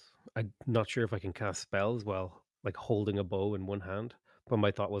was, I'm not sure if I can cast spells while like holding a bow in one hand, but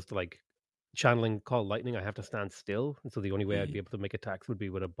my thought was to like channeling Call Lightning, I have to stand still, and so the only way I'd be able to make attacks would be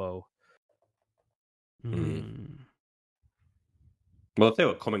with a bow. Well, if they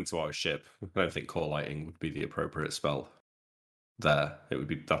were coming to our ship, I don't think Core Lighting would be the appropriate spell there. It would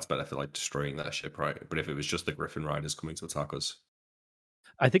be, that's better for like destroying their ship, right? But if it was just the Griffin Riders coming to attack us,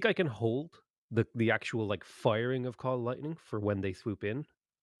 I think I can hold the actual like firing of Call Lightning for when they swoop in.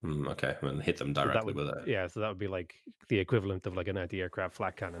 okay, and hit them So that directly would, with it. yeah, so that would be like the equivalent of like an anti-aircraft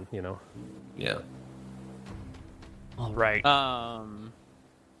flak cannon, you know? Yeah. All right.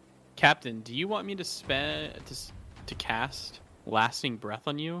 Captain, do you want me to cast Lasting Breath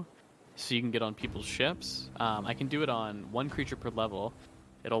on you so you can get on people's ships? I can do it on one creature per level.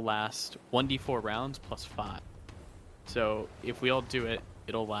 It'll last 1d4 rounds plus 5. So if we all do it,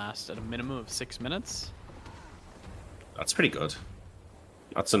 it'll last at a minimum of 6 minutes. That's pretty good.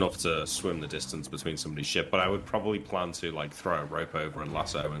 That's enough to swim the distance between somebody's ship, but I would probably plan to like throw a rope over and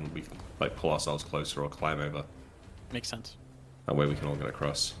lasso, and we can like pull ourselves closer or climb over. Makes sense. That way we can all get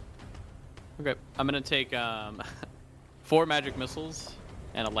across. Okay, I'm gonna take 4 magic missiles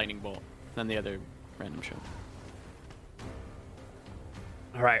and a lightning bolt, then the other random ship.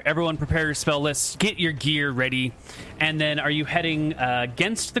 All right, everyone prepare your spell lists, get your gear ready, and then are you heading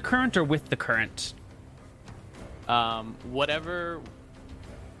against the current or with the current? Whatever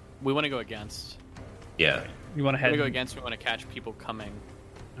we want to go against. Yeah. You want to We head? want to go against. We want to catch people coming.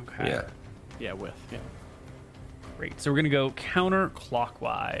 Okay. Yeah. Yeah, with. Yeah. Great. So we're gonna go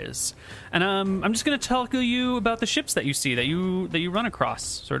counterclockwise, and I'm just gonna tell you about the ships that you see that you run across,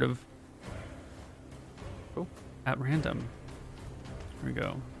 sort of. Cool. At random. Here we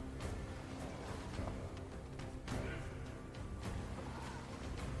go.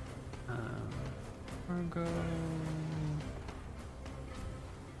 Cargo.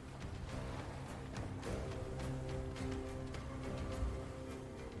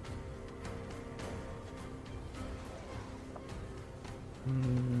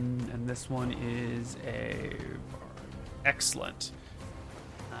 And this one is a excellent.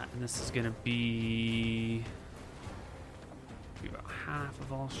 And this is going to be about half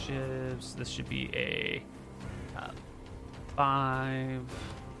of all ships. This should be a 5,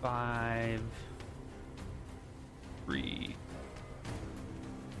 5, 3,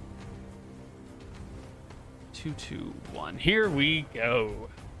 2, 2, 1. Here we go.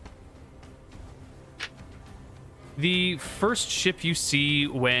 The first ship you see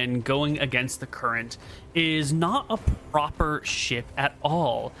when going against the current is not a proper ship at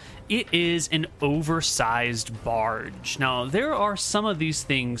all. It is an oversized barge. Now, there are some of these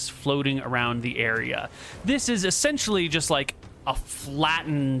things floating around the area. This is essentially just like a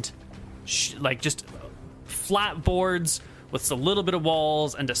flattened, just flat boards with a little bit of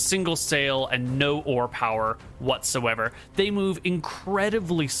walls and a single sail and no oar power whatsoever. They move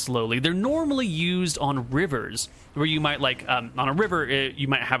incredibly slowly. They're normally used on rivers where you might on a river, you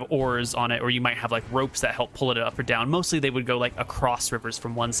might have oars on it, or you might have like ropes that help pull it up or down. Mostly they would go like across rivers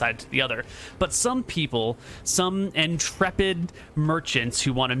from one side to the other. But some people, some intrepid merchants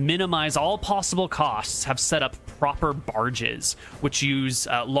who want to minimize all possible costs have set up proper barges, which use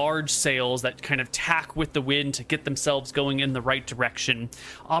large sails that kind of tack with the wind to get themselves going in the right direction.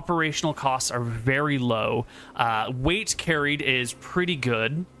 Operational costs are very low. Weight carried is pretty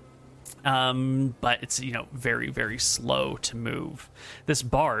good. but it's, very, very slow to move. This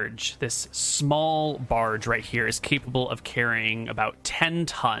barge, this small barge right here, is capable of carrying about 10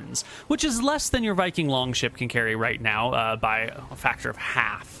 tons, which is less than your Viking longship can carry right now by a factor of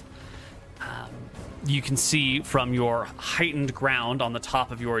half. You can see from your heightened ground on the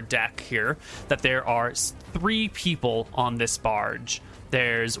top of your deck here that there are 3 people on this barge.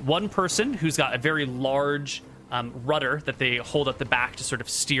 There's one person who's got a very large rudder that they hold at the back to sort of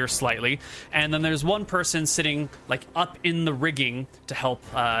steer slightly, and then there's one person sitting like up in the rigging to help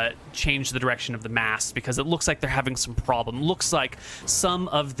change the direction of the mast, because it looks like they're having some problem. Looks like some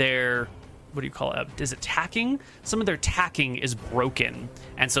of their, what do you call it? Is it tacking? Some of their tacking is broken,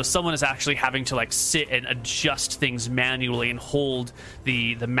 and so someone is actually having to like sit and adjust things manually and hold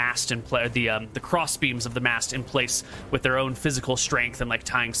the mast in place, the cross beams of the mast in place with their own physical strength, and like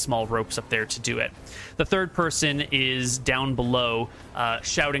tying small ropes up there to do it. The third person is down below,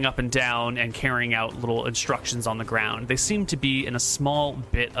 shouting up and down and carrying out little instructions on the ground. They seem to be in a small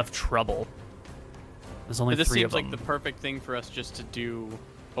bit of trouble. There's only 3 of them. This seems like the perfect thing for us just to do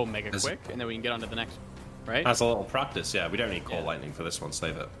Omega quick, and then we can get on to the next, right? As a little practice, yeah. We don't need Call Lightning for this one,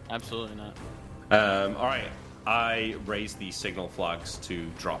 save it. Absolutely not. All right. I raise the signal flags to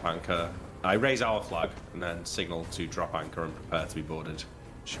drop anchor. I raise our flag and then signal to drop anchor and prepare to be boarded.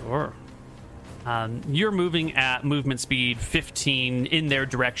 Sure. You're moving at movement speed 15 in their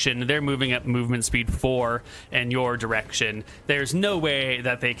direction. They're moving at movement speed 4 in your direction. There's no way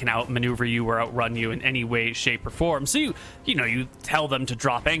that they can outmaneuver you or outrun you in any way, shape, or form. So you tell them to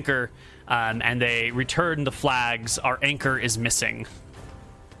drop anchor, and they return the flags. Our anchor is missing.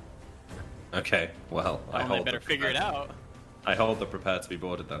 Okay, well, They better figure it out. I hold the prepare to be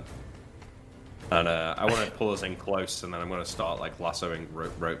boarded then. And I want to pull us in close, and then I'm going to start like lassoing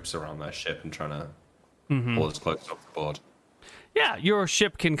ropes around their ship and trying to pull us close off the board. Yeah, your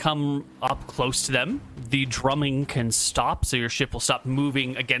ship can come up close to them. The drumming can stop, so your ship will stop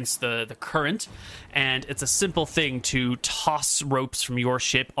moving against the current. And it's a simple thing to toss ropes from your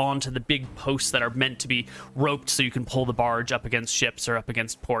ship onto the big posts that are meant to be roped so you can pull the barge up against ships or up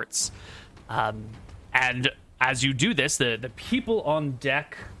against ports. And as you do this, the people on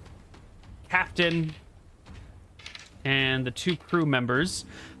deck, Captain and the 2 crew members,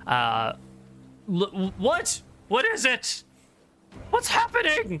 what? What is it? What's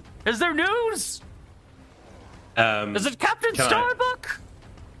happening? Is there news? Is it Captain Starbuck?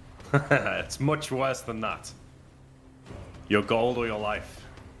 It's much worse than that. Your gold or your life.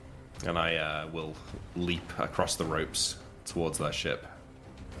 And I will leap across the ropes towards their ship.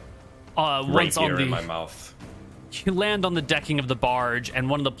 Once on in my mouth. You land on the decking of the barge, and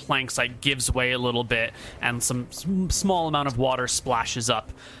one of the planks gives way a little bit, and some small amount of water splashes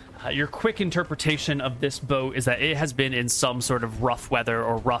up. Your quick interpretation of this boat is that it has been in some sort of rough weather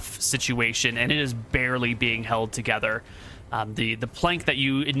or rough situation, and it is barely being held together. The plank that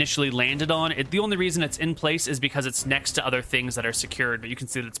you initially landed on, the only reason it's in place is because it's next to other things that are secured, but you can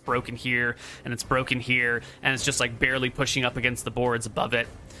see that it's broken here, and it's broken here, and it's just barely pushing up against the boards above it.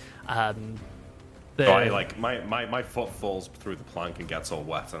 So my foot falls through the plank and gets all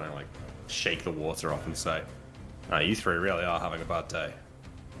wet, and I shake the water off and say, "You 3 really are having a bad day."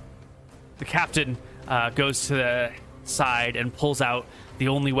 The captain goes to the side and pulls out the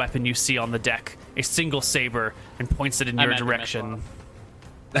only weapon you see on the deck, a single saber, and points it in your direction.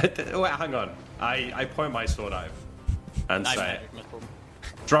 Wait, hang on. I point my sword out and say,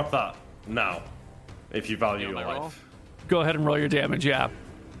 "Drop that now, if you value your life." Go ahead and roll your damage. Yeah.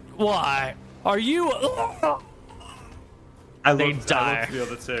 Why? Are you? I look to the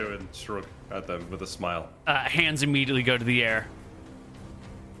other 2 and shrug at them with a smile. Hands immediately go to the air.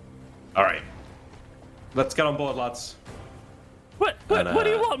 All right, let's get on board, lads. What do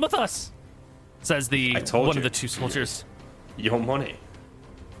you want with us? Says one of the 2 soldiers. Your money.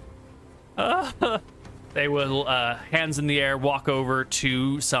 They will, hands in the air, walk over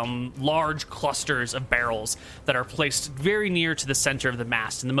to some large clusters of barrels that are placed very near to the center of the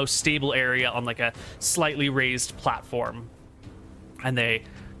mast, in the most stable area on a slightly raised platform. And they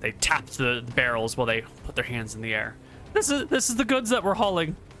tap the barrels while they put their hands in the air. This is the goods that we're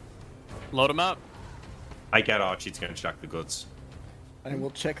hauling. Load them up. I get Archie to go and check the goods. And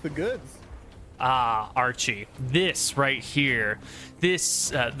we'll check the goods. Archie, this right here,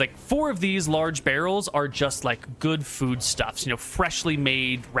 this 4 of these large barrels are just good foodstuffs, freshly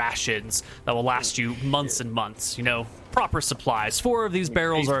made rations that will last you months and months, proper supplies. 4 of these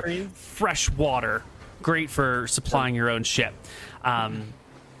barrels are fresh water, great for supplying your own ship.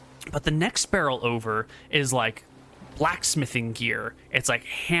 But the next barrel over is blacksmithing gear. It's like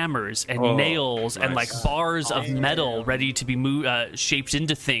hammers and nails and like nice. bars of metal ready to be shaped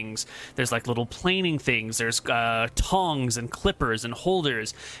into things. There's like little planing things. There's tongs and clippers and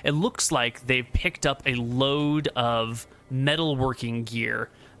holders. It looks like they've picked up a load of metalworking gear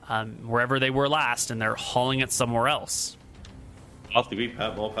wherever they were last, and they're hauling it somewhere else. I'll be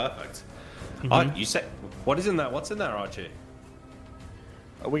more perfect. You said, what is in there? What's in there, Archie?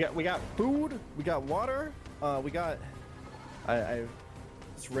 We got food. We got water. We got. I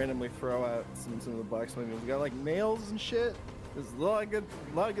just randomly throw out some of the blacksmithing. We got like nails and shit. There's a lot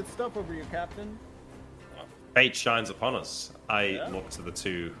of good stuff over here, Captain. Fate shines upon us. I look to the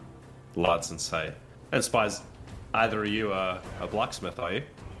two lads and say, "I suppose either of you are a blacksmith, are you?"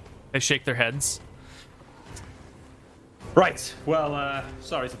 They shake their heads. Right. Well,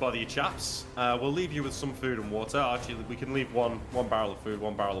 sorry to bother you, chaps. We'll leave you with some food and water. Archie, we can leave one barrel of food,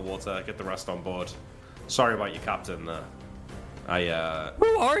 1 barrel of water. Get the rest on board. Sorry about you, Captain.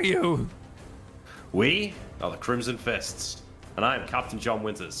 Who are you? We are the Crimson Fists, and I am Captain John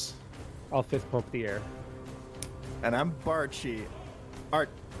Winters. I'll fist pump the air. And I'm Barchi.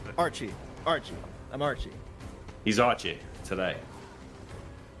 Archie. I'm Archie. He's Archie today.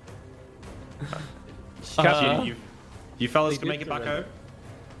 Captain, you fellas They can did make it back surrender. home?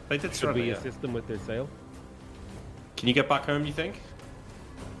 They did Should surrender, we yeah. assist them with their sail? Can you get back home, you think?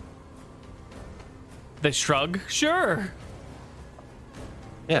 They shrug. Sure.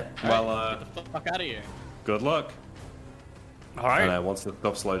 Yeah. Well, Get the fuck out of here. good luck. All right. And once the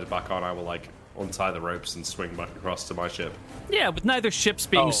stuff's loaded back on, I will, untie the ropes and swing back across to my ship. Yeah, with neither ships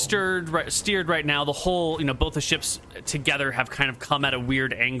being steered right now, the whole, both the ships together have kind of come at a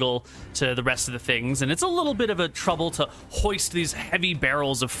weird angle to the rest of the things, and it's a little bit of a trouble to hoist these heavy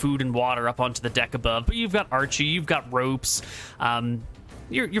barrels of food and water up onto the deck above. But you've got Archie, you've got ropes.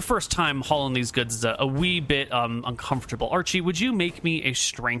 Your first time hauling these goods is a wee bit uncomfortable. Archie, would you make me a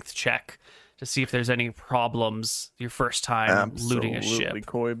strength check to see if there's any problems your first time looting a ship? Absolutely,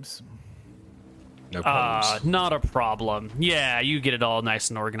 Coibs. No problems. Not a problem. Yeah, you get it all nice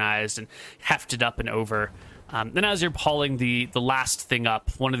and organized and hefted up and over. Then as you're hauling the last thing up,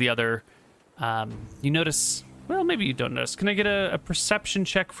 one of the other, you notice, well, maybe you don't notice. Can I get a perception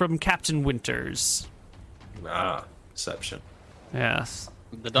check from Captain Winters? Perception. Yes.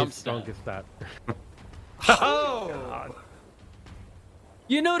 The dump His stuff. strongest stat. Oh!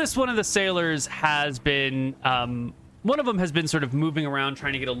 You notice one of the sailors has been, one of them has been sort of moving around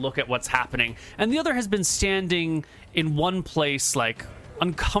trying to get a look at what's happening, and the other has been standing in one place, like,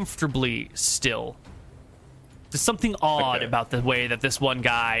 uncomfortably still. There's something odd about the way that this one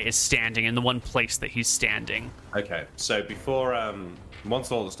guy is standing in the one place that he's standing. Okay, so before,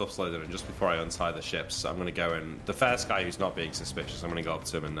 once all the stuff's loaded and just before I untie the ships, I'm going to go and the first guy who's not being suspicious, I'm going to go up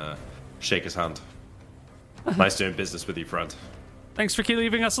to him and shake his hand. Nice doing business with you, friend. Thanks for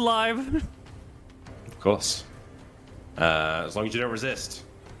leaving us alive. Of course. As long as you don't resist.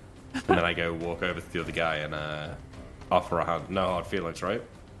 And then I go walk over to the other guy and offer a hand. No hard feelings, right?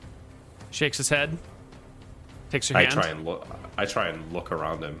 Shakes his head. Takes your I hand. try and look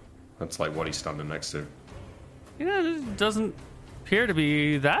around him. That's like what he's standing next to. Yeah, it doesn't appear to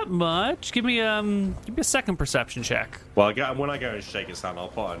be that much. Give me a second perception check. Well, when I go and shake his hand, I'll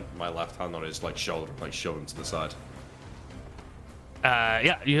put my left hand on his shoulder and shove him to the side.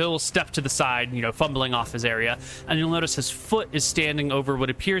 Yeah, he'll step to the side, fumbling off his area, and you'll notice his foot is standing over what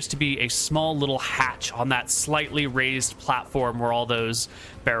appears to be a small little hatch on that slightly raised platform where all those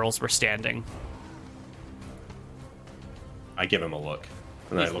barrels were standing. I give him a look,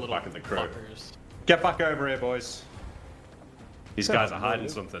 and then I These look little back at the crew. fuckers. Get back over here, boys. These guys are hiding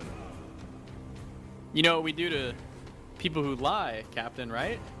something. You know what we do to people who lie, Captain,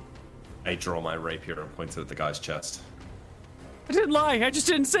 right? I draw my rapier and point it at the guy's chest. I didn't lie. I just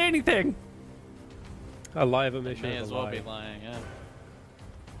didn't say anything. A lie of omission May is as a well lie. be lying, yeah.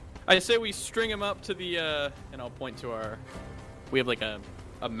 I say we string him up to the, and I'll point to our, we have like a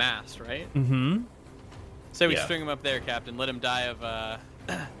mast, right? Mm-hmm. Say we Yeah. string him up there, Captain. Let him die of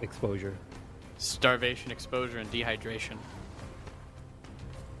Exposure. starvation, exposure, and dehydration.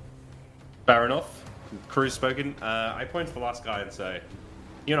 Fair enough. Crew's spoken. I point to the last guy and say,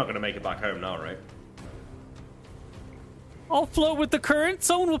 "You're not going to make it back home now, right?" I'll float with the current.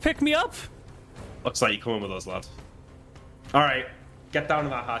 Someone will pick me up. Looks like you're coming with us, lad. All right, get down to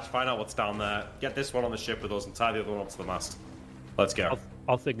that hatch. Find out what's down there. Get this one on the ship with us and tie the other one up to the mast. Let's go.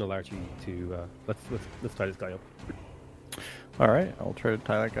 I'll signal Archie to let's tie this guy up. All right, I'll try to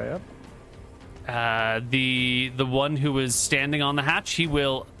tie that guy up. The one who is standing on the hatch,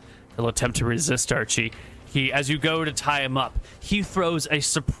 he'll attempt to resist Archie. As you go to tie him up, he throws a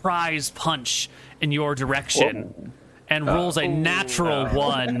surprise punch in your direction. and rolls a natural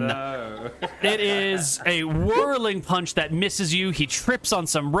one. No. It is a whirling punch that misses you. He trips on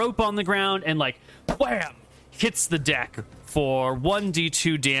some rope on the ground and, like, wham, hits the deck for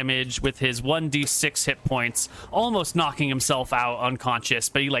 1d2 damage with his 1d6 hit points, almost knocking himself out unconscious.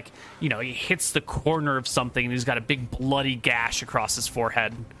 But he, like, you know, he hits the corner of something and he's got a big bloody gash across his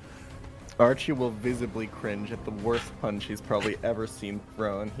forehead. Archie will visibly cringe at the worst punch he's probably ever seen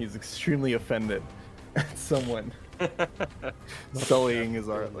thrown. He's extremely offended at someone sullying his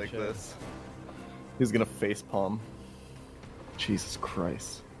art like this. He's gonna facepalm. Jesus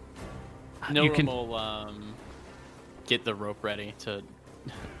Christ. Nilram will get the rope ready to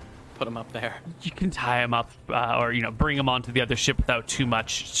put him up there. You can tie him up or, you know, bring him onto the other ship without too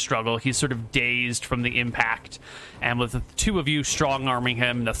much struggle. He's sort of dazed from the impact. And with the two of you strong-arming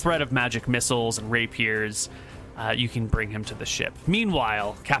him, the threat of magic missiles and rapiers, you can bring him to the ship.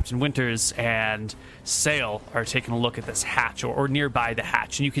 Meanwhile, Captain Winters and Sail are taking a look at this hatch or nearby the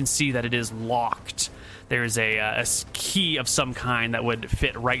hatch, and you can see that it is locked. There's a key of some kind that would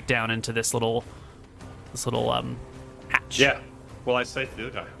fit right down into this little hatch. Yeah. Well, I say to the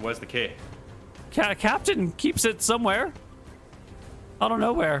other guy, where's the key? Captain keeps it somewhere. I don't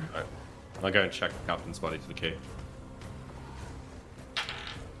know where. Right. I'll go and check the captain's body for the key.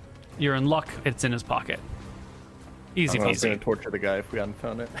 You're in luck. It's in his pocket. Easy I was gonna peasy. torture the guy if we hadn't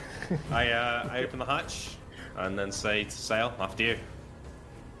found it. I open the hatch and then say to Sail, after you.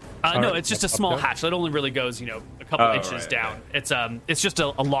 No, it's just a small hatch. It only really goes, you know, a couple inches right, down. Okay. It's just a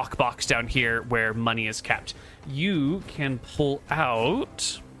lockbox down here where money is kept. You can pull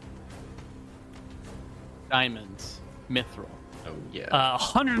out Diamonds. Mithril. Oh, yeah.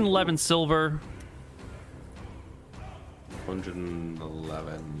 111 silver.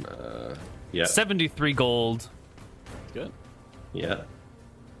 111. Yeah. 73 gold. Good. Yeah.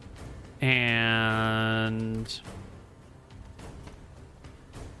 And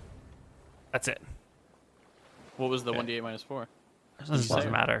that's it. What was the 1d8 minus 4? It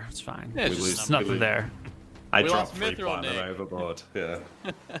doesn't matter. It's fine. Yeah, We just lose- It's nothing we lose. there. I We dropped lost 3 Mithril, platinum Nick. overboard. Yeah.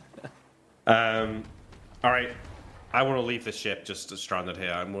 All right. I want to leave the ship just stranded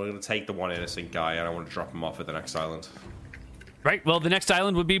here. I'm going to take the one innocent guy and I want to drop him off at the next island. Right. Well, the next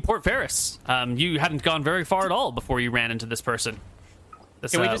island would be Port Ferris. You hadn't gone very far at all before you ran into this person.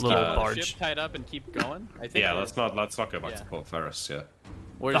 This Can we just keep little the barge. ship tied up and keep going? I think. Yeah, let's not go back Yeah. to Port Ferris. Yeah.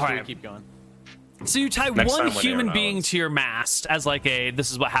 Or just All do we right. keep going? So you tie Next one time when you're human on being islands. to your mast as like this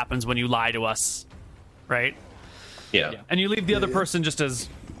is what happens when you lie to us, right? Yeah. Yeah. And you leave the other person just as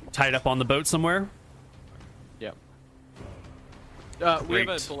tied up on the boat somewhere. Yep. We have Great.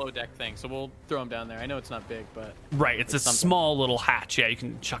 a below deck thing, so we'll throw him down there. I know it's not big, but Right, it's a something. small little hatch. Yeah, you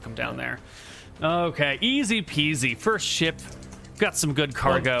can chuck them down there. Okay, easy peasy. First ship, got some good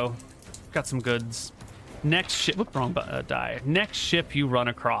cargo, got some goods. Next ship, whoop, wrong die. Next ship you run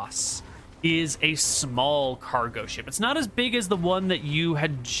across is a small cargo ship. It's not as big as the one that you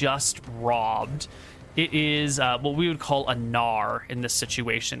had just robbed. It is what we would call a nar in this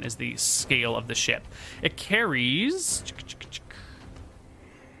situation, is the scale of the ship. It carries...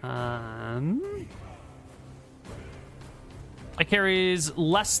 it carries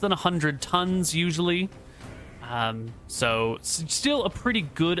less than 100 tons usually. So it's still a pretty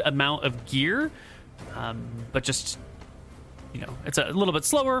good amount of gear, but just, you know, it's a little bit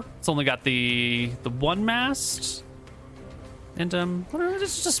slower. It's only got the one mast, and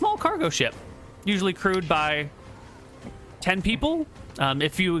it's just a small cargo ship, usually crewed by 10 people.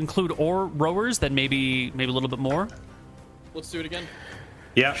 If you include oar rowers, then maybe a little bit more. let's do it again.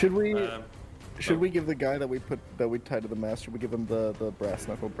 Yeah. Should we give the guy that we tied to the mast? Should we give him the brass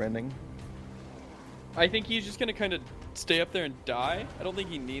knuckle branding? I think he's just gonna kind of stay up there and die. I don't think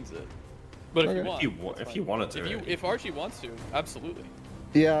he needs it. But if you Okay. want, If you wanted to. if Archie wants to, absolutely.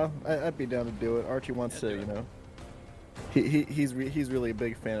 Yeah, I'd be down to do it. Archie wants Yeah, to, do you it. know. He's really a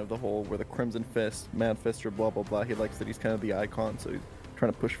big fan of the whole where the Crimson Fist, Mad Fister, blah blah blah. He likes that he's kind of the icon, so he's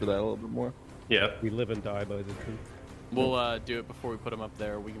trying to push for that a little bit more. Yeah. We live and die by the truth. We'll do it before we put him up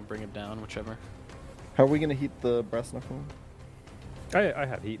there. We can bring him down, whichever. How are we gonna heat the brass knuckle? I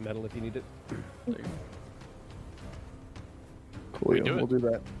have heat metal if you need it. There you go. Cool, yeah, do it. we'll do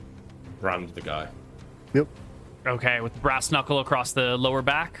that. Brand the guy. Yep. Okay, with the brass knuckle across the lower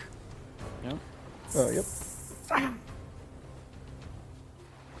back. Yeah. Oh, yep.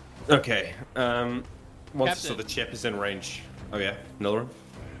 Okay. Once so Captain. the chip is in range. Oh yeah, Nilram.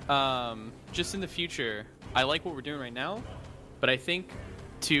 Just in the future, I like what we're doing right now, but I think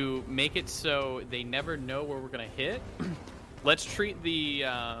to make it so they never know where we're gonna hit, let's treat the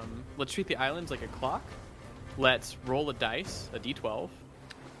islands like a clock. Let's roll a dice, a d12,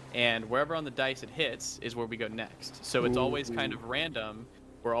 and wherever on the dice it hits is where we go next. So it's always kind of random.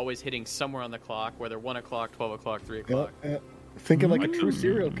 We're always hitting somewhere on the clock, whether 1 o'clock, 12 o'clock, 3 o'clock. Thinking like a true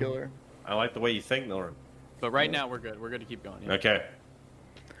serial killer. I like the way you think, Lauren. But right now we're good. We're good to keep going. Yeah.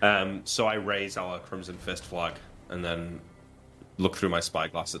 Okay. So I raise our Crimson Fist flag and then look through my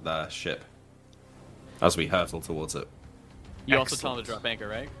spyglass at their ship as we hurtle towards it. You also tell them to drop anchor,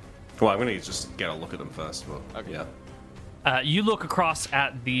 right? Well, I'm going to just get a look at them first. But, Okay. Yeah. You look across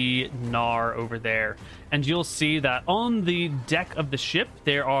at the Nar over there, and you'll see that on the deck of the ship,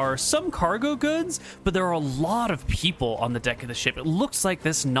 there are some cargo goods, but there are a lot of people on the deck of the ship. It looks like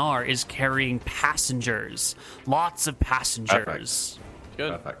this Nar is carrying passengers. Lots of passengers.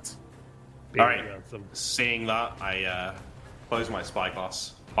 Good. Perfect. Yeah, All right. yeah, Seeing that, I close my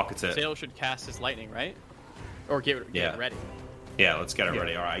spyglass, pocket it. Sail should cast his lightning, right? Or get it ready. Yeah, let's get it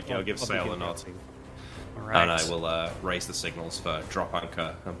ready. All right, I'll give Sail a nod. All right. And I will raise the signals for drop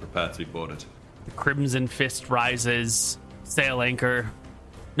anchor and prepare to be boarded. The Crimson Fist rises, sail anchor.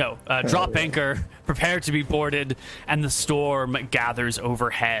 No, drop anchor, prepare to be boarded, and the storm gathers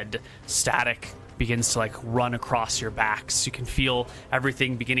overhead. Static begins to like run across your backs. You can feel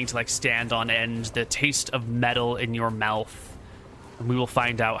everything beginning to like stand on end, the taste of metal in your mouth. And we will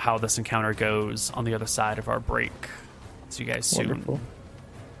find out how this encounter goes on the other side of our break. See you guys soon. Wonderful.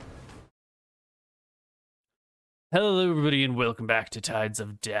 Hello, everybody, and welcome back to Tides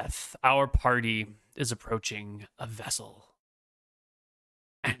of Death. Our party is approaching a vessel.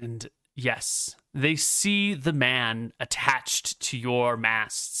 And yes, they see the man attached to your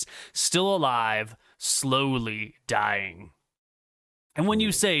masts, still alive, slowly dying. And when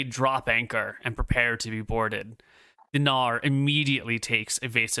you say drop anchor and prepare to be boarded, the Nar immediately takes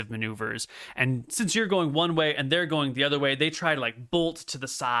evasive maneuvers. And since you're going one way and they're going the other way, they try to like bolt to the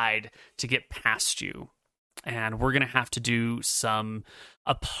side to get past you. And we're going to have to do some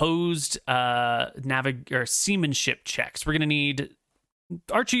opposed seamanship checks. We're going to need...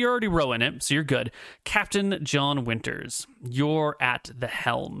 Archie, you're already rowing it, so you're good. Captain John Winters, you're at the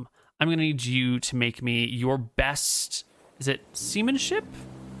helm. I'm going to need you to make me your best... Is it seamanship?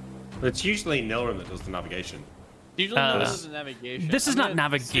 It's usually Nilram that does the navigation. Usually this is navigation. This is not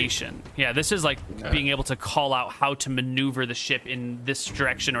navigation. Yeah, this is like being able to call out how to maneuver the ship in this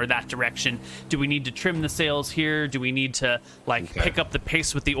direction or that direction. Do we need to trim the sails here? Do we need to pick up the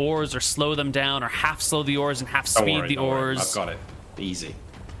pace with the oars or slow them down or half slow the oars and half speed the oars? I've got it. Easy.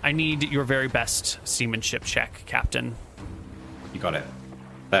 I need your very best seamanship check, Captain. You got it.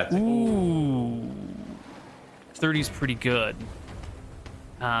 30. Ooh. 30's pretty good.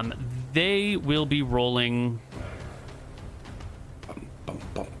 They will be rolling...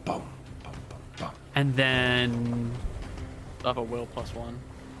 And then Off a will +1.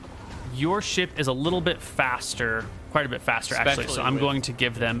 your ship is a little bit faster, quite a bit faster actually. So I'm going to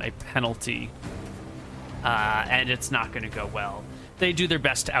give them a penalty, and it's not going to go well. They do their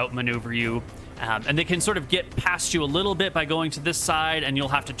best to outmaneuver you, and they can sort of get past you a little bit by going to this side, and you'll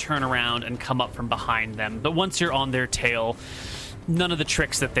have to turn around and come up from behind them. But once you're on their tail, none of the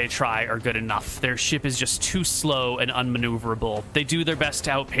tricks that they try are good enough. Their ship is just too slow and unmaneuverable. They do their best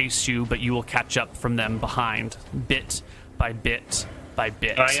to outpace you, but you will catch up from them behind, bit by bit by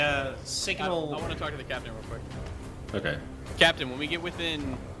bit. I signal... I want to talk to the captain real quick. Okay. Captain, when we get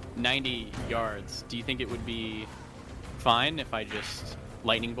within 90 yards, do you think it would be fine if I just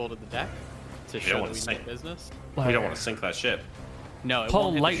lightning bolted the deck to show that we mean business? We don't want to sink that ship. No, it Paul,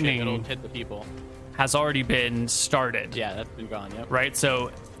 won't hit lightning- the ship. It'll hit the people. Has already been started. Yeah, that's been gone, yep. Right?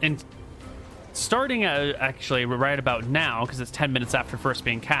 So, starting actually right about now, because it's 10 minutes after first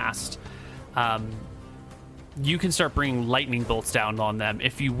being cast, you can start bringing lightning bolts down on them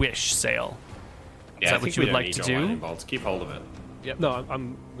if you wish, Sail. Yeah, Is that what you would like to do? Bolts. Keep hold of it. Yep. No,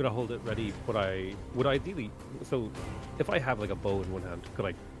 I'm gonna hold it ready. But I would ideally. So, if I have like a bow in one hand, could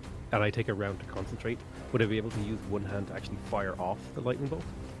I? And I take a round to concentrate. Would I be able to use one hand to actually fire off the lightning bolt?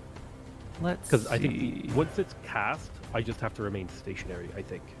 Let's Because I think once it's cast, I just have to remain stationary. I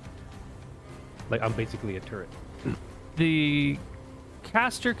think. Like I'm basically a turret. the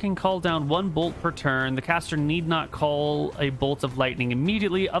caster can call down one bolt per turn. The caster need not call a bolt of lightning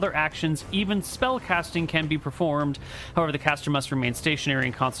immediately. Other actions, even spell casting, can be performed. However, the caster must remain stationary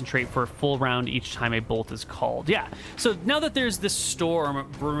and concentrate for a full round each time a bolt is called. Yeah, so now that there's this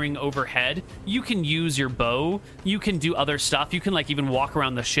storm brewing overhead, you can use your bow. You can do other stuff. You can like even walk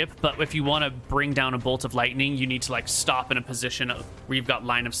around the ship, but if you want to bring down a bolt of lightning, you need to like stop in a position where you've got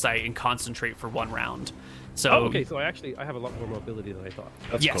line of sight and concentrate for one round. So okay, so I have a lot more mobility than I thought.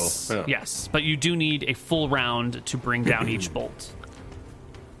 That's yes, cool. Yeah. yes, but you do need a full round to bring down each bolt.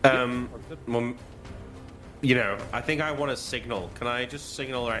 Well, I think I want to signal. Can I just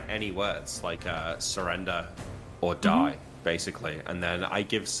signal any words like surrender or die, basically? And then I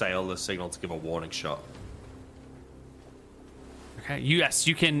give Sail the signal to give a warning shot. Okay, yes,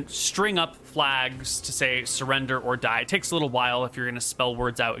 you can string up flags to say surrender or die. It takes a little while if you're going to spell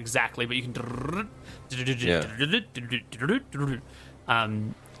words out exactly, but you can...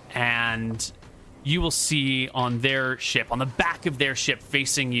 And you will see on their ship, on the back of their ship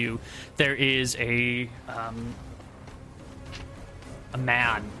facing you, there is a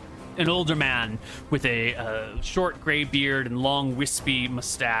man, an older man with a short gray beard and long wispy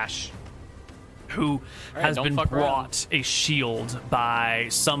mustache, who has been brought a shield by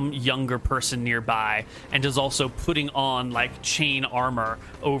some younger person nearby and is also putting on like chain armor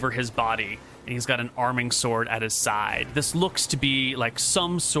over his body. And he's got an arming sword at his side. This looks to be like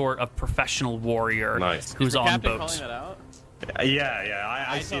some sort of professional warrior who's on Captain boat. calling that out? Yeah,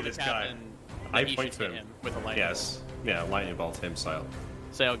 I see this guy. I point to him with a lightning bolt. Yeah, lightning bolt him, Sail.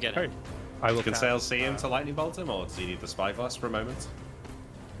 Sail, get him. I will. Can Sail see him to lightning bolt him, or does he need the spyglass for a moment?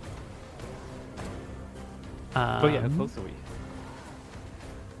 Oh yeah, how close are we?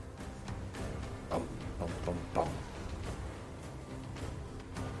 Bum, bum, bum, bum.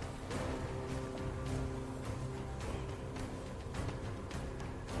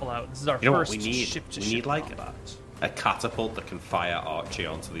 Pull out. This is our You know what first we need? ship-to-ship We need like combat. a catapult that can fire Archie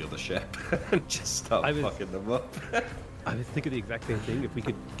onto the other ship and just start fucking them up. I was thinking the exact same thing. If we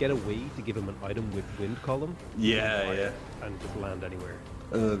could get a way to give him an item with wind column, Yeah. and just land anywhere.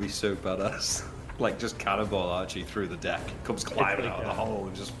 That'd be so badass. Like just cannonball Archie through the deck, comes climbing like out of the hole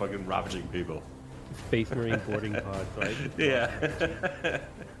and just fucking ravaging people. Space Marine boarding pods, right? Yeah.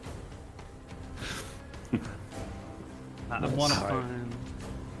 I want to find...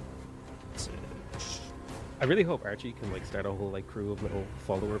 I really hope Archie can like start a whole like crew of little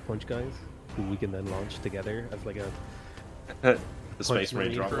follower punch guys who we can then launch together as like a The Space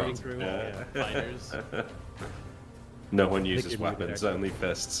Marine drop throwing pod. crew. Yeah. Fighters. No one uses Make it really weapons, good. only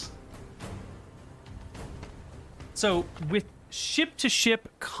fists. So with ship-to-ship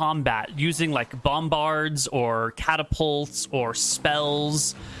combat using like bombards or catapults or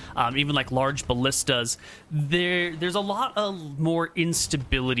spells, even like large ballistas, there's a lot of more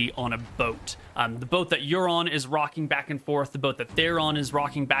instability on a boat. The boat that you're on is rocking back and forth, the boat that they're on is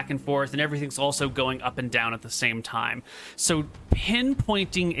rocking back and forth, and everything's also going up and down at the same time. So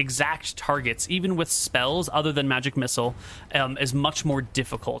pinpointing exact targets, even with spells other than magic missile, is much more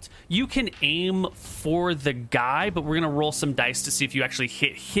difficult. You can aim for the guy, but we're going to roll some dice to see if you actually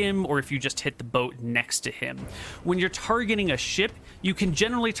hit him or if you just hit the boat next to him. When you're targeting a ship, you can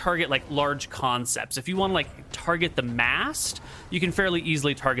generally target like large concepts. If you want to like target the mast, you can fairly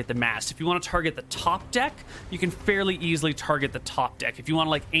easily target the mast. If you want to target the top deck, you can fairly easily target the top deck. If you want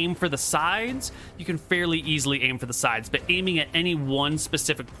to like aim for the sides, you can fairly easily aim for the sides, but aiming at any one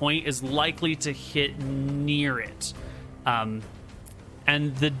specific point is likely to hit near it.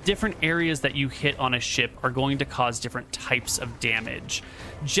 And the different areas that you hit on a ship are going to cause different types of damage.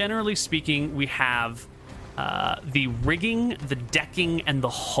 Generally speaking, we have the rigging, the decking, and the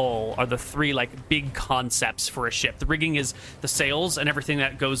hull are the three like big concepts for a ship. The rigging is the sails and everything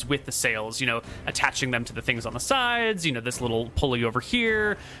that goes with the sails, attaching them to the things on the sides, this little pulley over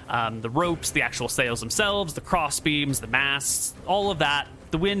here, the ropes, the actual sails themselves, the cross beams, the masts, all of that.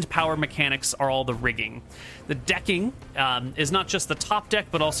 The wind power mechanics are all the rigging. The decking is not just the top deck,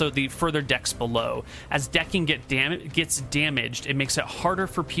 but also the further decks below. As decking gets damaged, it makes it harder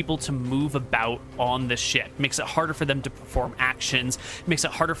for people to move about on the ship. It makes it harder for them to perform actions. It makes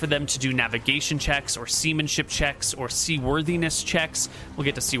it harder for them to do navigation checks or seamanship checks or seaworthiness checks. We'll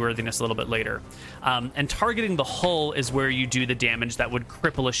get to seaworthiness a little bit later. And targeting the hull is where you do the damage that would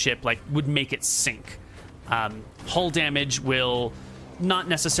cripple a ship, like would make it sink. Hull damage will not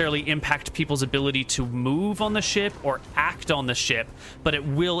necessarily impact people's ability to move on the ship or act on the ship, but it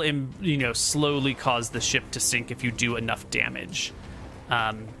will, slowly cause the ship to sink if you do enough damage.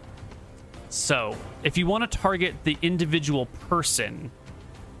 So, if you want to target the individual person,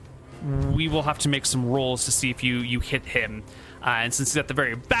 we will have to make some rolls to see if you hit him. And since he's at the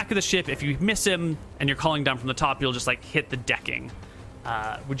very back of the ship, if you miss him and you're calling down from the top, you'll just hit the decking.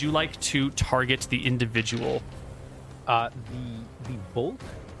 Would you like to target the individual? The bolt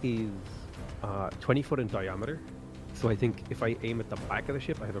is 20 foot in diameter, so I think if I aim at the back of the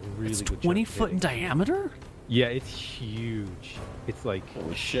ship, I have a really good chance. 20 foot in diameter? Yeah, it's huge. It's like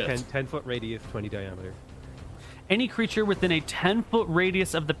Holy shit. 10 foot radius, 20 diameter. Any creature within a 10-foot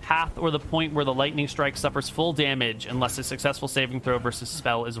radius of the path or the point where the lightning strike suffers full damage unless a successful saving throw versus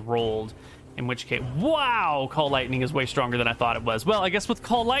spell is rolled. In which case, wow, Call Lightning is way stronger than I thought it was. Well, I guess with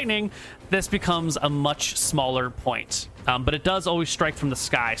Call Lightning, this becomes a much smaller point. But it does always strike from the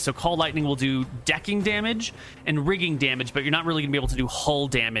sky. So Call Lightning will do decking damage and rigging damage, but you're not really going to be able to do hull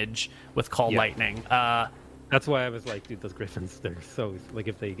damage with Call Lightning. That's why I was like, dude, those griffins, they're so, like,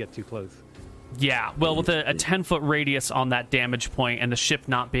 if they get too close. Yeah, well, with a 10-foot radius on that damage point and the ship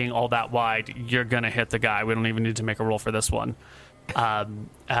not being all that wide, you're going to hit the guy. We don't even need to make a roll for this one.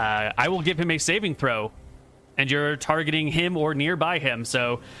 I will give him a saving throw, and you're targeting him or nearby him.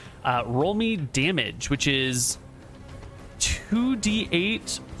 So roll me damage, which is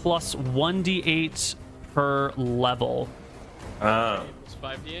 2d8 plus 1d8 per level. It's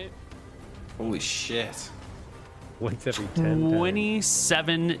 5d8. Holy shit. Once every 10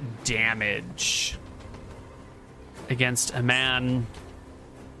 27 damage against a man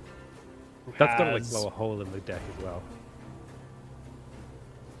who That's going to, like, has blow a hole in the deck as well.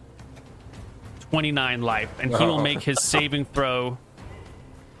 29 life, and he will make his saving throw.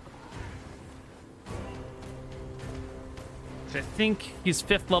 I think he's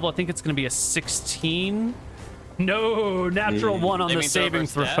 5th level. I think it's going to be a 16. No, natural 1 on the saving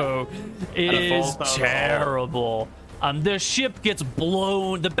throw. It is terrible. The ship gets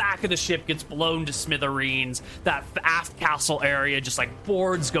blown. The back of the ship gets blown to smithereens. That aft castle area, just like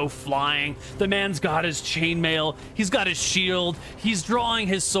boards go flying. The man's got his chainmail. He's got his shield. He's drawing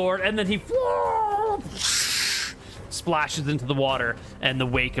his sword, and then he splashes into the water and the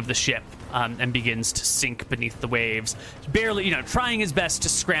wake of the ship, and begins to sink beneath the waves. Barely, trying his best to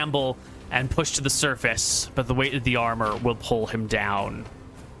scramble and push to the surface, but the weight of the armor will pull him down.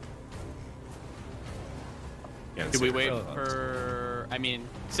 Do we wait for...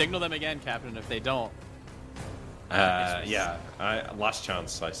 signal them again, Captain, if they don't. Last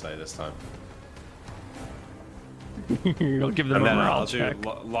chance, I say, this time. You'll give them And a then morale I'll check. do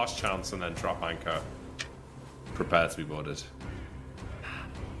last chance and then drop anchor. Prepare to be boarded.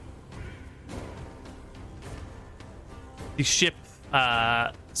 The ship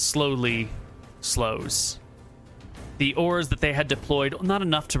slowly slows. The oars that they had deployed, not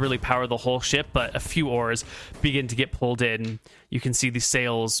enough to really power the whole ship, but a few oars begin to get pulled in. You can see the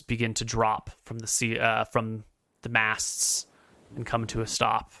sails begin to drop from the sea, from the masts, and come to a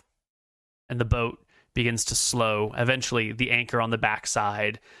stop. And the boat begins to slow. Eventually, the anchor on the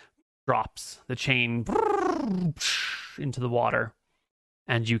backside drops. The chain into the water,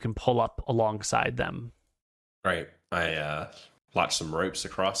 and you can pull up alongside them. Right. I latch some ropes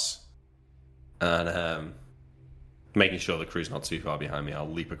across, and making sure the crew's not too far behind me, I'll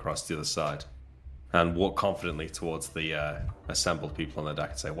leap across the other side and walk confidently towards the assembled people on the deck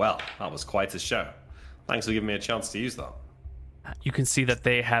and say, well, that was quite a show. Thanks for giving me a chance to use that. You can see that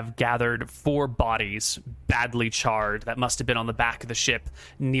they have gathered 4 bodies, badly charred, that must have been on the back of the ship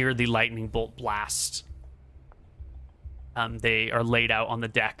near the lightning bolt blast. They are laid out on the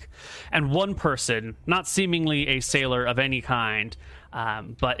deck. And one person, not seemingly a sailor of any kind,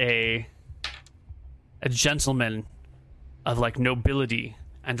 but a gentleman of like nobility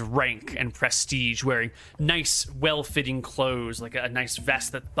and rank and prestige, wearing nice, well-fitting clothes, like a nice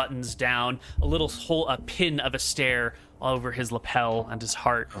vest that buttons down, a pin of a stare over his lapel and his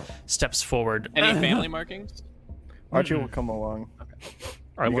heart, steps forward. Any family markings? Archie will come along.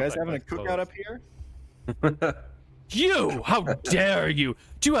 You guys having a cookout up here? You! How dare you!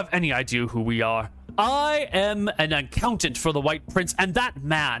 Do you have any idea who we are? I am an accountant for the White Prince, and that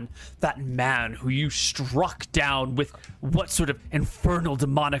man who you struck down with what sort of infernal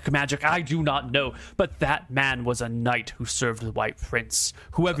demonic magic, I do not know, but that man was a knight who served the White Prince.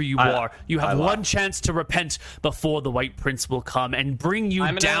 Whoever you are, you have one chance to repent before the White Prince will come and bring you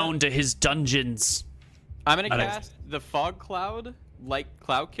down to his dungeons. I'm going to cast the fog cloud, like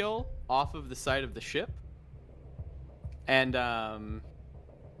Cloud Kill, off of the side of the ship. And I'm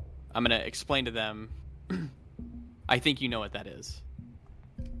going to explain to them, I think you know what that is.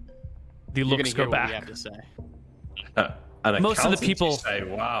 The looks go back. What we have to say. Most of the people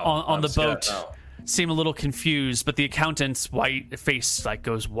on the boat now seem a little confused, but the accountant's white face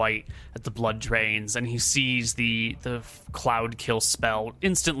goes white as the blood drains, and he sees the cloud kill spell,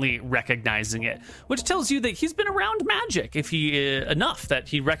 instantly recognizing it, which tells you that he's been around magic enough that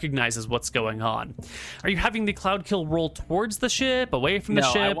he recognizes what's going on. Are you having the cloud kill roll towards the ship, away from the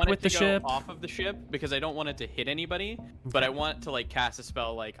ship, with the ship? Off of the ship because I don't want it to hit anybody, but I want to cast a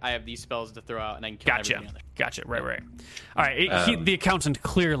spell I have these spells to throw out and I can kill everybody on there. Gotcha. Right. All right. The accountant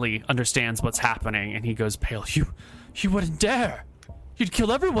clearly understands what's happening, and he goes pale. You wouldn't dare. You'd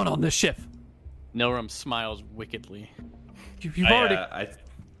kill everyone on this ship. Nilram smiles wickedly. You've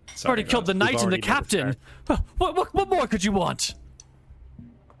already killed the knight and the captain. What more could you want?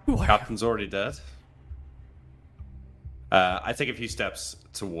 Who are you? Captain's already dead. I take a few steps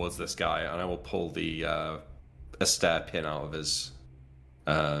towards this guy, and I will pull the a stair pin out of his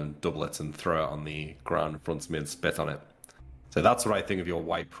doublet and throw it on the ground in front of me and spit on it. So that's what I think of your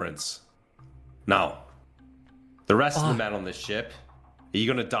White Prince. Now, the rest of the men on this ship, are you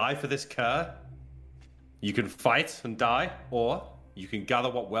going to die for this cur? You can fight and die, or you can gather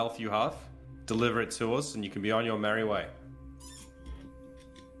what wealth you have, deliver it to us, and you can be on your merry way.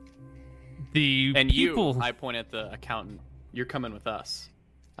 And people... you, I point at the accountant. You're coming with us.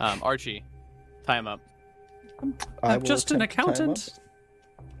 Archie, tie him up. I'm just an accountant.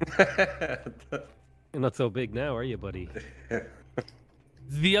 You're not so big now, are you, buddy?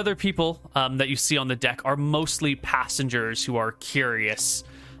 The other people that you see on the deck are mostly passengers who are curious.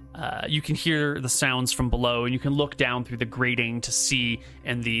 You can hear the sounds from below, and you can look down through the grating to see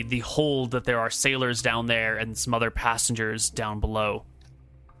in the hold that there are sailors down there and some other passengers down below.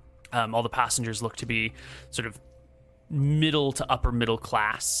 All the passengers look to be sort of middle to upper middle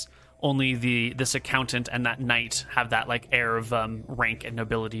class. Only this accountant and that knight have that like air of rank and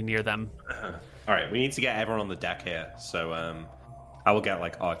nobility near them. All right, we need to get everyone on the deck here. So I will get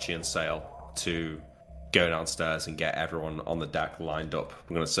like Archie and Sail to go downstairs and get everyone on the deck lined up.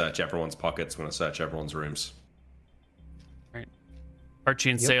 We're going to search everyone's pockets. We're going to search everyone's rooms. Right.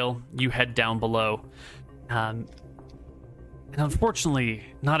 Archie and Sail, you head down below. And unfortunately,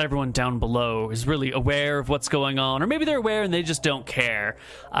 not everyone down below is really aware of what's going on, or maybe they're aware and they just don't care,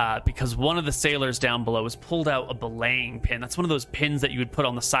 because one of the sailors down below has pulled out a belaying pin. That's one of those pins that you would put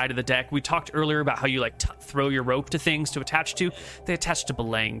on the side of the deck. We talked earlier about how you like throw your rope to things to attach to. They attach to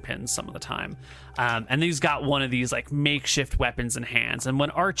belaying pins some of the time, and he's got one of these like makeshift weapons in hands. And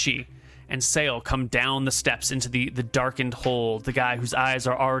when Archie and Sail come down the steps into the darkened hold, the guy whose eyes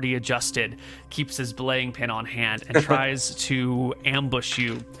are already adjusted keeps his belaying pin on hand and tries to ambush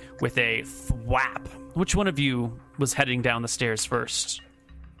you with a thwap. Which one of you was heading down the stairs first?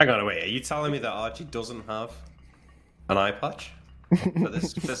 Hang on, wait. Are you telling me that Archie doesn't have an eye patch for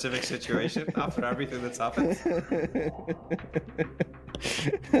this specific situation after everything that's happened? You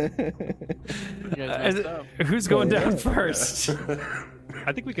guys messed up. Who's going down first?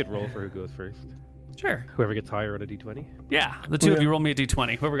 I think we could roll for who goes first. Sure. Whoever gets higher on a d20. Yeah, the two of you roll me a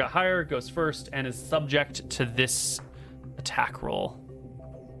d20. Whoever got higher goes first and is subject to this attack roll.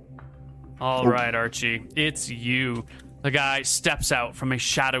 All right, Archie, it's you. The guy steps out from a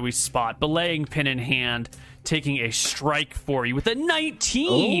shadowy spot, belaying pin in hand, taking a strike for you with a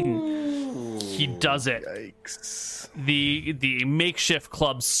 19. He does it. Yikes. The makeshift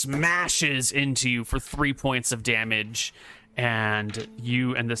club smashes into you for 3 points of damage, and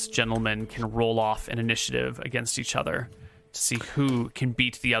you and this gentleman can roll off an initiative against each other to see who can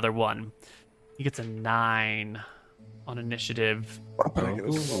beat the other one. He gets a 9 on initiative.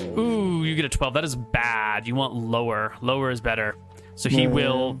 Ooh, you get a 12. That is bad. You want lower. Lower is better. So he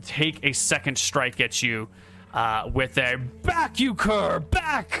will take a second strike at you with a back, you cur,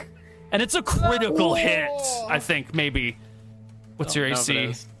 back! And it's a critical hit, I think, maybe. What's your AC?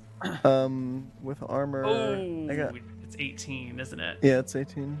 With armor, I got... It's 18, isn't it? Yeah, it's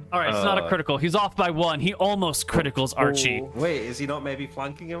 18. All right, it's not a critical. He's off by 1. He almost criticals Archie. Wait, is he not maybe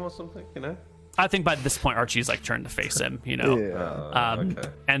flanking him or something, you know? I think by this point, Archie's like turned to face him, you know? Yeah. Okay.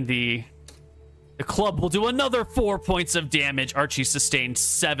 And the club will do another 4 points of damage. Archie sustained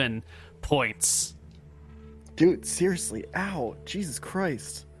 7 points. Dude, seriously, ow. Jesus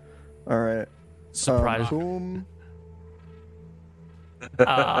Christ. All right. Surprise. Boom.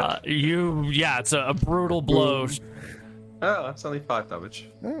 It's a brutal blow. Oh, that's only 5 damage.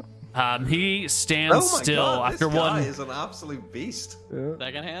 He stands still God, after this guy one. is an absolute beast. Yeah.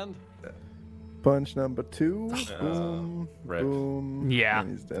 Second hand? Punch number 2. Boom. Rip. Boom. Yeah.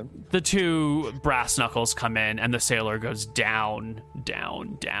 And he's dead. The 2 brass knuckles come in, and the sailor goes down,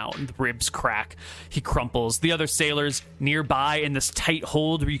 down, down. The ribs crack. He crumples. The other sailors nearby in this tight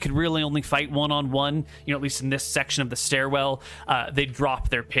hold where you could really only fight one-on-one, you know, at least in this section of the stairwell, they drop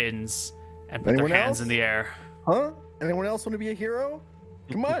their pins and put Anyone their hands else? in the air. Huh? Anyone else want to be a hero?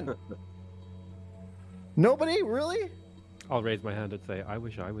 Come on. Nobody? Really? I'll raise my hand and say, I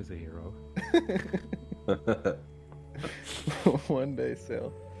wish I was a hero. One day,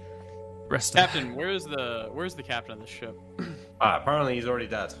 Sail. Rest Captain, where's the captain of the ship? Apparently he's already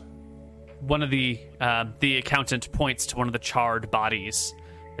dead. One of the accountant points to one of the charred bodies.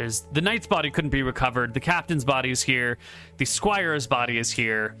 There's the knight's body couldn't be recovered. The captain's body is here. The squire's body is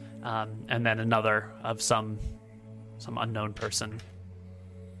here, and then another of some unknown person,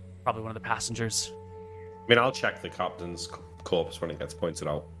 probably one of the passengers. I mean, I'll check the captain's corpse when it gets pointed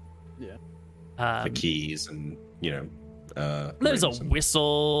out. Yeah. The keys and, you know, There's a rings and-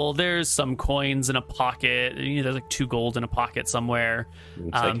 whistle. There's some coins in a pocket. There's like 2 gold in a pocket somewhere.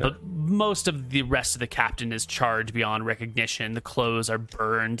 We'll take it. But most of the rest of the captain is charred beyond recognition. The clothes are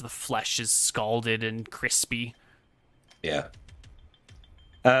burned. The flesh is scalded and crispy. Yeah.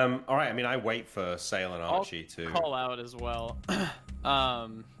 All right. I mean, I wait for Sale and Archie to call out as well. Are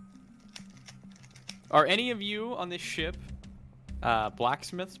any of you on this ship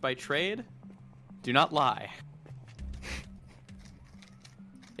blacksmiths by trade? Do not lie.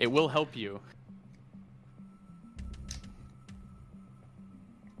 It will help you.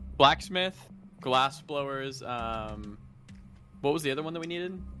 Blacksmith, glass blowers. What was the other one that we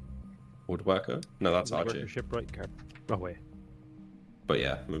needed? woodworker. No, that's Woodworker, Archie. shipwright, oh wait. But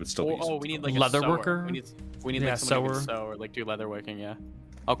yeah, we would still be. We need like Leather a sewer. worker? We need Yeah, like someone who sewer. can sew or like do leather working. Yeah,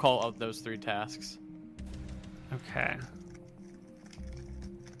 I'll call out those 3 tasks. Okay.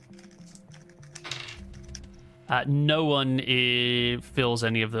 No one fills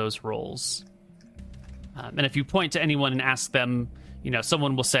any of those roles. And if you point to anyone and ask them,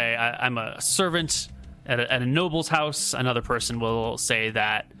 someone will say, I'm a servant at a noble's house. Another person will say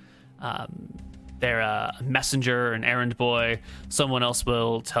that they're a messenger, an errand boy. Someone else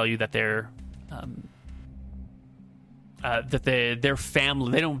will tell you that they're their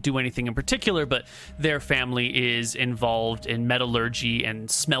family, they don't do anything in particular, but their family is involved in metallurgy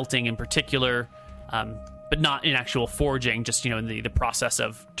and smelting in particular, but not in actual forging, just in the process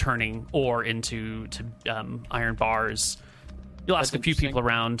of turning ore into iron bars. You'll ask That's a few people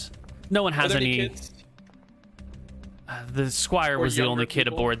interesting. around. No one Are has there any. kids? The squire Or was the younger only kid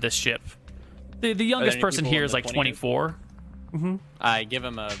people? aboard this ship. The youngest any person people here in is the like 20s? 24. I give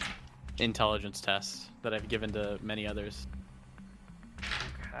him a intelligence test that I've given to many others.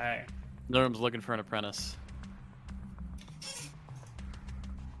 Okay. Norman's looking for an apprentice.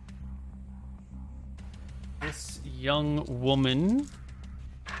 This young woman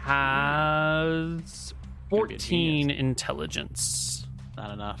has Gonna be a 14 intelligence.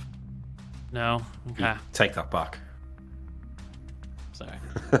 Not enough. No? Okay. Take that back. Sorry.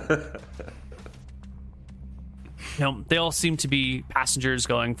 No, they all seem to be passengers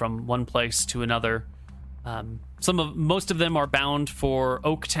going from one place to another. Most of them are bound for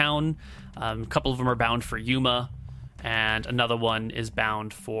Oaktown. A couple of them are bound for Yuma, and another one is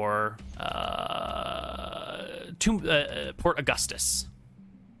bound for Port Augustus.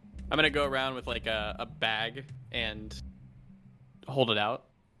 I'm gonna go around with like a bag and hold it out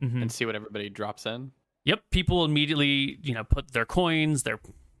and see what everybody drops in. Yep, people immediately, put their coins, they're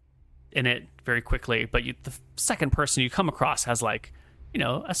in it very quickly. But the second person you come across has like,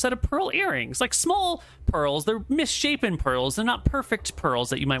 a set of pearl earrings, like small pearls. They're misshapen pearls. They're not perfect pearls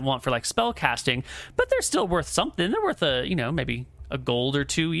that you might want for like spell casting, but they're still worth something. They're worth maybe a gold or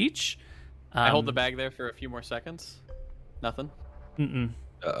 2 each. I hold the bag there for a few more seconds. Nothing.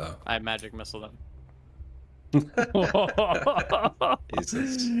 Uh-oh. I magic missile them.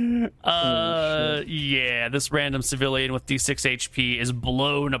 Jesus. Yeah, this random civilian with D6 HP is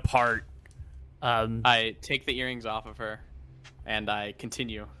blown apart. I take the earrings off of her, and I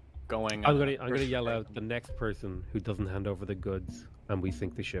continue going. I'm gonna yell out the next person who doesn't hand over the goods, and we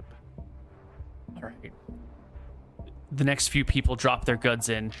sink the ship. All right. The next few people drop their goods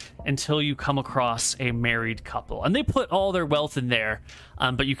in until you come across a married couple, and they put all their wealth in there.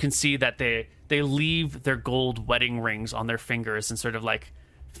 But you can see that they leave their gold wedding rings on their fingers and sort of like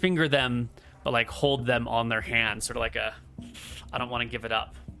finger them, but like hold them on their hands, sort of like I don't want to give it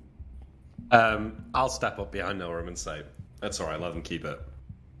up. I'll step up behind Noram and say, "That's all right. Let them keep it."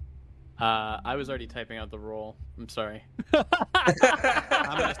 I was already typing out the roll. I'm sorry. I'm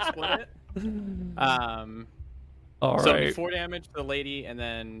gonna split it. All So right. 4 damage to the lady, and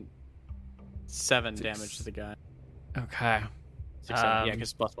then 7 damage to the guy. Okay. 6, 7. Yeah,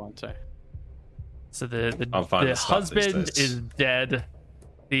 because +1. Sorry. So the I'm fine the with stats these husband days. is dead.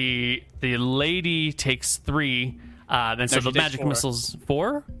 The lady takes 3, and so she the takes magic 4. missiles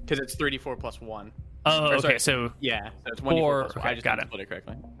 4. Because it's 3d4 +1. Oh, Or, okay. sorry. So Yeah, so it's 4. 1d4 +1. Okay, I just got didn't it. split it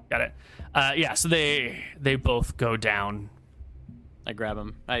correctly. Got it. Yeah. So they both go down. I grab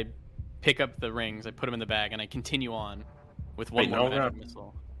them. I pick up the rings. I put them in the bag, and I continue on with one Wait, more no, magic no.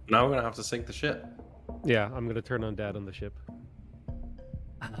 missile. Now we're gonna have to sink the ship. Yeah, I'm gonna turn on Dad on the ship.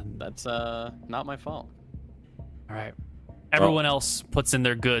 That's not my fault. All right. Everyone else puts in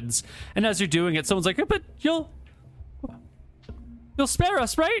their goods, and as you're doing it, someone's like, "But you'll spare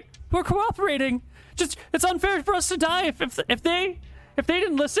us, right? We're cooperating. Just it's unfair for us to die if they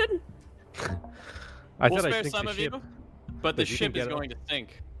didn't listen." I We'll said I spare sink some the of ship. you, but the you ship can is get going to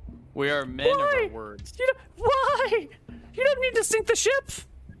sink. We are men of Why? our words. Why? You don't need to sink the ship.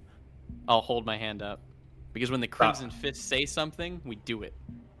 I'll hold my hand up. Because when the Crimson Fist say something, we do it.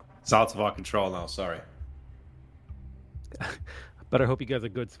 It's out of our control now, sorry. But I hope you guys are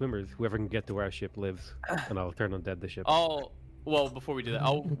good swimmers. Whoever can get to where our ship lives, and I'll turn undead the ship. Oh, well, before we do that,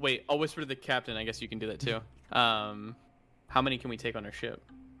 I'll whisper to the captain. I guess you can do that too. How many can we take on our ship?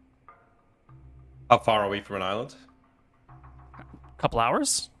 How far are we from an island? Couple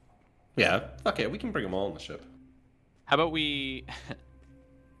hours? Yeah, okay, we can bring them all on the ship. How about we...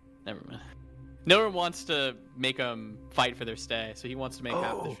 Never mind. Nilrim wants to make them fight for their stay, so he wants to make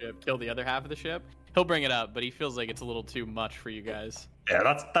half the ship, kill the other half of the ship. He'll bring it up, but he feels like it's a little too much for you guys.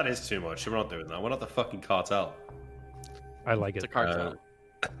 Yeah, that is too much. We're not doing that. We're not the fucking cartel. I like It's it. a cartel.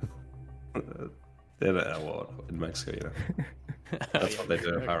 In Mexico, you know. That's what they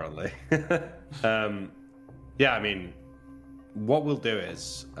do, apparently. Yeah, I mean, what we'll do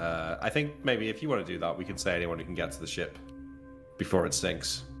is, I think maybe if you want to do that, we can say anyone who can get to the ship before it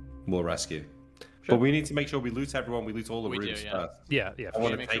sinks, we'll rescue. Sure. But we need to make sure we loot everyone. We loot all the rooms first. Yeah. I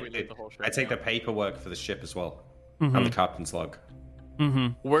want to take the paperwork for the ship as well, Mm-hmm. and the captain's log. Mm-hmm.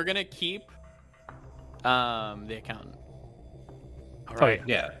 We're gonna keep the accountant. All right.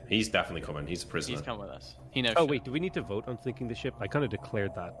 Yeah, he's definitely coming. He's a prisoner. He's coming with us. He knows. Oh shit. wait, do we need to vote on sinking the ship? I kind of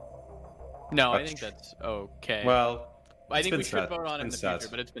declared that. No, I think that's okay. Well, I think we said. should vote on it in the Said. future,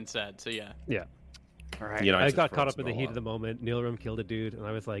 but it's been said, so yeah. Yeah. All right. United I got for caught us up in for the a heat while. of the moment. Nilrim killed a dude, and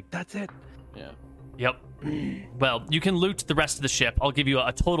I was like, "That's it." Yeah. Yep. Well, you can loot the rest of the ship. I'll give you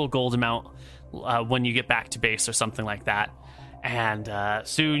a total gold amount when you get back to base or something like that. And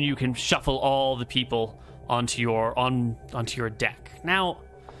soon you can shuffle all the people onto your deck. Now,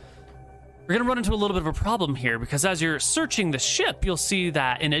 we're going to run into a little bit of a problem here because as you're searching the ship, you'll see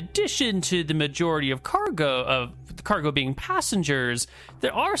that in addition to the majority of the cargo being passengers,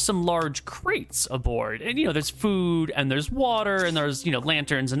 there are some large crates aboard. And, there's food and there's water and there's,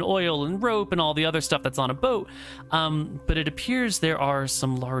 lanterns and oil and rope and all the other stuff that's on a boat. But it appears there are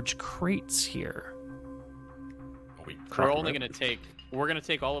some large crates here. We're only going to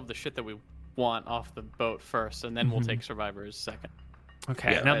take all of the shit that we want off the boat first, and then we'll take survivors second.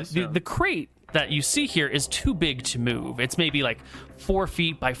 Okay, Yeah, now the crate that you see here is too big to move. It's maybe like 4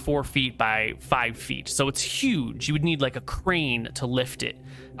 feet by 4 feet by 5 feet, so it's huge. You would need like a crane to lift it.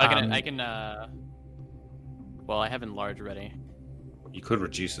 I can. Well, I have enlarge ready. You could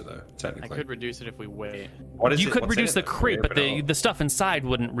reduce it though, technically. I could reduce it if we wait. What is You it? could What's reduce in the it? crate, but Open it the up. stuff inside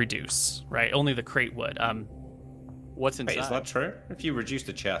wouldn't reduce, right? Only the crate would. What's inside? Wait, is that true? If you reduce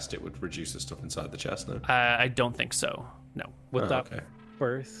the chest, it would reduce the stuff inside the chest, no? I don't think so. No. With that okay.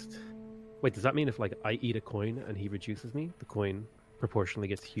 first. Wait, does that mean if I eat a coin and he reduces me, the coin proportionally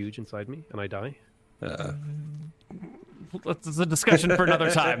gets huge inside me and I die? That's a discussion for another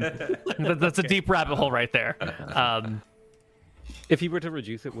time. That's a deep rabbit hole right there. If he were to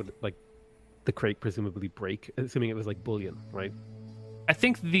reduce it, would the crate presumably break? Assuming it was like bullion, right? I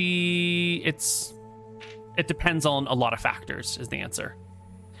think it depends on a lot of factors is the answer.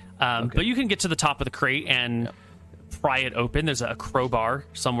 But you can get to the top of the crate and pry it open. There's a crowbar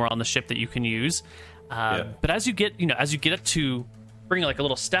somewhere on the ship that you can use. But as you get up to bring like a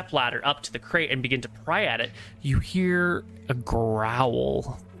little step ladder up to the crate and begin to pry at it, you hear a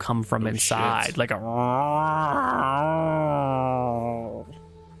growl come from inside, shit. like a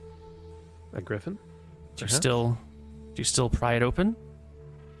griffin? Do you still pry it open?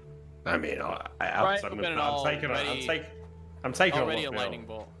 I mean, I'm taking already a a look lightning now.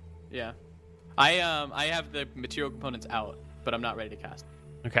 bolt. Yeah. I have the material components out, but I'm not ready to cast.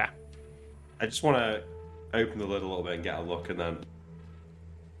 Okay. I just want to open the lid a little bit and get a look, and then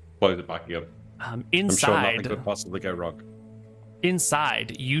close it back again. I'm sure nothing Inside, could possibly go wrong.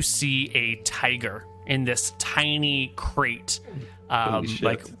 you see a tiger in this tiny crate, Holy shit.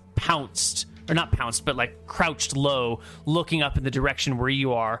 like not pounced, but like crouched low, looking up in the direction where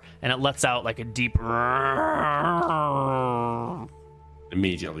you are, and it lets out like a deep.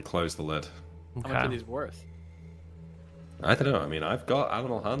 Immediately close the lid. How much are these worth? I don't know. I mean, I've got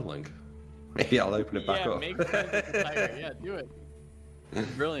animal handling. Maybe I'll open it back yeah, up. make friends with the tiger. Yeah, do it.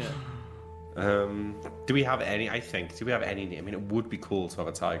 Brilliant. Do we have any? I mean, it would be cool to have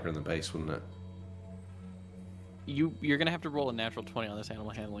a tiger in the base, wouldn't it? You're gonna have to roll a natural 20 on this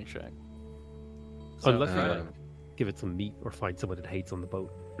animal handling check. Unless you give it some meat or find someone it hates on the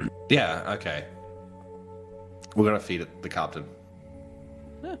boat. Yeah. Okay. We're gonna feed it the captain.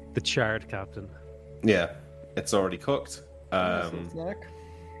 The charred captain. Yeah, it's already cooked. Snack.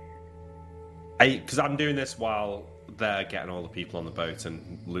 Because I'm doing this while they're getting all the people on the boat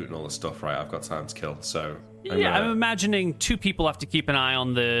and looting all the stuff. Right, I've got time to kill, so I'm imagining 2 people have to keep an eye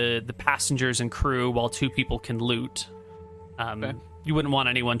on the passengers and crew while 2 people can loot. Okay. You wouldn't want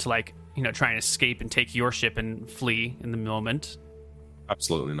anyone to like try and escape and take your ship and flee in the moment.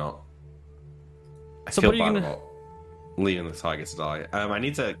 Absolutely not. I So feel what are you bad gonna- about leaving the tiger to die. I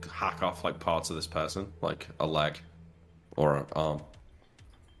need to hack off like parts of this person, like a leg or an arm.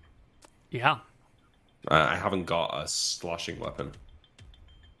 Yeah. I haven't got a slashing weapon.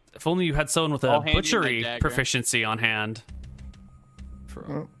 If only you had someone with a I'll hand you my butchery dagger. proficiency on hand.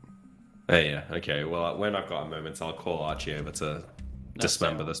 Yeah, okay. Well, when I've got a moment, I'll call Archie over to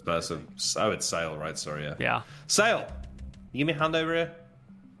dismember Sail. this person. Oh, it's Sail, right? Sorry, yeah. Yeah. Sail! You give me a hand over here?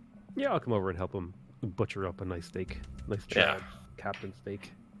 Yeah, I'll come over and help him butcher up a nice steak. Nice Yeah. captain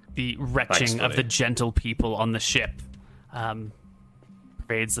steak. The retching Thanks, of buddy. the gentle people on the ship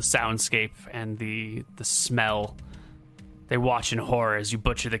pervades the soundscape and the smell. They watch in horror as you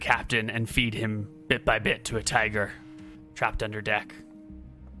butcher the captain and feed him bit by bit to a tiger trapped under deck.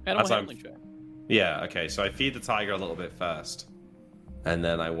 Animal As I'm- handling check. Yeah, okay. So I feed the tiger a little bit first. And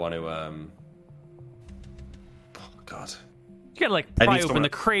then I want to, Oh, God. You gotta like I pry need open someone- the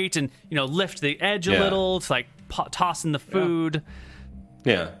crate and lift the edge a Yeah. little to like toss in the food.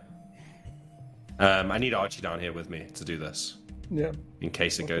 Yeah. I need Archie down here with me to do this, Yeah. in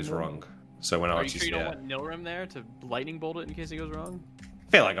case it goes wrong. So when Are you Archie's sure you don't here, want Nilrim there to lightning bolt it in case it goes wrong?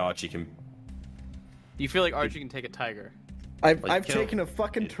 I feel like Archie can... Do you feel like Archie can take a tiger? I've Like, kill- taken a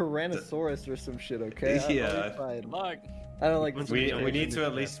fucking Tyrannosaurus or some shit. Okay. Yeah. I'm fine. Good luck. I don't like. We need to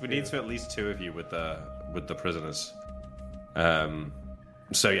at least two of you with the prisoners.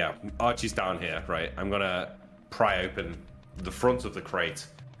 So yeah, Archie's down here, right? I'm gonna pry open the front of the crate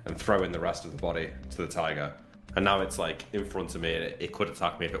and throw in the rest of the body to the tiger. And now it's like in front of me, and it could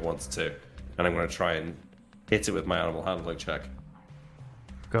attack me if it wanted to. And I'm gonna try and hit it with my animal handling check.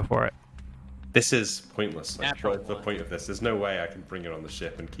 Go for it. This is pointless. Like, Natural what's the one. point of this? There's no way I can bring it on the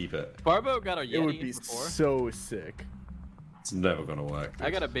ship and keep it. Barbo got a Yeti It would be before. so sick. It's never gonna work. I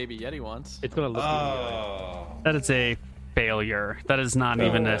got a baby Yeti once. It's gonna look. Oh. That is a failure. That is not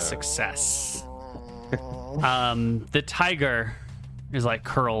even Oh. a success. The tiger is like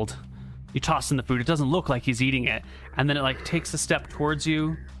curled. You toss in the food. It doesn't look like he's eating it, and then it like takes a step towards you,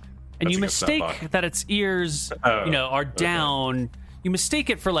 and That's you a good step mistake back. that its ears, Oh, are down. You mistake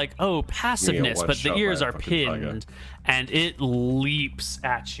it for like passiveness, one but the shot ears by a are fucking tiger. pinned, and it leaps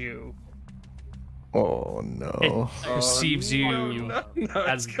at you. Oh It no! perceives you No,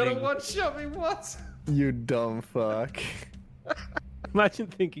 as it's gonna the- one-shot me. What? You dumb fuck. Imagine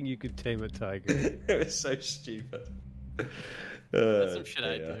thinking you could tame a tiger. It was so stupid. That's some shit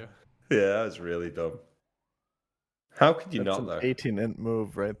I yeah. do. Yeah, that was really dumb. How could you That's not, an though? 18-int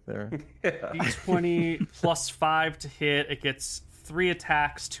move right there. D20 plus 5 to hit. It gets 3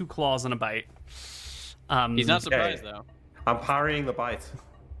 attacks, 2 claws, and a bite. He's not surprised though. I'm parrying the bite.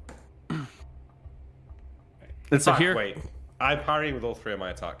 So So here- wait. I'm parrying with all 3 of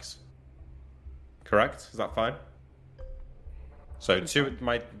my attacks. Correct? Is that fine? So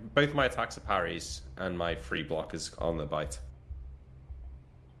both my attacks are parries, and my free block is on the bite.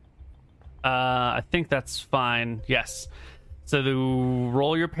 I think that's fine. Yes. So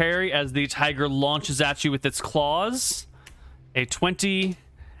roll your parry as the tiger launches at you with its claws. A 20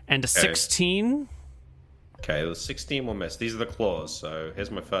 and a 16. Okay, the 16 will miss. These are the claws, so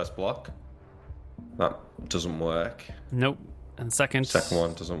here's my first block. That doesn't work. Nope. And second. Second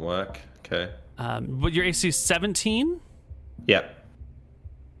one doesn't work. Okay. But your AC is 17? Yep.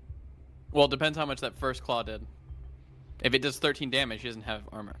 Well, it depends how much that first claw did. If it does 13 damage, he doesn't have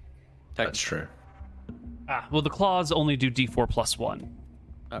armor. That's true. Well, the claws only do D4 plus 1.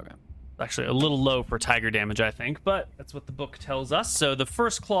 Okay. Actually, a little low for tiger damage, I think, but that's what the book tells us. So the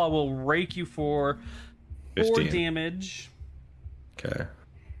first claw will rake you for 4 15. damage. Okay.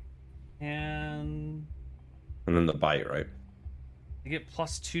 And And then the bite, right? they get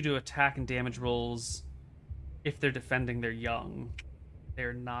plus 2 to attack and damage rolls if they're defending their young.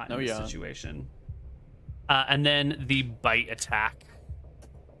 They're not No in this young. situation. And then the bite attack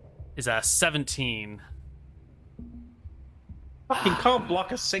is a 17. Fucking can't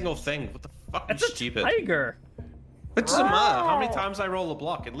block a single thing. What the fuck? That's It's a stupid. tiger. It doesn't matter how many times I roll a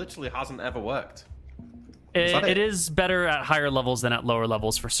block. It literally hasn't ever worked. that It it? is better at higher levels than at lower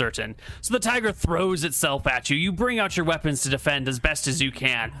levels for certain. So the tiger throws itself at you. You bring out your weapons to defend as best as you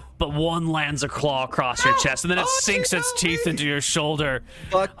can, but one lands a claw across your chest, and then it sinks its teeth into your shoulder.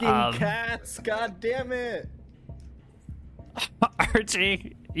 Fucking cats! God damn it!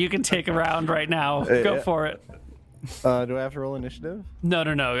 Archie, you can take a round right now. Go yeah. for it. Do I have to roll initiative? No.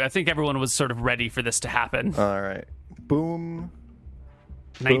 I think everyone was sort of ready for this to happen. All right. Boom.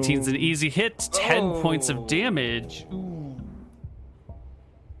 19's an boom. easy hit. 10 points of damage.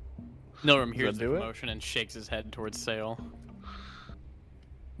 Nilrim hears the do it? commotion and shakes his head towards Sail.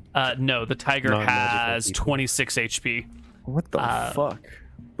 No, the tiger Non-magical has people. 26 HP. What the fuck?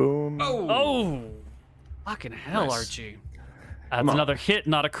 Boom. Oh! Fucking hell, Nice. Archie. That's another hit,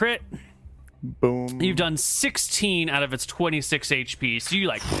 not a crit. Boom. You've done 16 out of its 26 HP. So you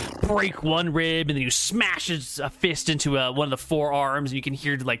like break one rib and then you smash a fist into one of the forearms, and you can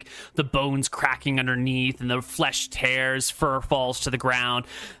hear like the bones cracking underneath and the flesh tears, fur falls to the ground.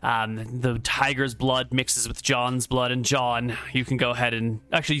 The tiger's blood mixes with John's blood, and John, you can go ahead and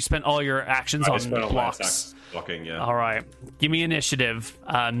actually you spent all your actions I on spent all my blocks. attacks blocking, yeah. All right, give me initiative.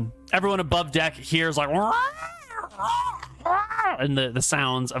 Everyone above deck hears like and the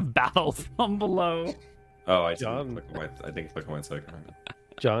sounds of battle from below. Oh, I John. didn't click on my token.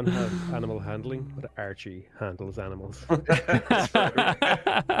 John has animal handling, but Archie handles animals.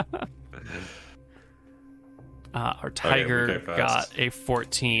 Our tiger go first. got a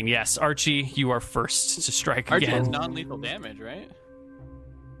 14. Yes, Archie, you are first to strike Archie has again. non-lethal damage, right?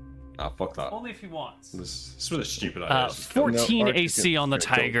 Ah, fuck that. Only if he wants. This was a stupid idea. 14 No, Archie AC gets on the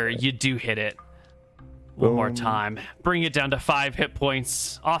straight tiger. over. You do hit it. One more Boom. time. Bring it down to 5 hit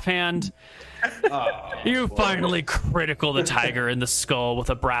points. Offhand, you finally critical the tiger in the skull with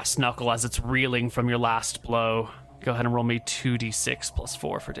a brass knuckle as it's reeling from your last blow. Go ahead and roll me 2d6 plus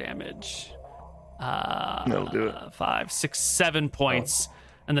 4 for damage. That'll do it. 5, 6, 7 points,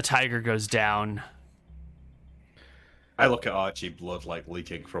 and the tiger goes down. I look at Archie, blood like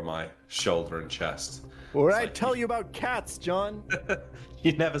leaking from my shoulder and chest. What did I tell you about cats, John?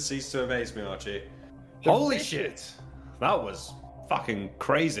 You never cease to amaze me, Archie. Holy shit! That was fucking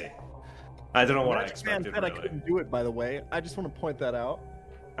crazy. I don't know what I Magic Man expected, said I really. couldn't do it, by the way. I just want to point that out.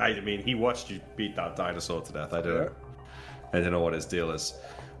 I mean, he watched you beat that dinosaur to death. I don't know what his deal is.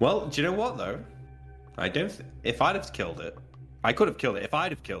 Well, do you know what, though? I don't... If I'd have killed it, I could have killed it. If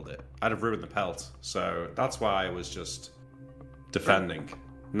I'd have killed it, I'd have ruined the pelt. So that's why I was just defending.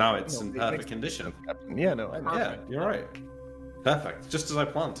 Now it's No, in it perfect makes condition. Yeah, no, I know. Yeah, you're right. Perfect. Just as I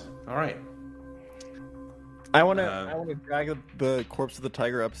planned. All right. I want to drag the corpse of the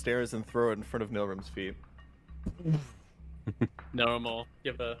tiger upstairs and throw it in front of Nilrim's feet. Normal.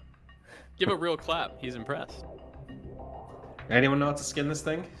 Give a real clap. He's impressed. Anyone know how to skin this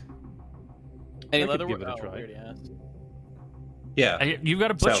thing? Any I could leather give work? it a try. We already asked. Yeah. You've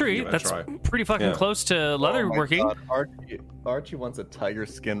got a So, butchery. give it a That's try. pretty fucking Yeah. close to leather Oh my working. God, Archie wants a tiger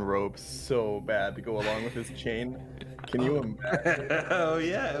skin robe so bad to go along with his chain. Can you imagine? Oh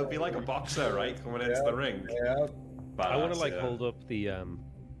yeah, it would be like a boxer, right, coming into the ring. Yeah. I want to Badass, like yeah. hold up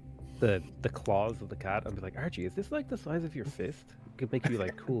the claws of the cat and be like, Archie, is this like the size of your fist? It could make you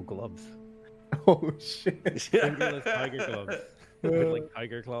like cool gloves, Oh shit. fingerless tiger gloves with like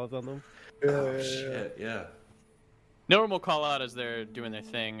tiger claws on them. Oh shit, yeah. No one will call out as they're doing their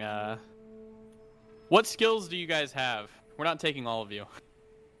thing. What skills do you guys have? We're not taking all of you.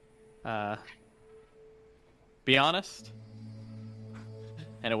 Be honest.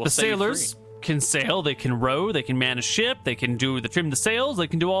 And it will The set you free. sailors can sail, they can row, they can man a ship, they can trim the sails, they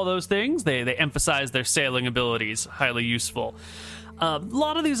can do all those things. They emphasize their sailing abilities, highly useful. A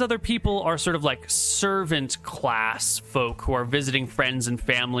lot of these other people are sort of like servant class folk who are visiting friends and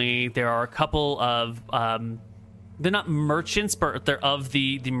family. There are a couple of they're not merchants, but they're of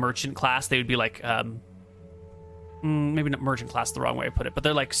the merchant class. They would be like maybe not merchant class, the wrong way to put it, but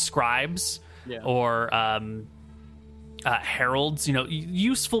they're like scribes or heralds,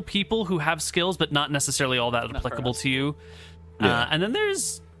 useful people who have skills, but not necessarily all that applicable to you. Yeah. And then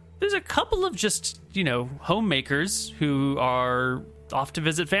there's a couple of just, homemakers who are off to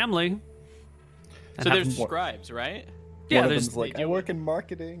visit family. So there's scribes, right? Yeah, One of there's them's like, I work in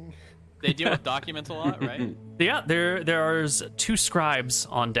marketing. They deal with documents a lot, right? yeah, there's 2 scribes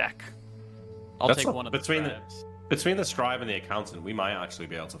on deck. I'll That's take not- one of the between the- scribes. Between the scribe and the accountant, we might actually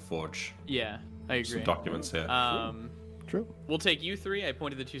be able to forge Yeah, I agree. some documents here. True. We'll take you 3. I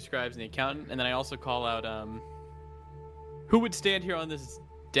pointed the 2 scribes and the accountant, and then I also call out who would stand here on this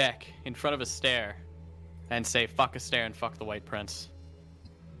deck in front of a stair and say fuck a stair and fuck the White Prince.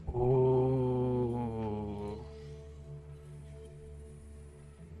 Ooh.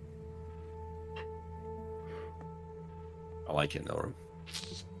 I like it, Norum.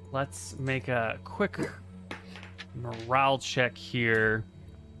 Let's make a quick morale check here.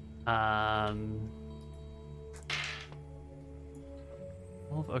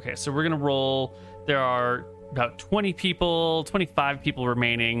 Okay, so we're gonna roll. There are about 20 people, 25 people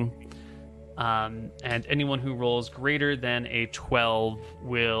remaining, and anyone who rolls greater than a 12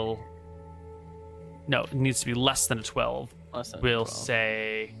 will. No, it needs to be less than a 12. Less than a Will 12.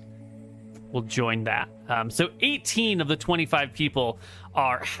 say. Will join that. So 18 of the 25 people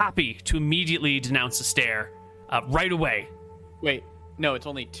are happy to immediately denounce a stare right away. Wait, No, it's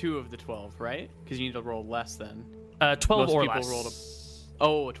only 2 of the 12, right? Because you need to roll less than. 12 Most or people less.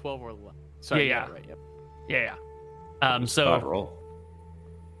 rolled a 12 or less. Sorry, Yeah. Right, yep. Yeah. Bad So roll.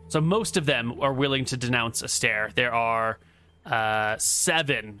 most of them are willing to denounce Astaire. There are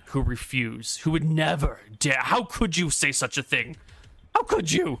 7 who refuse, who would never dare. How could you say such a thing? How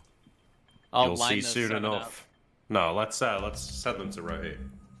could you? I'll You'll line see those soon 7 enough. up. No, let's send them to rotate.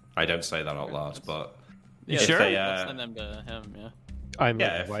 I don't say that out loud, but Yeah, sure? Let's send them to him, yeah. I'm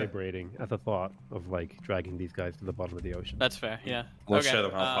Yeah, like, if- vibrating at the thought of like dragging these guys to the bottom of the ocean. That's fair, yeah. we'll Okay, show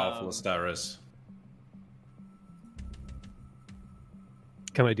them how powerful Astaire is.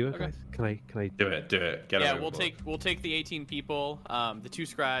 Can I do it, Okay. guys? Can I? Do it. Get Yeah, it. we'll take the 18 people, the 2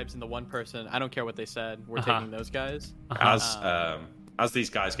 scribes and the 1 person. I don't care what they said. We're Uh-huh. taking those guys. As these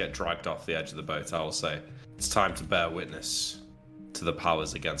guys get dragged off the edge of the boat, I will say it's time to bear witness to the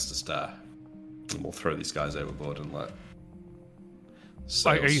powers against Astaire. And we'll throw these guys overboard and let.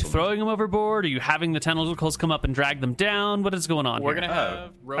 Are you throwing them overboard? Are you having the tentacles come up and drag them down? What is going on We're here? gonna have I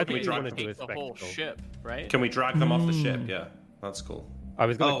think Rogan we wanna do take a the whole spectacle. ship, right? Can we drag them off the ship? Yeah, that's cool. I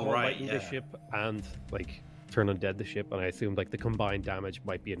was going to Oh, call right, lighten the yeah. ship and like turn undead the ship, and I assumed like the combined damage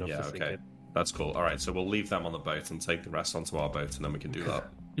might be enough Yeah, to sink okay. it. That's cool. All right, so we'll leave them on the boat and take the rest onto our boat, and then we can do that.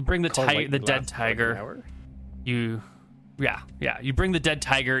 You bring the Call lighten the last dead for, like, an tiger. hour? You bring the dead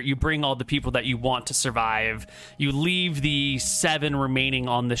tiger. You bring all the people that you want to survive. You leave the 7 remaining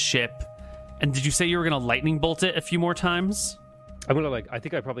on the ship. And did you say you were going to lightning bolt it a few more times? I'm gonna I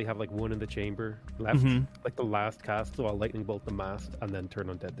think I probably have like 1 in the chamber left, Mm-hmm. like the last cast. So I'll lightning bolt the mast and then turn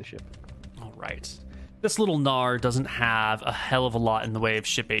undead the ship. All right. This little Nar doesn't have a hell of a lot in the way of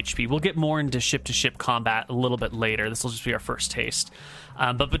ship HP. We'll get more into ship-to-ship combat a little bit later. This will just be our first taste.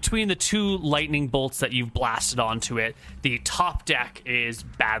 But between the 2 lightning bolts that you've blasted onto it, the top deck is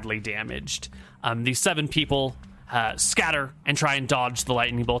badly damaged. These 7 people scatter and try and dodge the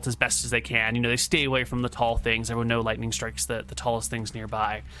lightning bolt as best as they can. You know, they stay away from the tall things. Everyone know lightning strikes the tallest things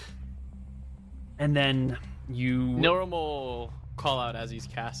nearby. And then you... Norm will call out as he's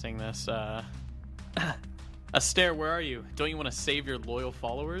casting this. Astaire, where are you? Don't you want to save your loyal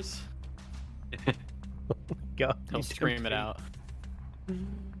followers? God, He'll you scream it tempting. out.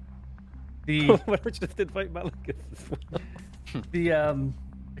 The Whatever, just invite Malachus as well. the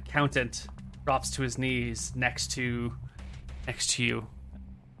accountant drops to his knees next to you,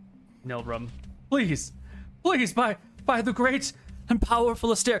 Nilrum. Please, by the great and powerful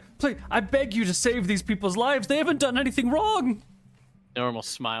Astaire, please, I beg you to save these people's lives. They haven't done anything wrong. Norm will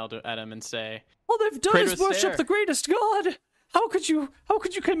smile at him and say, All they've done Pray is to worship Astaire. the greatest god. How could you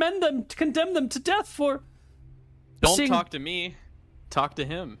condemn them to death for? "Don't seeing- talk to me. Talk to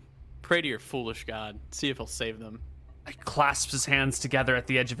him. Pray to your foolish god. See if he'll save them." He clasps his hands together at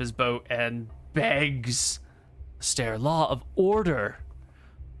the edge of his boat and begs Astaire, law of order,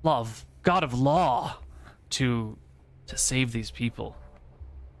 god of law, to save these people.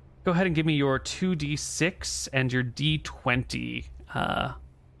 Go ahead and give me your 2d6 and your d20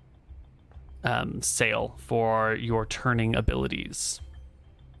 sale for your turning abilities.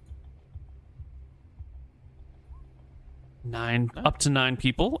 9 up to 9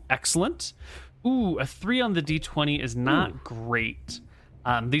 people. Excellent. Ooh, a 3 on the d20 is not great.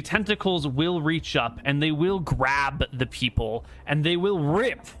 The tentacles will reach up and they will grab the people and they will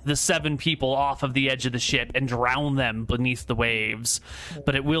rip the 7 people off of the edge of the ship and drown them beneath the waves,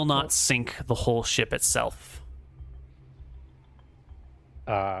 but it will not sink the whole ship itself.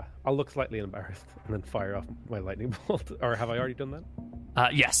 I'll look slightly embarrassed and then fire off my lightning bolt. Or have I already done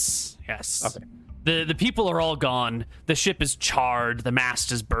that? Yes. Okay. The people are all gone. The ship is charred. The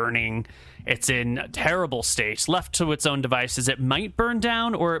mast is burning. It's in a terrible state. Left to its own devices, it might burn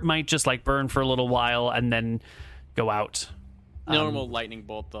down, or it might just like burn for a little while and then go out. Norm will lightning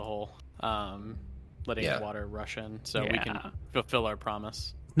bolt the whole, letting Yeah. the water rush in, so we Yeah. can fulfill our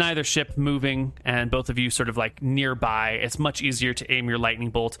promise. Neither ship moving, and both of you sort of like nearby. It's much easier to aim your lightning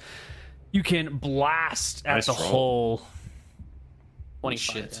bolt. You can blast at Nice the roll. whole. 25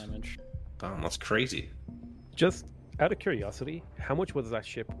 shit. damage. Damn, that's crazy. Just out of curiosity, how much was that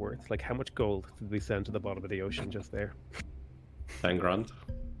ship worth? Like, how much gold did we send to the bottom of the ocean just there? 10 grand.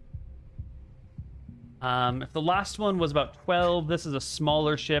 If the last one was about 12, this is a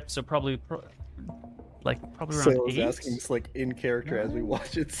smaller ship, so probably around Sale is 8. asking this like in character as we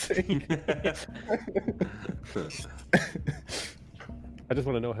watch it sing. I just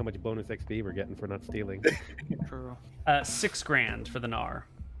want to know how much bonus XP we're getting for not stealing. 6 grand for the Nar.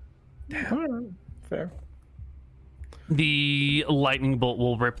 Fair. The lightning bolt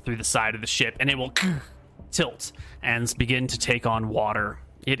will rip through the side of the ship and it will tilt and begin to take on water.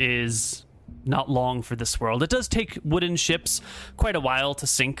 It is not long for this world. It does take wooden ships quite a while to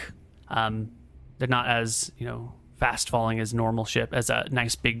sink. They're not as, fast falling as normal ship, as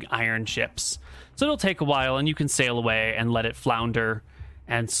nice big iron ships. So it'll take a while, and you can sail away and let it flounder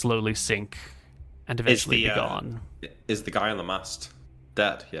and slowly sink and eventually be gone. Is the guy on the mast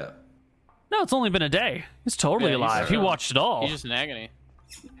dead yet? No, it's only been a day. He's totally alive. He watched it all. He's just in agony.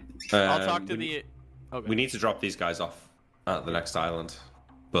 I'll talk to we, the... Okay. We need to drop these guys off at the next island,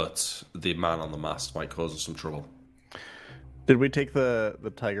 but the man on the mast might cause us some trouble. Did we take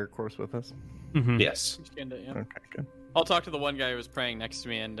the tiger corpse with us? Mm-hmm. Yes. Skinned it, yeah. Okay, good. I'll talk to the one guy who was praying next to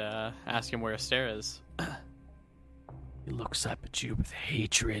me and ask him where Aster is. He looks up at you with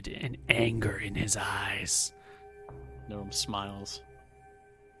hatred and anger in his eyes. Gnome smiles.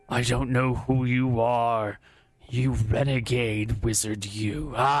 I don't know who you are, you renegade wizard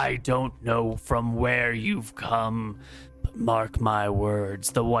you. I don't know from where you've come, but mark my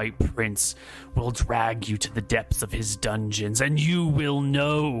words, the White Prince will drag you to the depths of his dungeons, and you will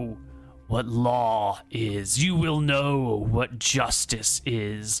know what law is. You will know what justice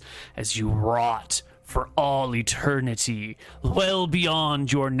is as you rot for all eternity, well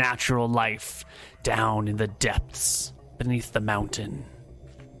beyond your natural life, down in the depths beneath the mountain.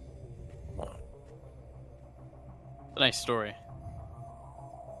 A nice story.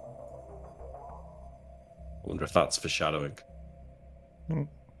 I wonder if that's foreshadowing.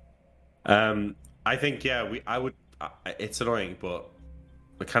 I think, it's annoying, but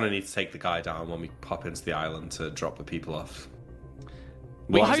we kind of need to take the guy down when we pop into the island to drop the people off.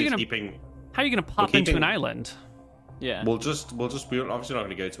 Wait, how are you gonna pop into an island? Yeah. We're obviously not going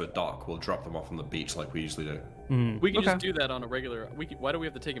to go to a dock. We'll drop them off on the beach like we usually do. We can just do that on a regular... Why do we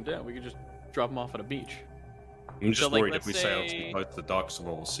have to take him down? We can just drop him off at a beach. I'm just worried if let's we sail too close to the dock,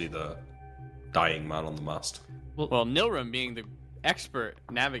 someone will see the dying man on the mast. Well, Nilrim, being the expert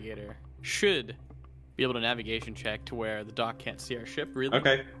navigator, should be able to navigation check to where the dock can't see our ship, really.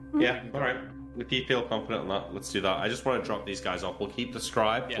 Okay, yeah, alright. If you feel confident on that, let's do that. I just want to drop these guys off. We'll keep the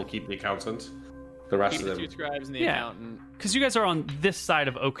scribe, we'll keep the accountant. The rest Keep of the them. two scribes and the accountant. Because you guys are on this side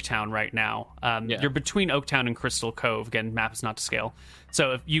of Oaktown right now. You're between Oaktown and Crystal Cove. Again, map is not to scale.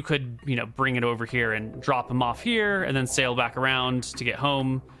 So if you could, bring it over here and drop them off here, and then sail back around to get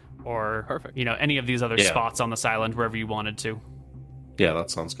home, or Perfect. Any of these other spots on this island wherever you wanted to. Yeah, that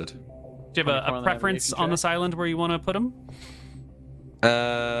sounds good. Do you have a preference on this island where you want to put them?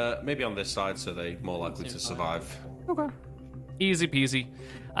 Maybe on this side, so they're more likely to survive. Okay. Easy peasy.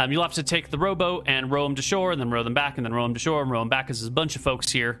 You'll have to take the rowboat and row them to shore, and then row them back, and then row them to shore, and row them back, because there's a bunch of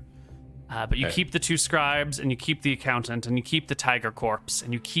folks here. But you keep the two scribes, and you keep the accountant, and you keep the tiger corpse,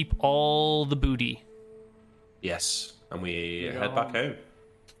 and you keep all the booty. Yes, and we head back home.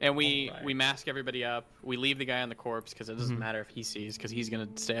 And we mask everybody up. We leave the guy on the corpse, because it doesn't matter if he sees, because he's going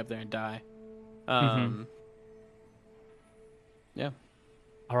to stay up there and die. Yeah.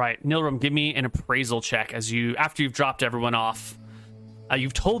 All right, Nilrim, give me an appraisal check after you've dropped everyone off.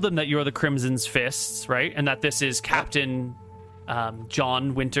 You've told them that you're the Crimson's Fists, right? And that this is Captain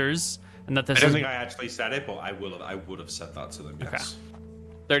John Winters, and that this I don't think I actually said it, but I would have said that to them. Yes. Okay.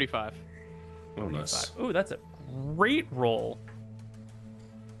 35. Oh, nice. Ooh, that's a great roll.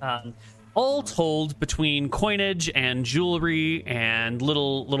 All told, between coinage and jewelry and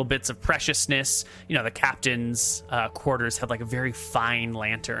little bits of preciousness, the captain's quarters had like a very fine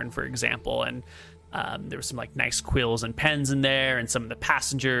lantern, for example, and there were some like nice quills and pens in there, and some of the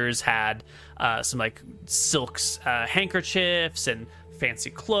passengers had some like silks, handkerchiefs and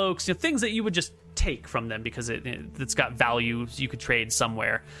fancy cloaks, things that you would just take from them because it's got value you could trade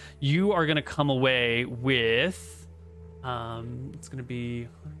somewhere. You are going to come away with it's going to be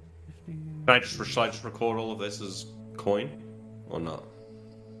Should I just record all of this as coin or not?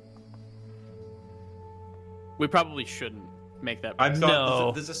 We probably shouldn't make that.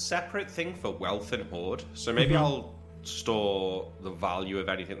 There's a separate thing for wealth and hoard, so maybe I'll store the value of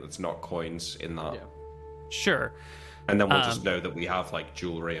anything that's not coins in that. Yeah. Sure. And then we'll just know that we have like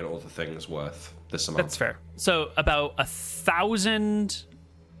jewelry and other things worth this amount. That's fair. So about 1,000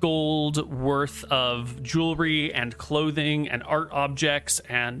 gold worth of jewelry and clothing and art objects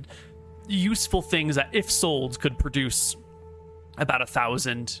and useful things that, if sold, could produce about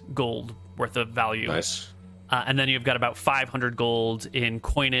 1,000 gold worth of value. Nice. And then you've got about 500 gold in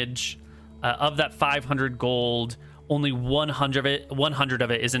coinage. Of that 500 gold, only 100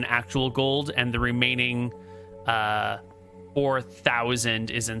 of it is in actual gold, and the remaining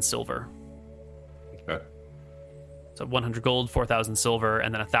 4,000 is in silver. Okay. So 100 gold, 4,000 silver,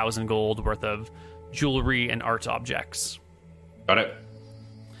 and then 1,000 gold worth of jewelry and art objects. Got it.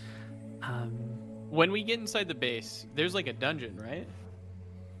 When we get inside the base, there's like a dungeon, right?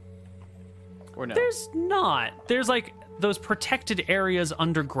 Or no? There's not. There's like those protected areas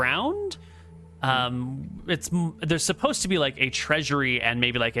underground. There's supposed to be like a treasury and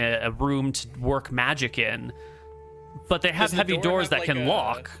maybe like a room to work magic in, but they have Does the heavy door doors have, that like, can a-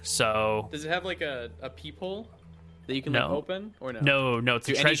 lock. So Does it have like a peephole that you can No. like open or no? no, it's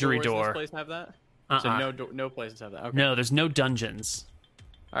a Do any treasury doors in door. this place have that? So no places have that. Okay. No, there's no dungeons.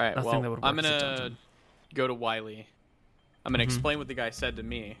 All right. Nothing Well, that would I'm work as a gonna dungeon. go to Wiley. I'm gonna explain what the guy said to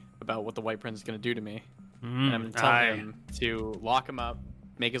me about what the White Prince is gonna do to me, and I'm gonna tell him to lock him up,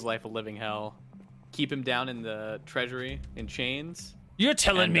 make his life a living hell, keep him down in the treasury in chains. You're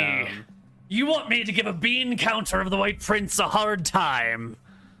telling and, me you want me to give a bean counter of the White Prince a hard time?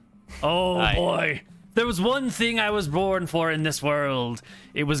 Oh boy. There was one thing I was born for in this world.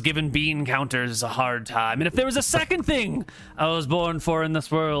 It was giving bean counters a hard time. And if there was a second thing I was born for in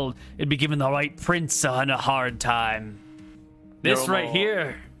this world, it'd be giving the White Prince a hard time. This No right more.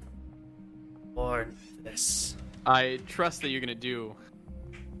 here. Born for this. I trust that you're gonna do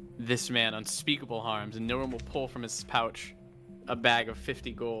this man unspeakable harms, and Nilram will pull from his pouch a bag of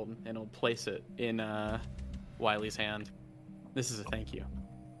 50 gold, and he'll place it in Wiley's hand. This is a thank you.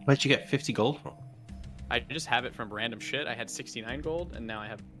 Where'd you get 50 gold from? I just have it from random shit. I had 69 gold, and now I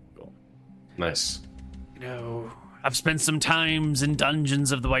have gold. Nice. You know, I've spent some times in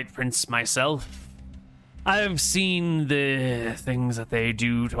dungeons of the White Prince myself. I've seen the things that they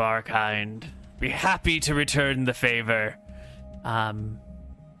do to our kind. Be happy to return the favor.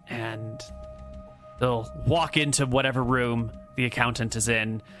 And they'll walk into whatever room the accountant is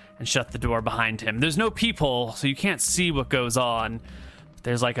in and shut the door behind him. There's no peephole, so you can't see what goes on.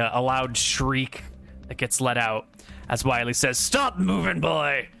 There's like a loud shriek that gets let out as Wiley says, "Stop moving,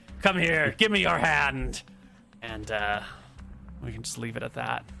 boy! Come here, give me your hand!" And we can just leave it at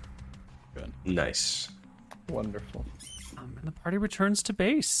that. Good. Nice. Wonderful. And the party returns to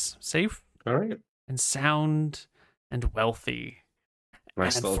base, safe All right. and sound and wealthy.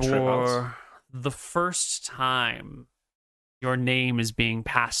 Nice And little trip out. for the first time, your name is being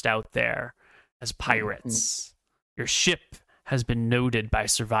passed out there as pirates. Your ship has been noted by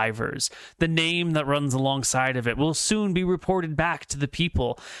survivors. The name that runs alongside of it will soon be reported back to the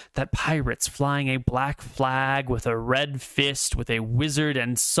people that pirates flying a black flag with a red fist with a wizard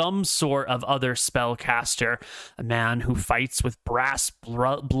and some sort of other spellcaster, a man who fights with brass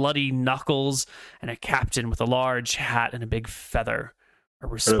bloody knuckles, and a captain with a large hat and a big feather are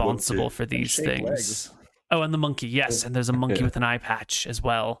responsible for these shaped things. legs. Oh, and the monkey, yes, and there's a monkey with an eye patch as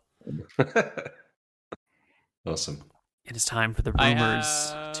well. Awesome. It is time for the I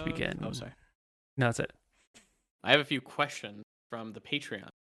rumors to have- begin. Oh, sorry. No, that's it. I have a few questions from the Patreon.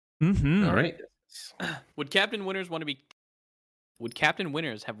 Mm-hmm. All right. Would Captain Winters want to be? Would Captain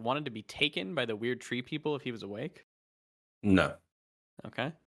Winters have wanted to be taken by the weird tree people if he was awake? No.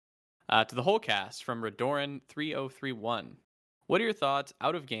 Okay. To the whole cast from Redoran 3031. What are your thoughts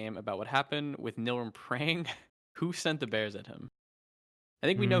out of game about what happened with Nilram praying? Who sent the bears at him? I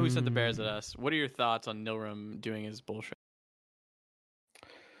think we know who sent the bears at us. What are your thoughts on Nilram doing his bullshit?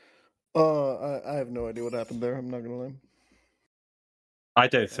 I have no idea what happened there. I'm not gonna lie. I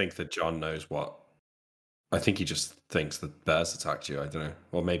don't think that John knows what. I think he just thinks that bears attacked you. I don't know.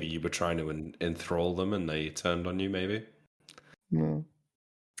 Or maybe you were trying to enthrall them and they turned on you, maybe. No.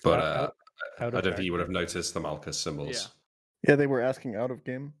 But Out I of don't think character. you would have noticed the Malchus symbols. Yeah, they were asking out of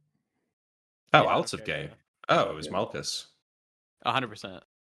game. Oh, Yeah, out of okay, game. Oh, it was Yeah. Malchus. 100%.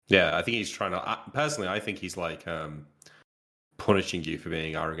 Yeah, I think he's trying to. Personally, I think he's like punishing you for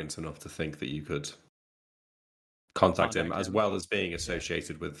being arrogant enough to think that you could contact him, as well as being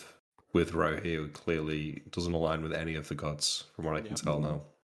associated with Rohi, who clearly doesn't align with any of the gods, from what I can tell now.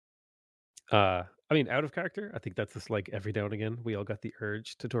 I mean, out of character, I think that's just like every now and again, we all got the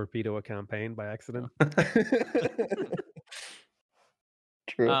urge to torpedo a campaign by accident.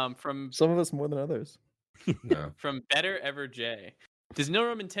 True. From Some of us more than others. No. From Better Ever J. Does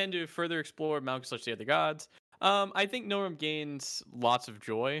Nilram intend to further explore Malchus the other gods? I think Nilram gains lots of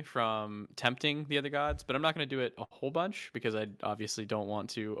joy from tempting the other gods, but I'm not going to do it a whole bunch because I obviously don't want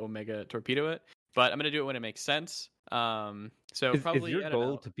to Omega torpedo it. But I'm going to do it when it makes sense. So Is probably your I don't goal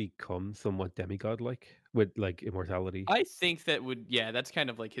know. to become somewhat demigod-like with like immortality? I think that would that's kind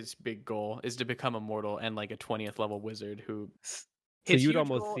of like his big goal is to become immortal and like a 20th level wizard who. So His you'd huge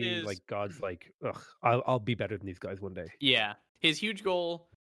almost goal see is- like gods like, ugh, I'll be better than these guys one day. Yeah, his huge goal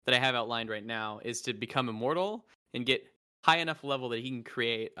that I have outlined right now is to become immortal and get high enough level that he can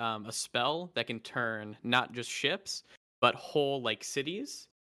create a spell that can turn not just ships but whole like cities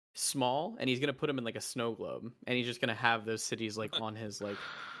small, and he's gonna put them in like a snow globe, and he's just gonna have those cities like on his like.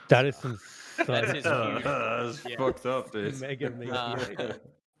 That is some That's his huge. That's Yeah. fucked up, dude. mega amazing. Uh,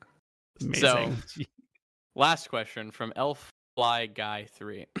 Amazing. So, last question from Elfly Guy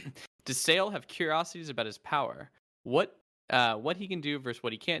 3. Does Sale have curiosities about his power? What he can do versus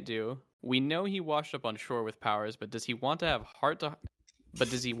what he can't do? We know he washed up on shore with powers, but does he want to have a heart to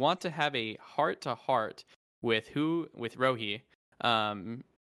heart with Rohi,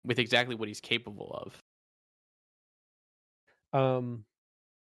 with exactly what he's capable of?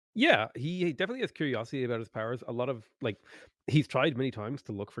 Yeah, he definitely has curiosity about his powers. A lot of he's tried many times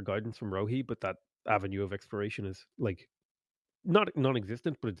to look for guidance from Rohi, but that avenue of exploration is not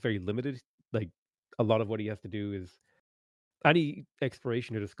non-existent, but it's very limited. Like a lot of what he has to do is any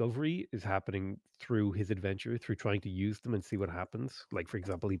exploration or discovery is happening through his adventure, through trying to use them and see what happens. Like for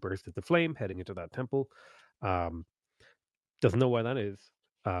example, he burst into flame heading into that temple. Doesn't know why that is.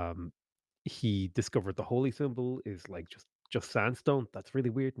 He discovered the holy symbol is just sandstone. That's really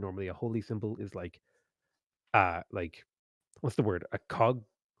weird. Normally a holy symbol is like what's the word? A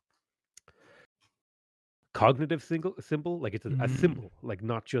cognitive symbol. Like it's a symbol, like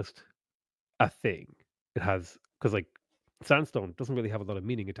not just a thing. It has, because like sandstone doesn't really have a lot of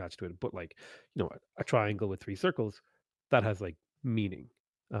meaning attached to it, but like a triangle with 3 circles that has like meaning.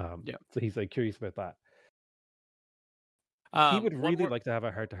 Yeah. So he's like curious about that. He would really like to have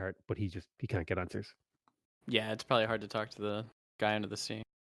a heart to heart, but he can't get answers. Yeah, it's probably hard to talk to the guy under the sea.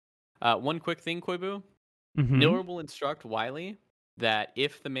 One quick thing, Koibu. Mm-hmm. Nilr will instruct Wiley that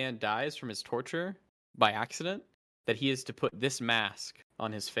if the man dies from his torture by accident, that he is to put this mask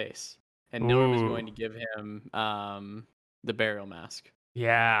on his face. And Nilr is going to give him the burial mask.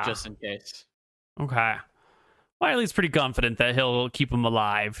 Yeah. Just in case. Okay. Wiley's pretty confident that he'll keep him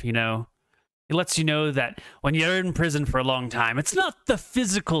alive, you know? He lets you know that when you're in prison for a long time, it's not the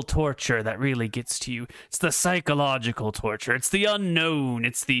physical torture that really gets to you. It's the psychological torture. It's the unknown.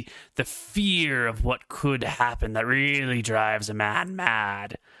 It's the fear of what could happen that really drives a man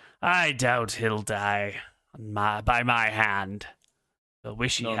mad. I doubt he'll die by my hand. I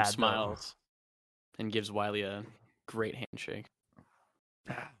wish he had. Smiles and gives Wiley a great handshake.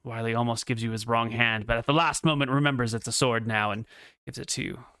 Wiley almost gives you his wrong hand, but at the last moment remembers it's a sword now and gives it to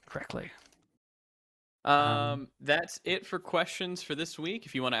you correctly. That's it for questions for this week.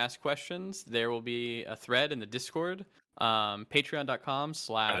 If you want to ask questions, there will be a thread in the Discord,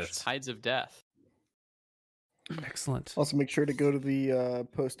 patreon.com/Tides of Death. Excellent. Also, make sure to go to the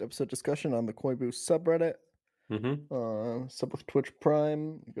post-episode discussion on the Koibu subreddit. Sub with Twitch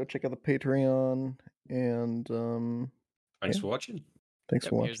Prime. Go check out the Patreon, and thanks for watching. Thanks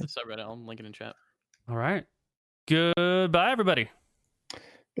for watching. Here's the subreddit. I'll link it in chat. All right. Goodbye, everybody.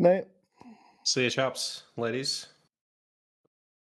 Good night. See you, chaps, ladies.